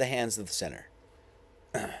betrayed into the hands of the sinner."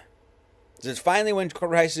 So finally, when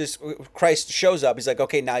Christ shows up, he's like,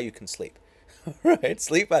 okay, now you can sleep. Right?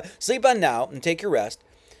 Sleep on now, and take your rest.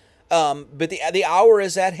 But the hour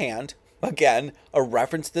is at hand. Again, a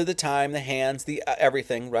reference to the time, the hands, the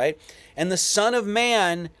everything, right? And the Son of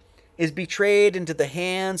Man is betrayed into the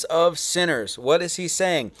hands of sinners. What is he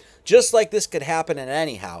saying? Just like this could happen in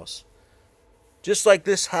any house. Just like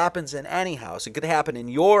this happens in any house. It could happen in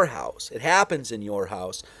your house. It happens in your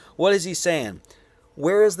house. What is he saying?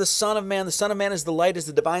 Where is the Son of Man? The Son of Man is the light, is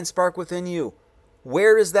the divine spark within you.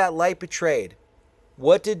 Where is that light betrayed?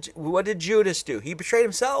 What did Judas do? He betrayed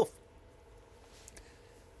himself.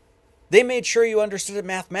 They made sure you understood it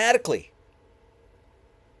mathematically.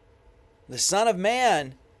 The Son of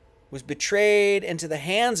Man was betrayed into the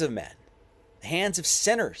hands of men, the hands of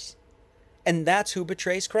sinners. And that's who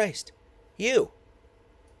betrays Christ. You.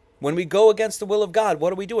 When we go against the will of God,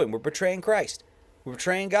 what are we doing? We're betraying Christ. We're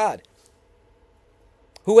betraying God.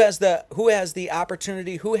 Who has the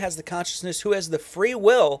opportunity, who has the consciousness, who has the free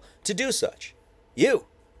will to do such? You.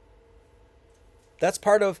 That's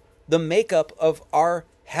part of the makeup of our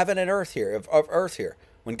heaven and earth here, of earth here.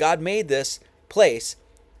 When God made this place,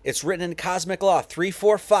 it's written in cosmic law, 3,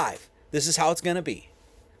 4, 5. This is how it's going to be.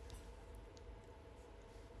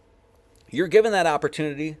 You're given that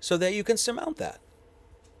opportunity so that you can surmount that.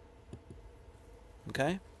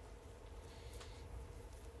 Okay?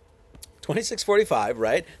 26:45,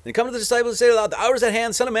 right? Then come to the disciples and say aloud, the hour is at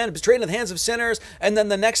hand, Son of Man is betrayed into the hands of sinners. And then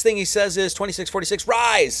the next thing he says is 26:46,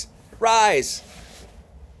 rise, rise.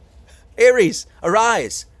 Aries,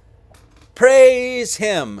 arise. Praise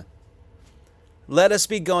him. Let us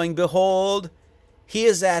be going. Behold, he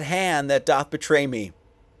is at hand that doth betray me.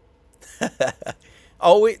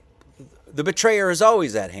 The betrayer is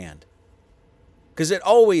always at hand. Because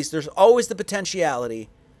there's always the potentiality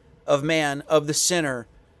of man, of the sinner,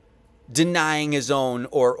 denying his own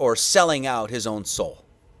or selling out his own soul.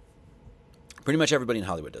 Pretty much everybody in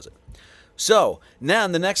Hollywood does it. So, now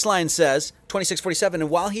the next line says, 26:47, and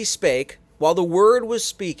while he spake, while the word was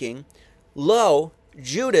speaking, lo,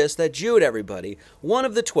 Judas, that Jude everybody, one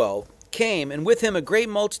of the 12, came, and with him a great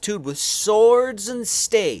multitude with swords and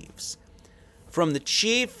staves from the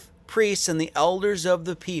chief priests and the elders of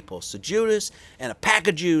the people. So Judas and a pack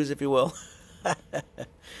of Jews, if you will,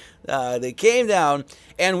 they came down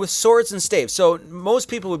and with swords and staves. So most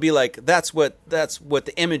people would be like, that's what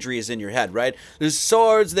the imagery is in your head, right? There's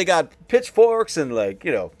swords, they got pitchforks and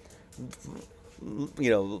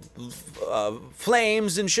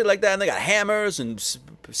flames and shit like that, and they got hammers and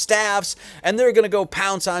staffs, and they're going to go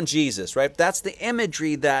pounce on Jesus, right? That's the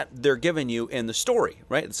imagery that they're giving you in the story,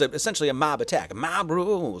 right? It's essentially a mob attack. Mob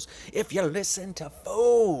rules. If you listen to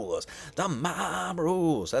fools, the mob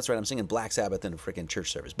rules. That's right, I'm singing Black Sabbath in a freaking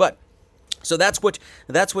church service. But so that's what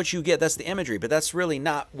you get. That's the imagery, but that's really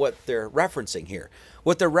not what they're referencing here.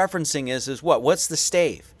 What they're referencing is what? What's the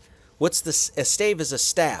stave? A stave is a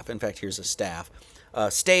staff. In fact, here's a staff.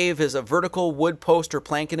 Stave is a vertical wood post or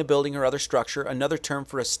plank in a building or other structure. Another term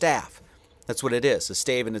for a staff. That's what it is. A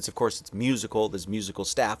stave, and it's musical. There's musical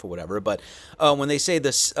staff or whatever. But when they say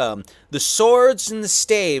this, the swords and the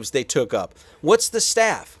staves they took up. What's the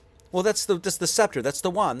staff? Well, that's the scepter. That's the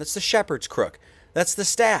wand. That's the shepherd's crook. That's the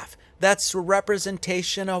staff. That's a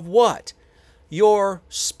representation of what? Your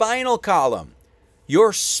spinal column,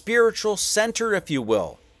 your spiritual center, if you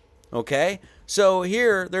will. Okay? So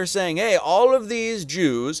here they're saying, hey, all of these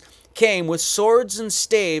Jews came with swords and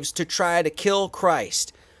staves to try to kill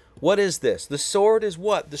Christ. What is this? The sword is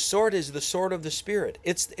what? The sword is the sword of the Spirit.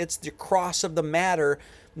 It's the cross of the matter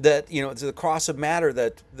it's the cross of matter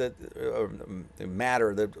that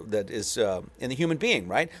is in the human being,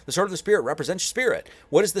 right? The sword of the Spirit represents your spirit.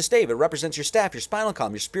 What is the stave? It represents your staff, your spinal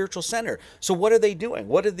column, your spiritual center. So what are they doing?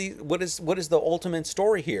 What is the ultimate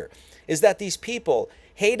story here? Is that these people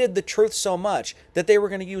hated the truth so much that they were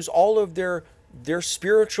going to use all of their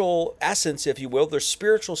spiritual essence, if you will, their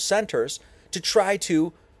spiritual centers to try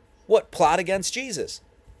to plot against Jesus,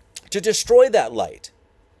 to destroy that light.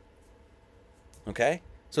 Okay?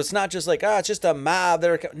 So it's not just like, it's just a mob.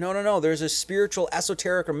 No. There's a spiritual,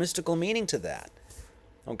 esoteric, or mystical meaning to that.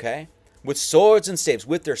 Okay? With swords and staves,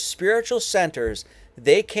 with their spiritual centers,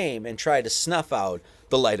 they came and tried to snuff out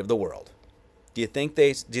the light of the world. Do you think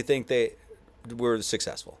they were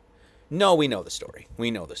successful? No, we know the story.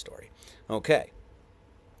 Okay.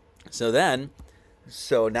 So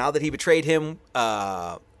now that he betrayed him,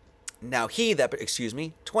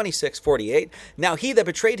 26:48. Now he that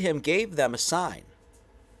betrayed him gave them a sign.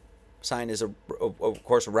 Sign is, of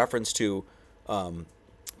course, a reference to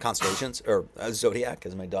constellations, or zodiac,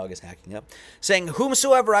 as my dog is hacking up, saying,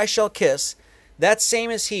 whomsoever I shall kiss, that same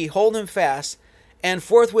is he, hold him fast. And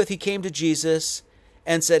forthwith he came to Jesus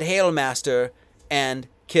and said, Hail, Master, and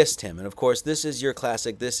kissed him. And of course, this is your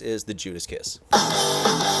classic. This is the Judas kiss.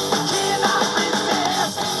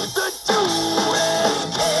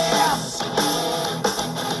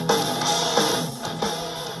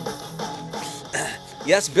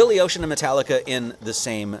 Yes, Billy Ocean and Metallica in the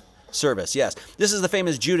same service. Yes, this is the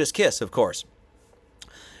famous Judas kiss, of course.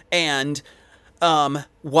 And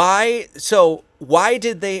Why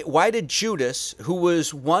did Judas, who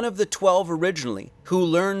was one of the 12 originally, who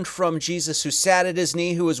learned from Jesus, who sat at his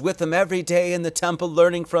knee, who was with him every day in the temple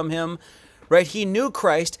learning from him, right? He knew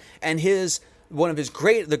Christ, and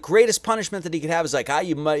the greatest punishment that he could have is like,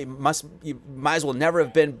 you might as well never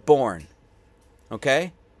have been born.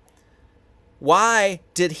 Okay? Why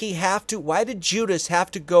did Judas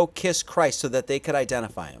have to go kiss Christ so that they could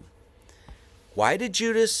identify him? Why did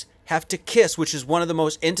Judas have to kiss, which is one of the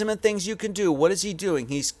most intimate things you can do? What is he doing?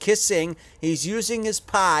 He's kissing. He's using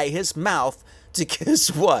his mouth to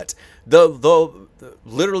kiss what?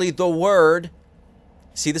 Literally the word.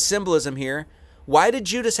 See the symbolism here. Why did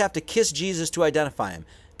Judas have to kiss Jesus to identify him?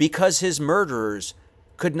 Because his murderers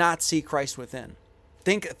could not see Christ within.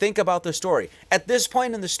 Think about the story. At this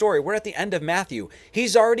point in the story, we're at the end of Matthew.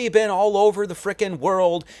 He's already been all over the frickin'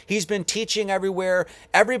 world. He's been teaching everywhere.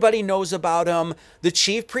 Everybody knows about him. The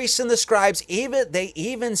chief priests and the scribes, they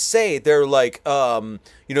even say, they're like,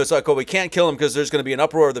 it's like, oh, we can't kill him because there's going to be an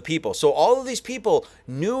uproar of the people. So all of these people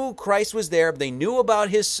knew Christ was there. They knew about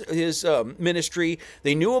his ministry.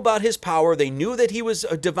 They knew about his power. They knew that he was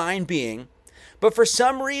a divine being. But for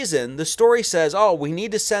some reason, the story says, oh, we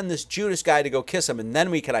need to send this Judas guy to go kiss him, and then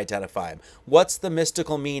we can identify him. What's the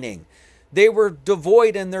mystical meaning? They were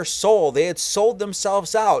devoid in their soul. They had sold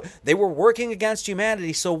themselves out. They were working against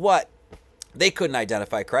humanity. So what? They couldn't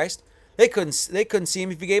identify Christ. They couldn't see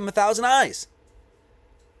him if you gave him 1,000 eyes.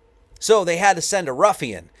 So they had to send a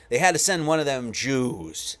ruffian. They had to send one of them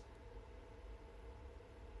Jews.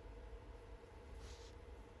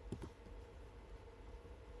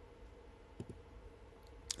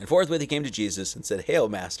 And forthwith he came to Jesus and said, "Hail,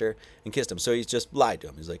 Master," and kissed him. So he's just lied to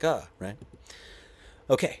him. He's like, right?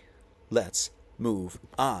 Okay, let's move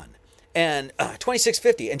on. And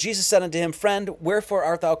 26:50, and Jesus said unto him, "Friend, wherefore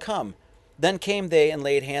art thou come?" Then came they and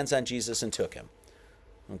laid hands on Jesus and took him.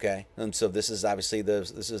 Okay, and so this is obviously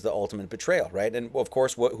this is the ultimate betrayal, right? And of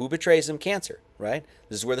course, who betrays him? Cancer, right?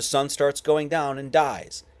 This is where the sun starts going down and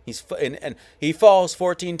dies. And he falls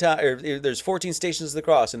 14 times, or there's 14 stations of the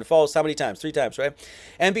cross, and it falls how many times? 3 times, right?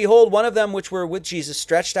 And behold, one of them which were with Jesus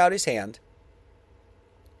stretched out his hand.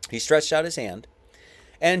 He stretched out his hand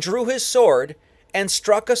and drew his sword and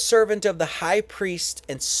struck a servant of the high priest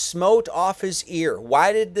and smote off his ear.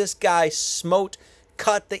 Why did this guy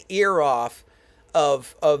cut the ear off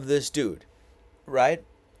of this dude, right?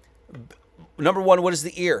 Number one, what is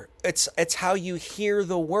the ear? It's how you hear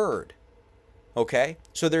the word. Okay,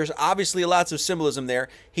 so there's obviously lots of symbolism there.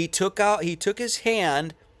 He took his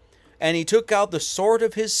hand, and he took out the sword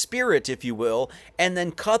of his spirit, if you will, and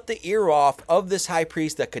then cut the ear off of this high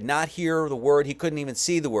priest that could not hear the word. He couldn't even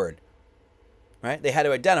see the word. Right? They had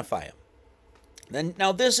to identify him.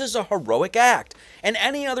 Now this is a heroic act. In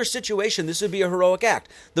any other situation, this would be a heroic act.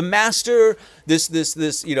 The master, this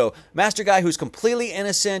master guy who's completely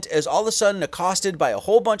innocent, is all of a sudden accosted by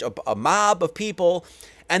a mob of people.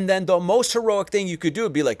 And then the most heroic thing you could do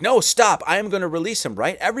would be like, no, stop, I am going to release him,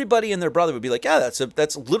 right? Everybody and their brother would be like, yeah,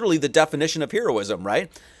 that's literally the definition of heroism, right?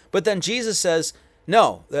 But then Jesus says,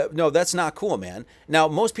 no, that's not cool, man. Now,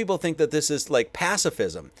 most people think that this is like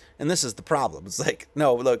pacifism, and this is the problem. It's like,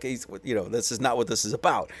 no, look, this is not what this is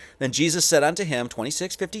about. Then Jesus said unto him,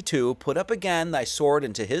 26:52, put up again thy sword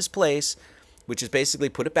into his place, which is basically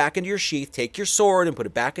put it back into your sheath. Take your sword and put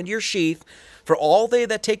it back into your sheath. For all they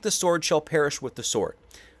that take the sword shall perish with the sword.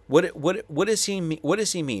 What does he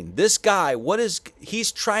mean? This guy,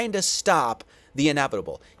 he's trying to stop the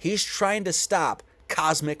inevitable. He's trying to stop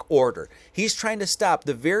cosmic order. He's trying to stop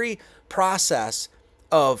the very process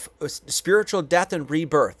of spiritual death and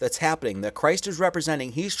rebirth that's happening, that Christ is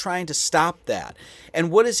representing. He's trying to stop that.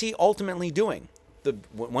 And what is he ultimately doing?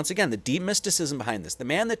 Once again, the deep mysticism behind this. This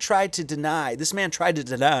man tried to deny the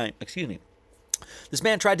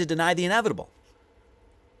inevitable.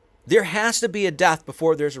 There has to be a death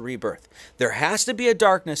before there's a rebirth. There has to be a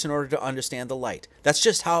darkness in order to understand the light. That's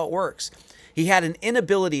just how it works. He had an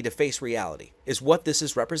inability to face reality, is what this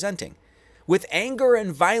is representing. With anger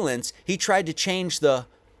and violence, he tried to change the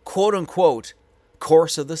quote-unquote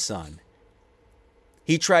course of the sun.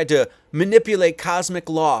 He tried to manipulate cosmic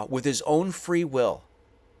law with his own free will.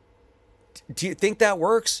 Do you think that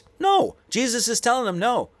works? No. Jesus is telling him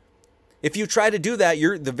no. If you try to do that,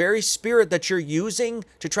 the very spirit that you're using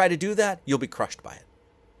to try to do that, you'll be crushed by it.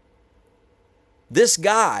 This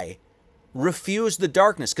guy refused the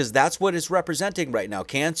darkness because that's what it's representing right now.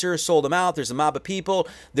 Cancer sold him out. There's a mob of people.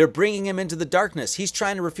 They're bringing him into the darkness. He's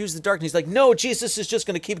trying to refuse the darkness. He's like, no, Jesus is just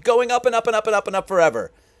going to keep going up and up and up and up and up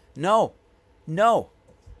forever. No.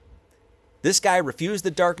 This guy refused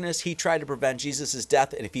the darkness. He tried to prevent Jesus'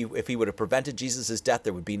 death. And if he would have prevented Jesus' death,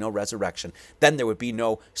 there would be no resurrection. Then there would be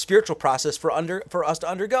no spiritual process for us to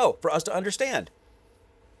undergo, for us to understand.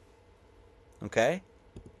 Okay?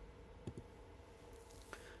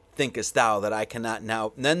 Thinkest thou that I cannot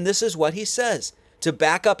now? And then this is what he says. To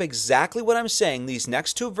back up exactly what I'm saying, these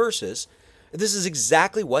next two verses, this is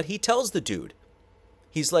exactly what he tells the dude.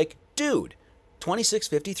 He's like, dude,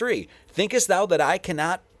 26:53. Thinkest thou that I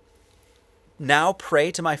cannot now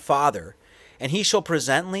pray to my Father, and he shall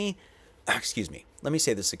presently, let me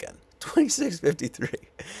say this again. 26:53.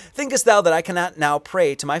 Thinkest thou that I cannot now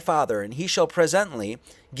pray to my Father, and he shall presently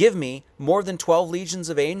give me more than 12 legions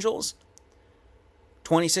of angels?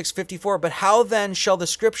 26:54. But how then shall the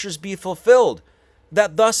scriptures be fulfilled,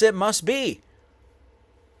 that thus it must be?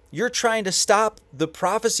 You're trying to stop the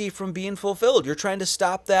prophecy from being fulfilled. You're trying to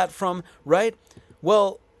stop that from, right?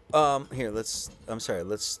 Well, what is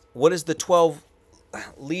the 12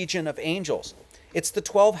 legion of angels? It's the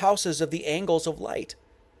 12 houses of the angles of light.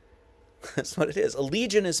 That's what it is. A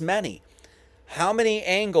legion is many. How many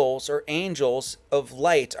angles or angels of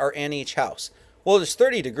light are in each house? Well, there's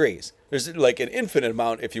 30 degrees. There's like an infinite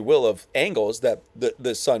amount, if you will, of angles that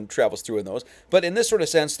the sun travels through in those. But in this sort of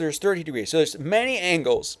sense, there's 30 degrees. So there's many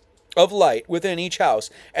angles of light within each house,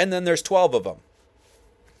 and then there's 12 of them.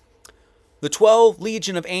 The 12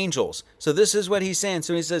 legion of angels. So this is what he's saying.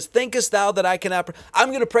 So he says, thinkest thou that I cannot I'm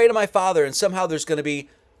going to pray to my Father, and somehow there's going to be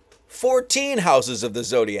 14 houses of the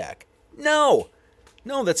zodiac. No,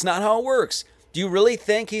 that's not how it works. Do you really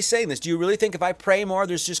think he's saying this? Do you really think if I pray more,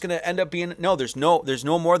 there's just going to end up being... No, there's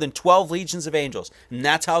no more than 12 legions of angels. And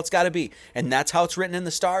that's how it's got to be. And that's how it's written in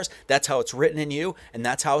the stars. That's how it's written in you. And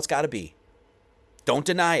that's how it's got to be. Don't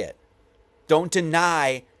deny it. Don't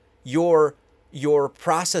deny your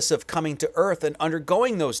process of coming to earth and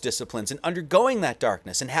undergoing those disciplines and undergoing that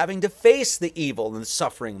darkness and having to face the evil and the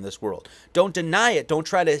suffering in this world. Don't deny it. Don't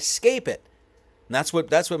try to escape it. And that's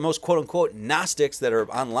what most quote-unquote Gnostics that are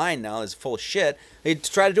online now is full of shit. They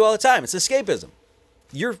try to do all the time. It's escapism.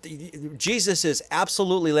 Jesus is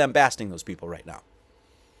absolutely lambasting those people right now.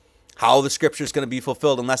 How the scripture is going to be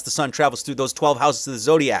fulfilled unless the sun travels through those 12 houses of the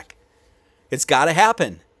zodiac. It's got to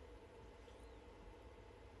happen.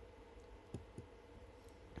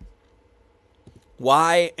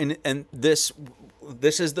 Why? And this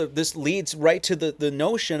leads right to the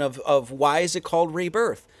notion of why is it called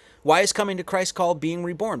rebirth? Why is coming to Christ called being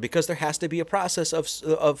reborn? Because there has to be a process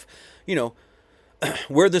of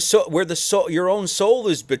where your own soul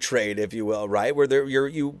is betrayed, if you will, right? Where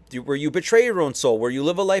you betray your own soul, where you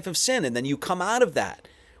live a life of sin, and then you come out of that,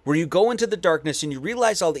 where you go into the darkness and you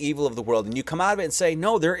realize all the evil of the world, and you come out of it and say,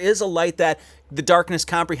 no, there is a light that the darkness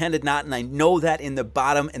comprehended not, and I know that in the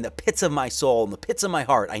bottom, in the pits of my soul, in the pits of my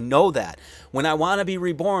heart. I know that. When I want to be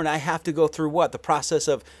reborn, I have to go through what? The process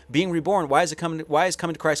of being reborn. Why is coming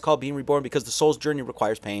to Christ called being reborn? Because the soul's journey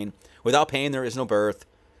requires pain. Without pain, there is no birth.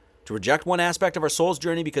 To reject one aspect of our soul's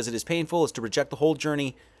journey because it is painful is to reject the whole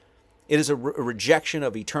journey. It is a rejection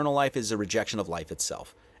of eternal life. It is a rejection of life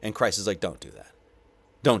itself. And Christ is like, don't do that.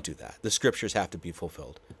 Don't do that. The scriptures have to be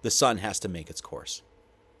fulfilled. The sun has to make its course.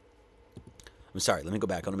 I'm sorry. Let me go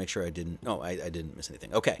back. I want to make sure I didn't miss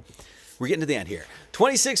anything. Okay. We're getting to the end here.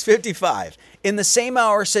 26:55. In the same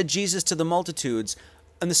hour said Jesus to the multitudes,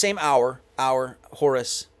 in the same hour,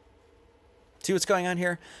 Horus. See what's going on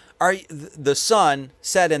here? The sun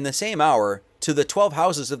said in the same hour to the 12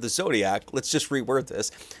 houses of the zodiac, let's just reword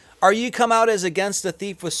this. Are ye come out as against a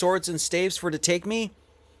thief with swords and staves for to take me?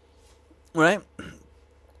 Right?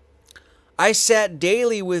 I sat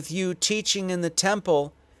daily with you teaching in the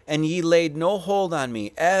temple, and ye laid no hold on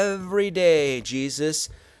me. Every day, Jesus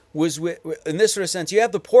was with, in this sort of sense, you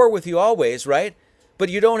have the poor with you always, right? But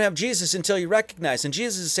you don't have Jesus until you recognize. And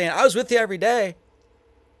Jesus is saying, I was with you every day,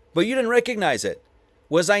 but you didn't recognize it.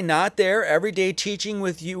 Was I not there every day teaching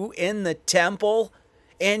with you in the temple,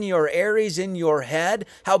 in your areas, in your head?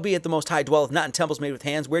 Howbeit the Most High dwelleth not in temples made with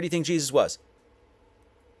hands. Where do you think Jesus was?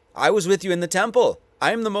 I was with you in the temple.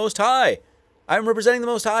 I am the Most High. I'm representing the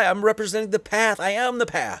Most High. I'm representing the path. I am the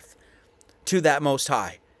path to that Most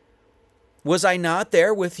High. Was I not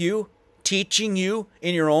there with you, teaching you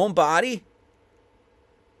in your own body?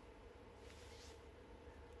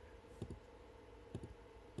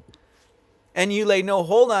 And you laid no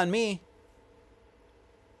hold on me.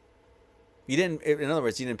 You didn't, in other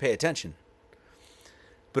words, you didn't pay attention.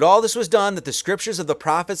 But all this was done that the scriptures of the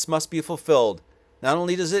prophets must be fulfilled. Not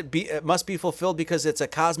only it must be fulfilled because it's a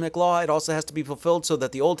cosmic law, it also has to be fulfilled so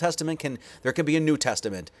that the Old Testament there can be a New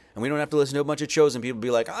Testament. And we don't have to listen to a bunch of chosen people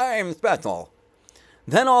be like, I'm special.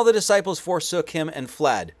 Then all the disciples forsook him and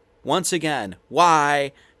fled. Once again,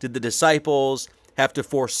 why did the disciples have to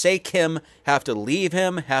forsake him, have to leave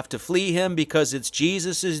him, have to flee him? Because it's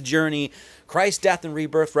Jesus' journey. Christ's death and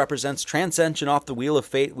rebirth represents transcension off the wheel of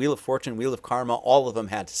fate, wheel of fortune, wheel of karma. All of them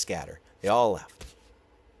had to scatter. They all left.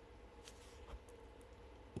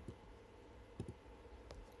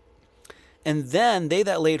 And then they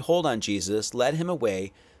that laid hold on Jesus led him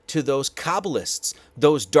away to those Kabbalists,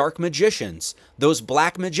 those dark magicians, those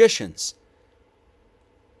black magicians,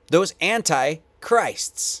 those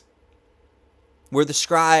antichrists, where the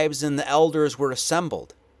scribes and the elders were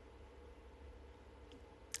assembled.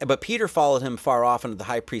 But Peter followed him far off into the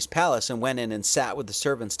high priest's palace and went in and sat with the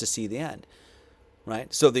servants to see the end.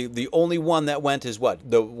 Right? So the only one that went is what?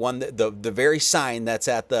 The one that, the very sign that's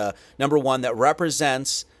at the number one that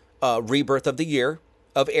represents rebirth of the year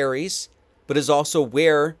of Aries, but is also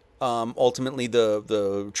where ultimately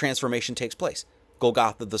the transformation takes place.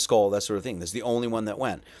 Golgotha, the skull, that sort of thing. This is the only one that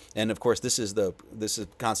went. And of course, this is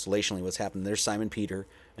constellationally what's happened. There's Simon Peter,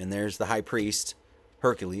 and there's the high priest,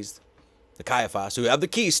 Hercules, the Caiaphas, who have the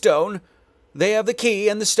keystone. They have the key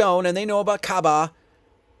and the stone, and they know about Kaaba.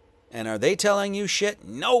 And are they telling you shit?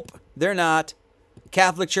 Nope, they're not.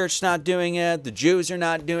 Catholic Church's not doing it. The Jews are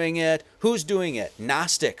not doing it. Who's doing it?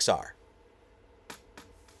 Gnostics are.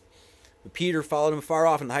 Peter followed him far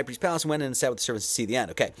off in the high priest's palace and went in and sat with the servants to see the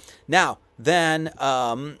end. Okay. Now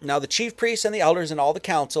the chief priests and the elders and all the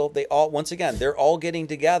council, they're all getting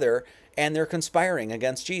together and they're conspiring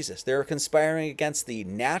against Jesus. They're conspiring against the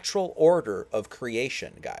natural order of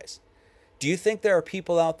creation, guys. Do you think there are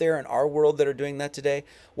people out there in our world that are doing that today?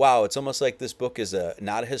 Wow, it's almost like this book is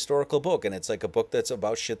not a historical book, and it's like a book that's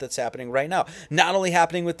about shit that's happening right now. Not only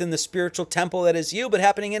happening within the spiritual temple that is you, but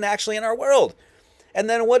happening actually in our world. And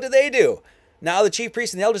then what do? Now the chief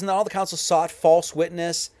priests and the elders and all the council sought false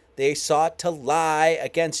witness. They sought to lie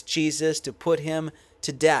against Jesus to put him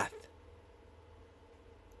to death.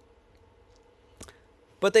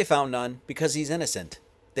 But they found none, because he's innocent.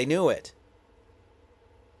 They knew it.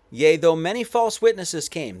 Yea, though many false witnesses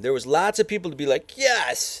came, there was lots of people to be like,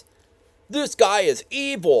 yes, this guy is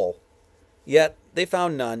evil. Yet they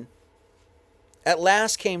found none. At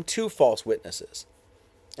last came 2 false witnesses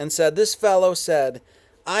and said, this fellow said,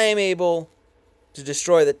 I am able to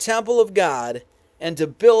destroy the temple of God and to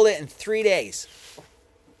build it in 3 days.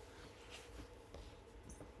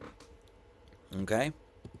 Okay.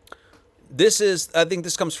 I think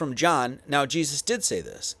this comes from John. Now, Jesus did say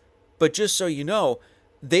this, but just so you know,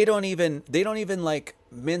 they don't even like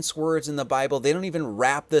mince words in the Bible. They don't even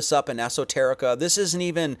wrap this up in esoterica. This isn't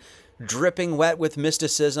even dripping wet with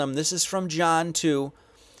mysticism. This is from John 2.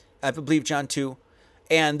 I believe John 2.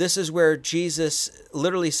 And this is where Jesus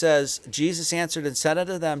literally says, Jesus answered and said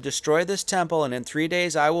unto them, destroy this temple, and in 3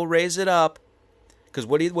 days I will raise it up. Because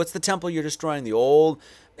what's the temple you're destroying? The old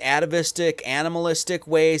atavistic, animalistic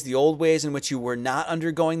ways, the old ways in which you were not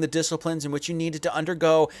undergoing the disciplines in which you needed to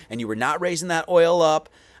undergo, and you were not raising that oil up.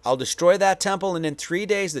 I'll destroy that temple, and in 3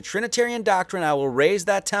 days, the Trinitarian doctrine, I will raise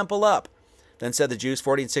that temple up. Then said the Jews,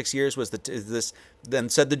 40 and 6 years was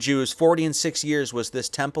this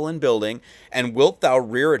temple in building, and wilt thou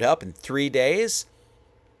rear it up in 3 days?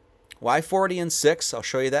 Why 40 and 6? I'll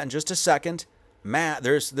show you that in just a second.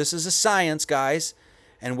 This is a science, guys.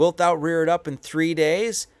 And wilt thou rear it up in 3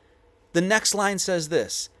 days? The next line says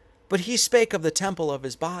this, but he spake of the temple of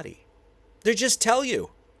his body. They just tell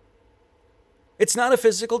you. It's not a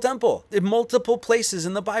physical temple. In multiple places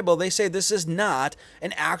in the Bible, they say this is not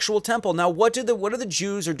an actual temple. Now, what are the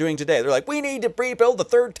Jews are doing today? They're like, we need to rebuild the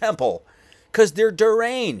 3rd temple. Because they're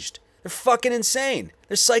deranged. They're fucking insane.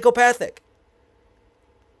 They're psychopathic.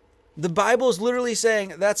 The Bible is literally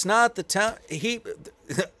saying that's not the temple.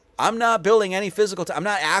 I'm not building any physical temple. I'm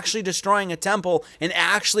not actually destroying a temple and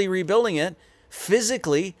actually rebuilding it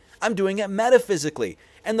physically. I'm doing it metaphysically.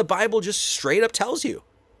 And the Bible just straight up tells you.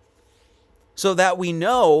 So that we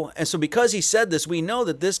know, and so because he said this, we know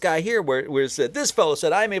that this guy here, where it said, this fellow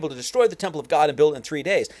said, I am able to destroy the temple of God and build it in 3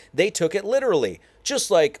 days. They took it literally.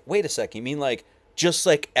 Just like, wait a sec, you mean like, just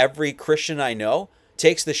like every Christian I know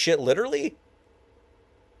takes the shit literally?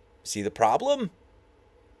 See the problem?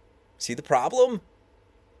 See the problem?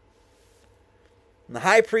 And the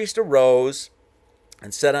high priest arose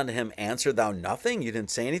and said unto him, answer thou nothing? You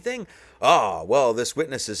didn't say anything? Oh, well, this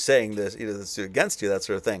witness is saying this, this is against you, that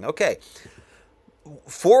sort of thing. Okay.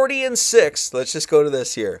 40 and 6, let's just go to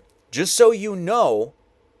this here. Just so you know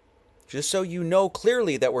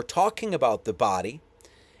clearly that we're talking about the body,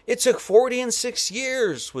 it took 40 and 6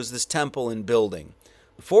 years was this temple in building.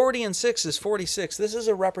 40 and 6 is 46. This is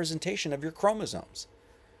a representation of your chromosomes.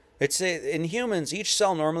 In humans, each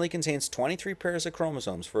cell normally contains 23 pairs of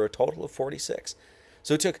chromosomes for a total of 46.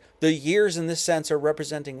 So it took, the years in this sense are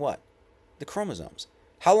representing what? The chromosomes.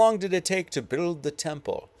 How long did it take to build the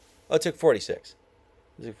temple? Oh, it took 46.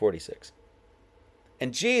 It took 46.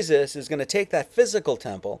 And Jesus is going to take that physical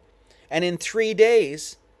temple, and in 3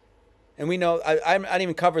 days, and we know, I didn't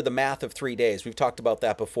even cover the math of 3 days. We've talked about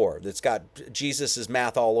that before. It's got Jesus's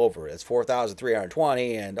math all over it. It's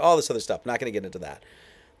 4,320 and all this other stuff. I'm not going to get into that.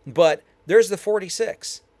 But there's the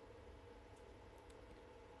 46.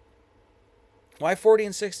 Why 40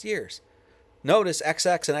 and 6 years? Notice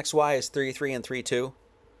XX and XY is 3, and 3,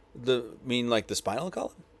 like the spinal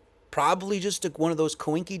column? Probably just one of those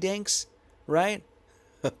coinky dinks, right?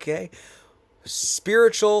 Okay.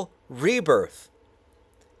 Spiritual rebirth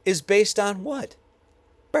is based on what?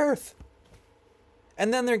 Birth.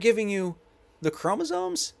 And then they're giving you the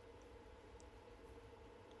chromosomes?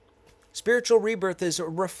 Spiritual rebirth is a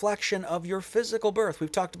reflection of your physical birth.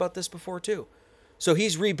 We've talked about this before too. So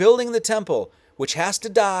he's rebuilding the temple, which has to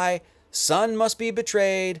die. Son must be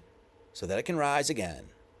betrayed so that it can rise again.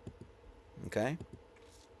 Okay?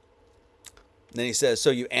 Then he says,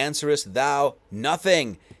 so you answerest thou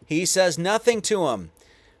nothing. He says nothing to him.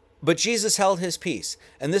 But Jesus held his peace.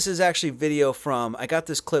 And this is actually video from, I got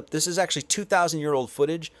this clip. This is actually 2,000-year-old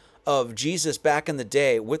footage of Jesus back in the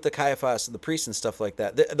day with the Caiaphas, the priests and stuff like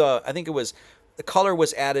that. I think it was, the color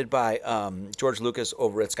was added by George Lucas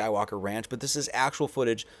over at Skywalker Ranch. But this is actual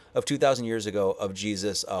footage of 2,000 years ago of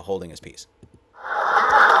Jesus holding his peace.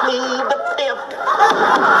 Plead the fifth.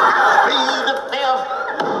 Plead the fifth.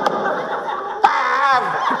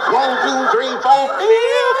 5, 1, 2, 3, 4, 5.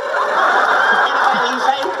 Anything you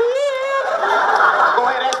say, 5. Go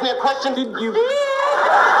ahead, ask me a question. Did you?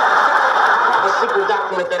 A secret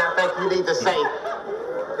document that I think you need to say.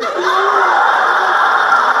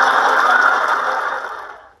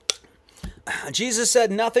 Jesus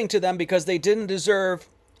said nothing to them because they didn't deserve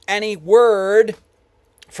any word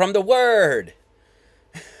from the Word.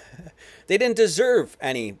 They didn't deserve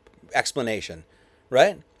any explanation,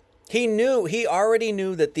 right? He already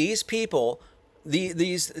knew that these people,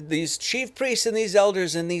 these chief priests and these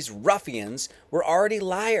elders and these ruffians were already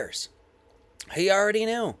liars. He already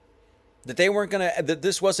knew that they weren't that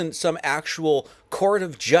this wasn't some actual court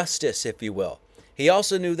of justice, if you will. He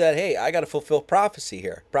also knew that, hey, I got to fulfill prophecy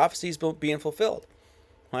here. Prophecy's being fulfilled,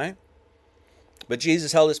 right? But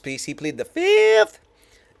Jesus held his peace. He pleaded the fifth.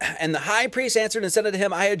 And the high priest answered and said unto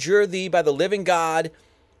him, I adjure thee by the living God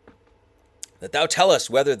that thou tell us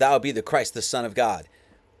whether thou be the Christ, the Son of God.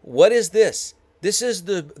 What is this? This is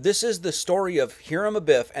the story of Hiram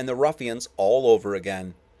Abiff and the ruffians all over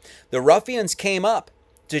again. The ruffians came up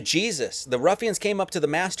to Jesus. The ruffians came up to the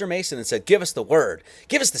master mason and said, give us the word.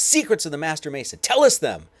 Give us the secrets of the master mason. Tell us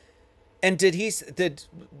them. And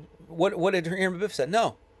what did Hiram Abiff say?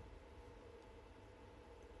 No.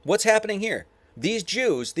 What's happening here? These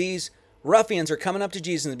Jews, these ruffians are coming up to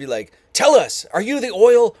Jesus and be like, tell us, are you the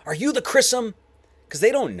oil? Are you the chrism? Because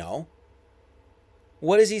they don't know.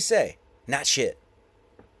 What does he say? Not shit.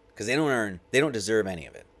 Because they don't deserve any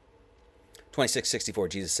of it. 26:64,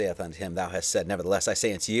 Jesus saith unto him, thou hast said, nevertheless, I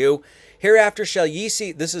say unto you, hereafter shall ye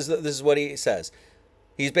see, this is what he says.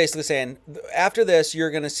 He's basically saying, after this,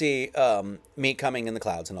 you're going to see me coming in the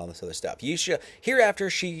clouds and all this other stuff. Hereafter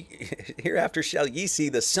shall ye see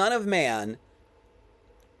the Son of Man,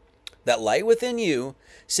 that light within you,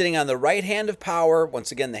 sitting on the right hand of power.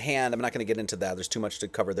 Once again, the hand, I'm not going to get into that. There's too much to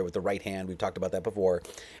cover there with the right hand. We've talked about that before.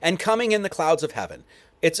 And coming in the clouds of heaven.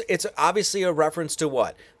 It's obviously a reference to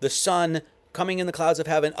what? The Son coming in the clouds of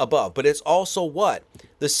heaven above. But it's also what?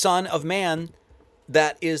 The Son of Man,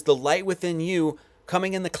 that is the light within you,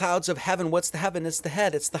 coming in the clouds of heaven. What's the heaven? It's the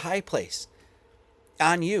head. It's the high place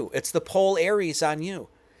on you. It's the pole Aries on you.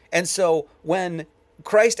 And so when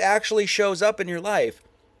Christ actually shows up in your life,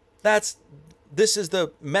 this is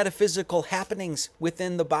the metaphysical happenings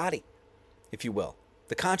within the body, if you will,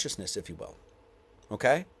 the consciousness, if you will.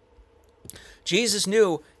 Okay? Jesus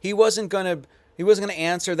knew he wasn't going to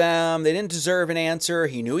answer them. They didn't deserve an answer.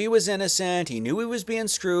 He knew he was innocent. He knew he was being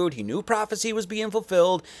screwed. He knew prophecy was being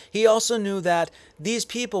fulfilled. He also knew that these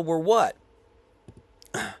people were what?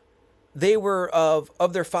 They were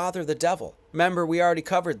of their father, the devil. Remember, we already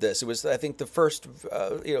covered this. It was, I think, the first,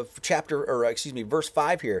 verse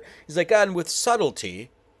 5 here. He's like, God, and with subtlety,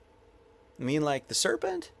 I mean, like the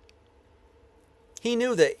serpent? He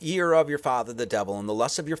knew that ye are of your father, the devil, and the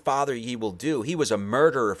lusts of your father ye will do. He was a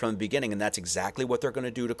murderer from the beginning, and that's exactly what they're going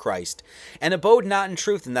to do to Christ. And abode not in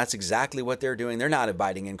truth, and that's exactly what they're doing. They're not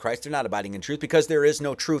abiding in Christ. They're not abiding in truth because there is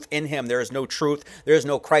no truth in him. There is no truth. There is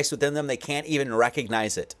no Christ within them. They can't even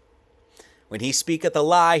recognize it. When he speaketh a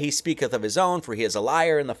lie, he speaketh of his own, for he is a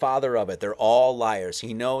liar and the father of it. They're all liars.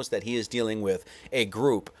 He knows that he is dealing with a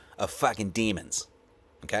group of fucking demons.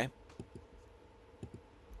 Okay?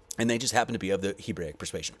 And they just happen to be of the Hebraic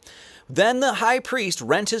persuasion. Then the high priest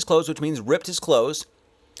rent his clothes, which means ripped his clothes,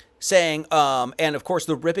 saying, and of course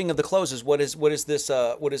the ripping of the clothes is what is this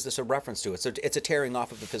a reference to? It's a tearing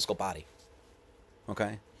off of the physical body.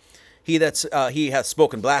 Okay? He hath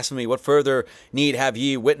spoken blasphemy. What further need have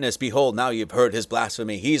ye witnessed? Behold, now you've heard his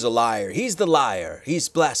blasphemy. He's a liar. He's the liar. He's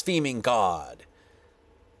blaspheming God.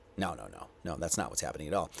 No, that's not what's happening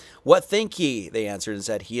at all. What think ye? They answered and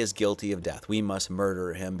said, he is guilty of death. We must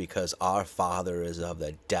murder him because our father is of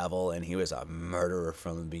the devil, and he was a murderer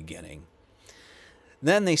from the beginning.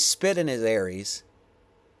 Then they spit in his Aries.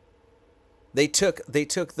 They took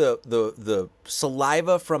the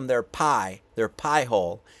saliva from their pie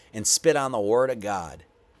hole, and spit on the word of God,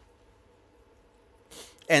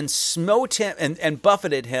 and smote him, and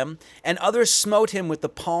buffeted him, and others smote him with the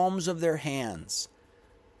palms of their hands.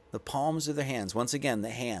 The palms of their hands. Once again, the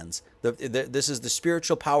hands. This is the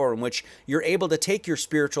spiritual power in which you're able to take your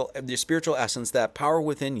spiritual essence, that power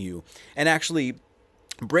within you, and actually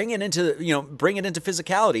bring it into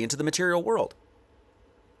physicality, into the material world.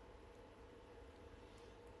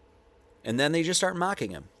 And then they just start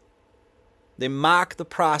mocking him. They mock the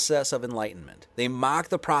process of enlightenment. They mock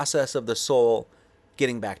the process of the soul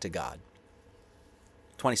getting back to God.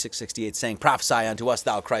 26:68 saying, prophesy unto us,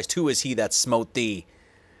 thou Christ, who is he that smote thee?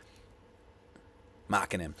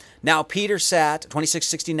 Mocking him. Now Peter sat,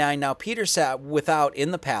 26:69, now Peter sat without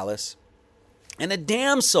in the palace, and a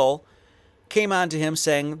damsel came unto him,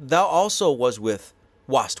 saying, thou also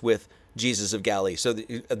wast with Jesus of Galilee. So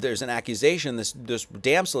there's an accusation. This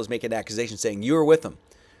damsel is making an accusation saying, you were with him.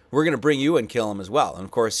 We're going to bring you and kill him as well. And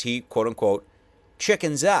of course, he, quote unquote,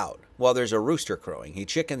 chickens out while there's a rooster crowing. He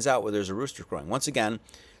chickens out while there's a rooster crowing. Once again,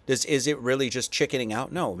 is it really just chickening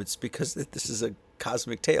out? No, it's because this is a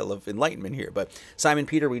cosmic tale of enlightenment here. But Simon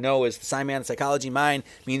Peter, we know, is the Simon psychology mind,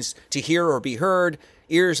 means to hear or be heard.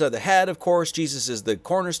 Ears are the head, of course. Jesus is the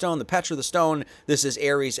cornerstone, the Petra, the stone. This is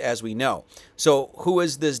Aries, as we know. So who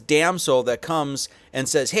is this damsel that comes and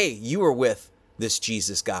says, hey, you were with this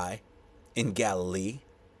Jesus guy in Galilee?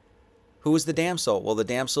 Who is the damsel? Well, the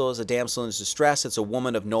damsel is a damsel in distress. It's a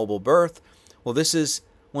woman of noble birth. Well, this is,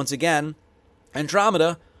 once again,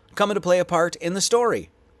 Andromeda coming to play a part in the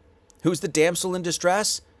story. Who's the damsel in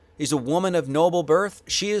distress? She's a woman of noble birth.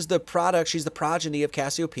 She's the progeny of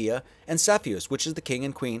Cassiopeia and Cepheus, which is the king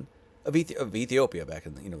and queen of Ethiopia back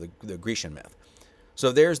in the Grecian myth.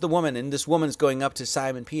 So there's the woman, and this woman's going up to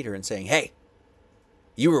Simon Peter and saying, hey,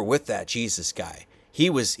 you were with that Jesus guy.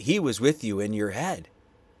 He was with you in your head.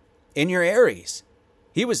 In your Aries.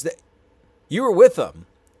 You were with him.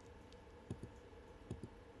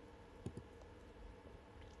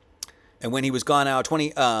 And when he was gone out,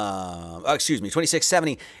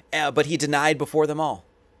 26:70, but he denied before them all,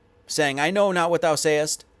 saying, I know not what thou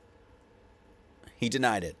sayest. He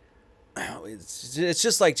denied it. It's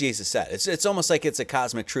just like Jesus said. It's almost like it's a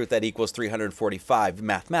cosmic truth that equals 345.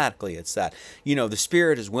 Mathematically, it's that, the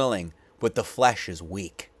spirit is willing, but the flesh is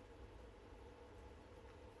weak.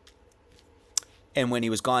 And when he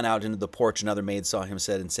was gone out into the porch, another maid saw him,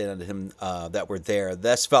 said unto him that were there,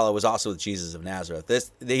 this fellow was also with Jesus of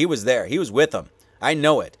Nazareth. He was there. He was with them. I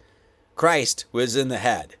know it. Christ was in the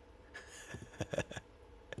head.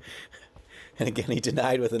 And again, he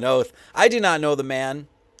denied with an oath, I do not know the man.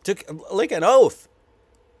 Took like an oath.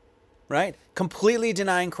 Right? Completely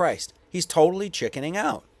denying Christ. He's totally chickening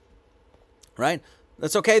out. Right?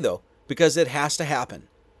 That's okay, though, because it has to happen.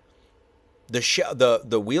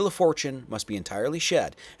 The wheel of fortune must be entirely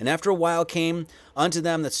shed. And after a while came unto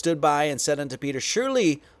them that stood by and said unto Peter,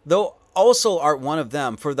 surely thou also art one of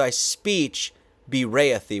them, for thy speech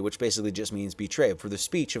bewrayeth thee, which basically just means betray. For the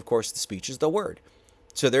speech, of course, the speech is the word.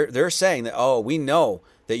 So they're saying that, we know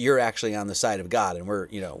that you're actually on the side of God, and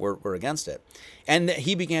we're against it. And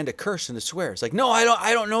he began to curse and to swear. It's like, no,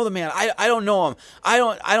 I don't know the man. I don't know him. I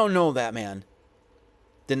don't know that man.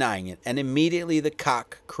 Denying it. And immediately the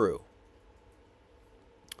cock crew.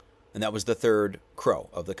 And that was the third crow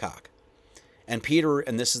of the cock. And Peter,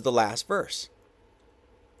 and this is the last verse.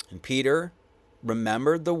 And Peter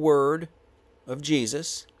remembered the word of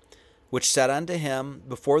Jesus, which said unto him,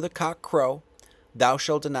 before the cock crow, thou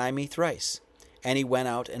shalt deny me thrice. And he went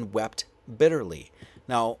out and wept bitterly.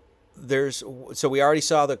 Now, so we already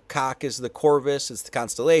saw the cock is the Corvus, it's the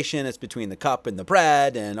constellation, it's between the cup and the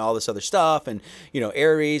bread and all this other stuff, and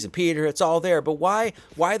Aries and Peter, it's all there. But why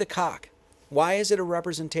the cock? Why is it a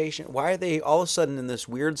representation? Why are they all of a sudden in this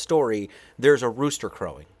weird story, there's a rooster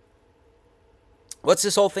crowing? What's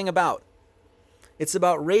this whole thing about? It's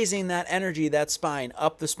about raising that energy, that spine,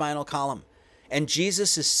 up the spinal column. And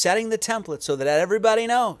Jesus is setting the template so that everybody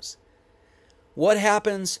knows what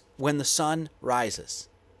happens when the sun rises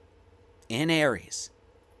in Aries,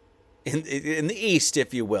 in the east,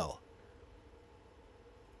 if you will.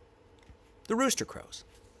 The rooster crows.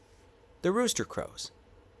 The rooster crows.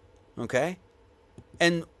 Okay?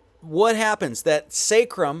 And what happens? That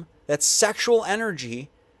sacrum, that sexual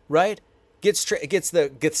energy, right, gets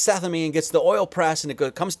the gethsemane, gets the oil press, and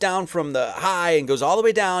it comes down from the high and goes all the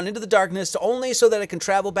way down into the darkness, only so that it can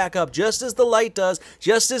travel back up, just as the light does,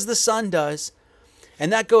 just as the sun does.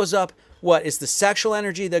 And that goes up, what? It's the sexual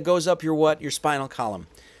energy that goes up your what? Your spinal column.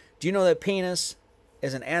 Do you know that penis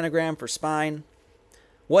is an anagram for spine?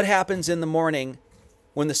 What happens in the morning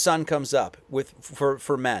when the sun comes up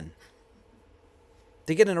for men?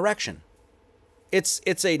 They get an erection.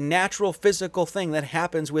 It's a natural physical thing that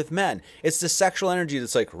happens with men. It's the sexual energy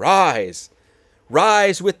that's like, rise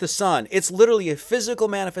with the sun. It's literally a physical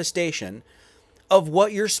manifestation of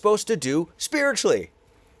what you're supposed to do spiritually.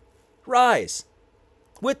 Rise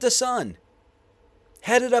with the sun.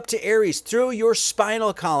 Headed up to Aries through your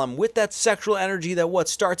spinal column with that sexual energy that what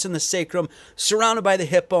starts in the sacrum, surrounded by the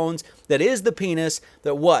hip bones, that is the penis,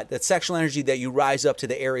 that sexual energy that you rise up to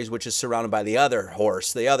the Aries, which is surrounded by the other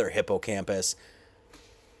horse, the other hippocampus,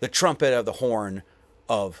 the trumpet of the horn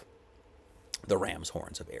of the ram's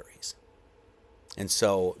horns of Aries. And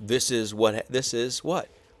so this is what? Well,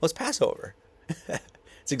 it's Passover.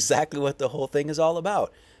 It's exactly what the whole thing is all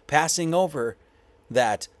about. Passing over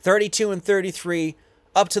that 32 and 33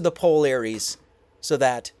 up to the pole Aries so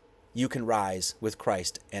that you can rise with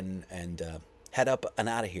Christ and head up and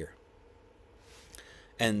out of here.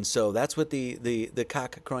 And so that's what the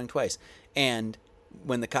cock crowing twice. And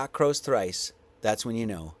when the cock crows thrice, that's when you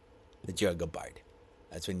know that you're a good bird.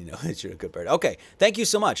 That's when you know that you're a good bird. Okay, thank you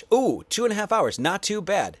so much. Ooh, 2.5 hours. Not too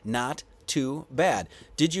bad. Not too bad.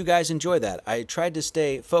 Did you guys enjoy that? I tried to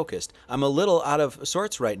stay focused. I'm a little out of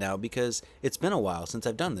sorts right now because it's been a while since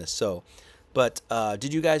I've done this. But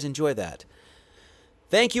did you guys enjoy that?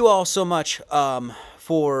 Thank you all so much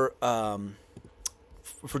for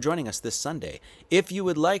joining us this Sunday. If you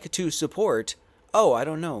would like to support, I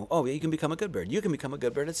don't know. You can become a good bird. You can become a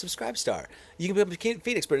good bird at Subscribestar. You can become a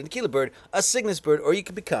Phoenix bird, a Tequila bird, a Cygnus bird, or you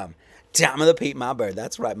can become Tommy the Pete, my bird.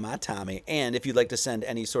 That's right, my Tommy. And if you'd like to send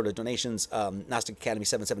any sort of donations, Gnostic Academy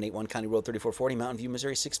 7781, County Road 3440, Mountain View,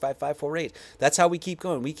 Missouri 65548. That's how we keep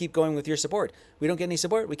going. We keep going with your support. We don't get any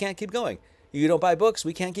support, we can't keep going. You don't buy books,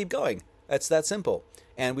 we can't keep going. It's that simple.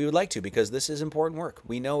 And we would like to, because this is important work.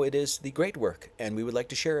 We know it is the great work, and we would like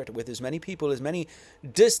to share it with as many people, as many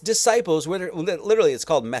disciples. Literally, it's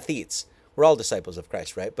called methetes. We're all disciples of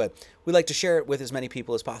Christ, right? But we like to share it with as many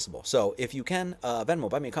people as possible. So if you can, Venmo,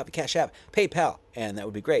 Buy Me a Coffee, Cash App, PayPal, and that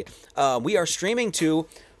would be great. We are streaming to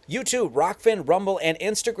YouTube, Rockfin, Rumble, and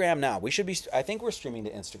Instagram now. I think we're streaming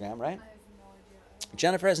to Instagram, right?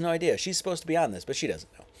 Jennifer has no idea. She's supposed to be on this, but she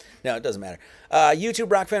doesn't know. No, it doesn't matter. YouTube,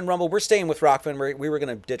 Rockfin, Rumble. We're staying with Rockfin. We were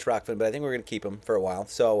going to ditch Rockfin, but I think we're going to keep him for a while.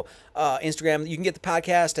 So Instagram, you can get the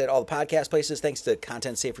podcast at all the podcast places. Thanks to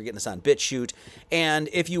Content Safe for getting us on BitChute. And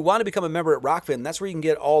if you want to become a member at Rockfin, that's where you can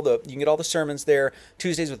get all the sermons there.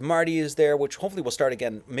 Tuesdays with Marty is there, which hopefully will start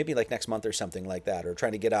again maybe like next month or something like that, or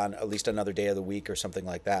trying to get on at least another day of the week or something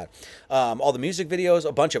like that. All the music videos,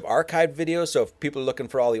 a bunch of archived videos. So if people are looking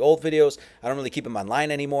for all the old videos, I don't really keep them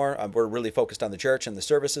online anymore. We're really focused on the church and the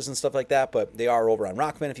services and stuff like that, but they are over on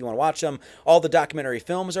Rockfin if you want to watch them. All the documentary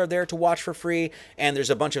films are there to watch for free, and there's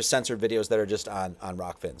a bunch of censored videos that are just on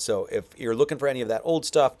Rockfin. So if you're looking for any of that old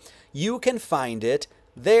stuff, you can find it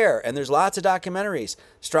there. And there's lots of documentaries.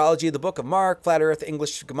 Astrology, the Book of Mark, Flat Earth,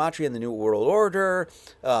 English Gematria and the New World Order,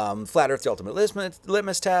 Flat Earth, the Ultimate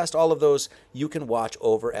Litmus Test, all of those you can watch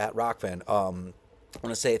over at Rockfin. I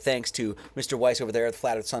want to say thanks to Mr. Weiss over there at the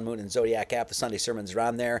Flat Earth, Sun, Moon, and Zodiac app. The Sunday sermons are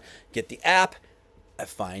on there. Get the app.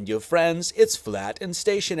 Find your friends. It's flat and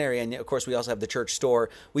stationary. And of course, we also have the church store.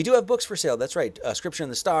 We do have books for sale. That's right. Scripture in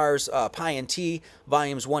the Stars, Pie and Tea,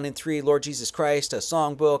 volumes 1 and 3, Lord Jesus Christ, a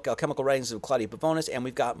songbook, Alchemical Writings of Claudia Pavonis, and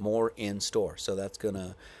we've got more in store. So that's going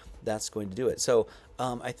to do it. So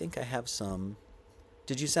I think I have some.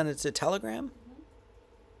 Did you send it to Telegram?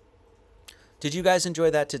 Did you guys enjoy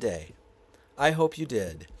that today? I hope you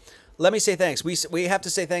did. Let me say thanks. We have to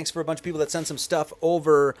say thanks for a bunch of people that sent some stuff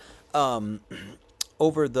over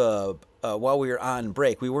the while we were on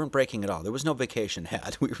break. We weren't breaking at all. There was no vacation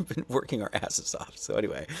had. We've been working our asses off. So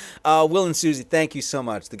anyway, Will and Susie, thank you so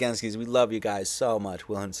much. The Genskis, we love you guys so much.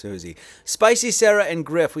 Will and Susie, Spicy Sarah and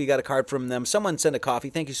Griff, we got a card from them. Someone sent a coffee.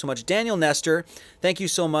 Thank you so much. Daniel Nestor, thank you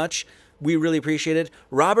so much. We really appreciate it.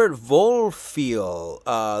 Robert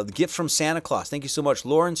Volfiel, gift from Santa Claus. Thank you so much.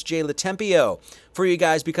 Lawrence J. Latempio, for you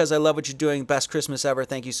guys, because I love what you're doing. Best Christmas ever.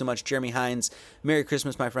 Thank you so much. Jeremy Hines, Merry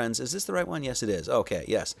Christmas, my friends. Is this the right one? Yes, it is. Okay,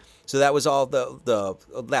 yes. So that was all the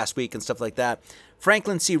last week and stuff like that.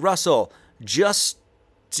 Franklin C. Russell,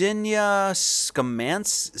 Justinia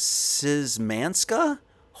Szymanska?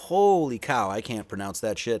 Holy cow, I can't pronounce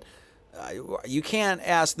that shit. You can't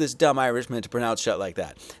ask this dumb Irishman to pronounce shit like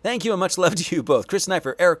that. Thank you and much love to you both. Chris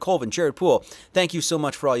Knifer, Eric Colvin, Jared Poole, thank you so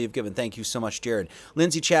much for all you've given. Thank you so much, Jared.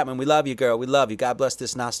 Lindsay Chapman, we love you, girl. We love you. God bless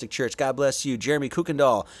this Gnostic church. God bless you. Jeremy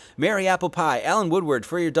Kuykendall, Mary Apple Pie, Alan Woodward,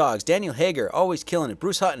 for your dogs. Daniel Hager, always killing it.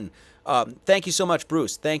 Bruce Hutton, thank you so much,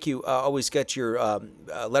 Bruce. Thank you. Always get your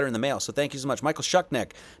letter in the mail, so thank you so much. Michael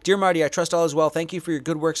Shuckneck, dear Marty, I trust all is well. Thank you for your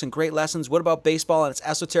good works and great lessons. What about baseball and its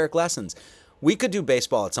esoteric lessons? We could do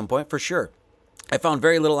baseball at some point, for sure. I found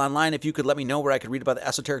very little online. If you could let me know where I could read about the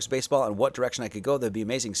esoterics of baseball and what direction I could go, that'd be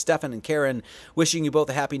amazing. Stefan and Karen, wishing you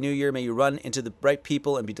both a happy new year. May you run into the right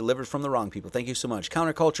people and be delivered from the wrong people. Thank you so much.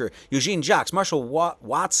 Counterculture, Eugene Jocks, Marshall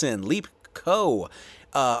Watson, Leap Co.,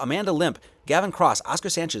 Amanda Limp, Gavin Cross, Oscar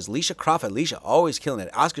Sanchez, Leisha Crawford. Leisha, always killing it.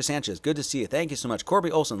 Oscar Sanchez, good to see you. Thank you so much.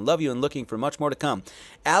 Corby Olson, love you and looking for much more to come.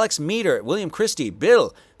 Alex Meter, William Christie,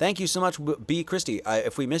 Bill, thank you so much, B. Christie.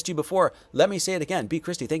 If we missed you before, let me say it again. B.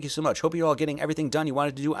 Christie, thank you so much. Hope you're all getting everything done you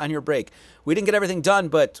wanted to do on your break. We didn't get everything done,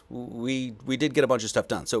 but we did get a bunch of stuff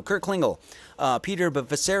done. So Kurt Klingel, Peter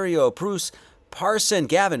Bavasario, Bruce Parson,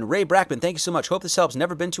 Gavin, Ray Brackman, thank you so much. Hope this helps.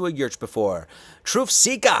 Never been to a yurt before. Truth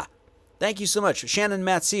Sika, thank you so much. Shannon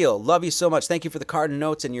Matseal, love you so much. Thank you for the card and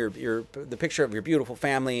notes and the picture of your beautiful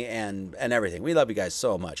family and everything. We love you guys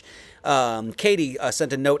so much. Katie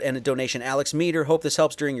sent a note and a donation. Alex Meter, hope this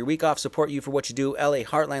helps during your week off. Support you for what you do. L.A.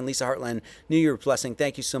 Heartline, Lisa Heartline, New Year blessing.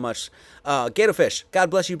 Thank you so much. Gatofish,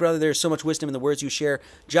 God bless you, brother. There's so much wisdom in the words you share.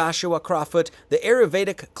 Joshua Crawford, the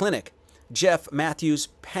Ayurvedic Clinic, Jeff Matthews,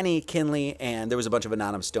 Penny Kinley, and there was a bunch of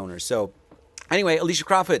anonymous donors. So anyway, Alicia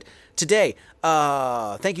Crawford, today,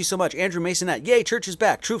 thank you so much. Andrew Masonette, yay, church is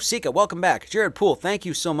back. Truth Sika, welcome back. Jared Poole, thank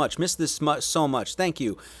you so much. Missed this so much. Thank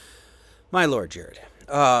you. My Lord, Jared.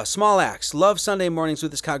 Small Axe, love Sunday mornings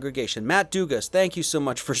with this congregation. Matt Dugas, thank you so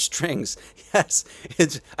much for strings. Yes,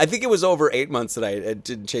 I think it was over 8 months that I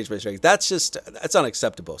didn't change my strings. That's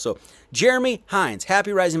unacceptable. So, Jeremy Hines,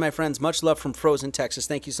 happy rising, my friends. Much love from Frozen, Texas.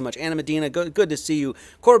 Thank you so much. Anna Medina, good to see you.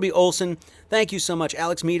 Corby Olson, thank you so much.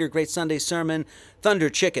 Alex Meter, great Sunday sermon. Thunder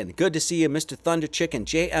Chicken, good to see you, Mr. Thunder Chicken.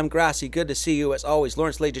 J.M. Grassi, good to see you as always.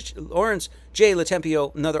 Lawrence J.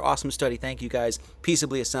 Latempio, another awesome study. Thank you guys.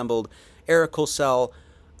 Peaceably assembled. Eric Colsell,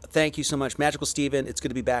 thank you so much. Magical Steven, it's good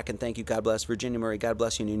to be back, and thank you. God bless. Virginia Murray, God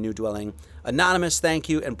bless you in your new dwelling. Anonymous, thank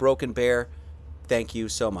you. And Broken Bear, thank you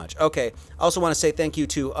so much. Okay, I also want to say thank you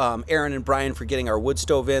to Aaron and Brian for getting our wood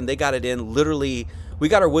stove in. They got it in literally, we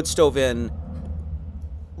got our wood stove in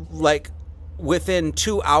like within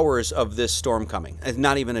 2 hours of this storm coming. It's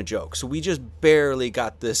not even a joke. So we just barely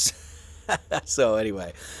got this. So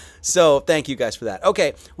anyway, so thank you guys for that.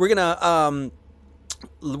 Okay, we're gonna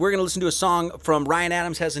listen to a song from Ryan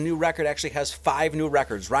Adams. Has a new record, actually has 5 new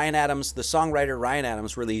records. Ryan Adams, the songwriter Ryan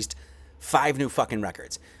Adams, released 5 new fucking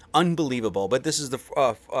records. Unbelievable. But this is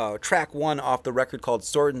the track 1 off the record called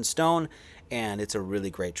Sword and Stone, and it's a really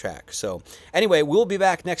great track. So anyway, we'll be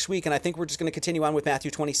back next week, and I think we're just going to continue on with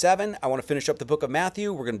Matthew 27. I want to finish up the book of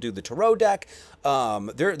Matthew. We're going to do the tarot deck.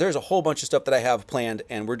 There's a whole bunch of stuff that I have planned,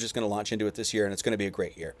 and we're just going to launch into it this year, and it's going to be a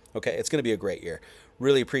great year. Okay, it's going to be a great year.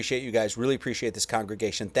 Really appreciate you guys. Really appreciate this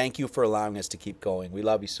congregation. Thank you for allowing us to keep going. We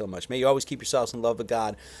love you so much. May you always keep yourselves in love of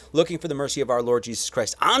God, looking for the mercy of our Lord Jesus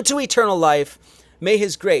Christ onto eternal life. May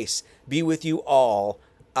his grace be with you all.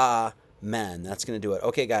 Amen. That's going to do it.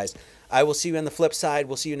 Okay, guys. I will see you on the flip side.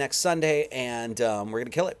 We'll see you next Sunday, and we're going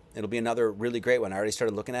to kill it. It'll be another really great one. I already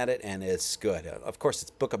started looking at it, and it's good. Of course,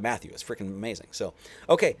 it's Book of Matthew. It's freaking amazing. So,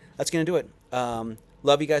 okay, that's going to do it.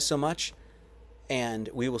 Love you guys so much, and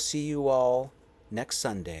we will see you all next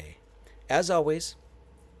Sunday. As always,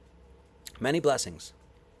 many blessings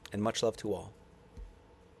and much love to all.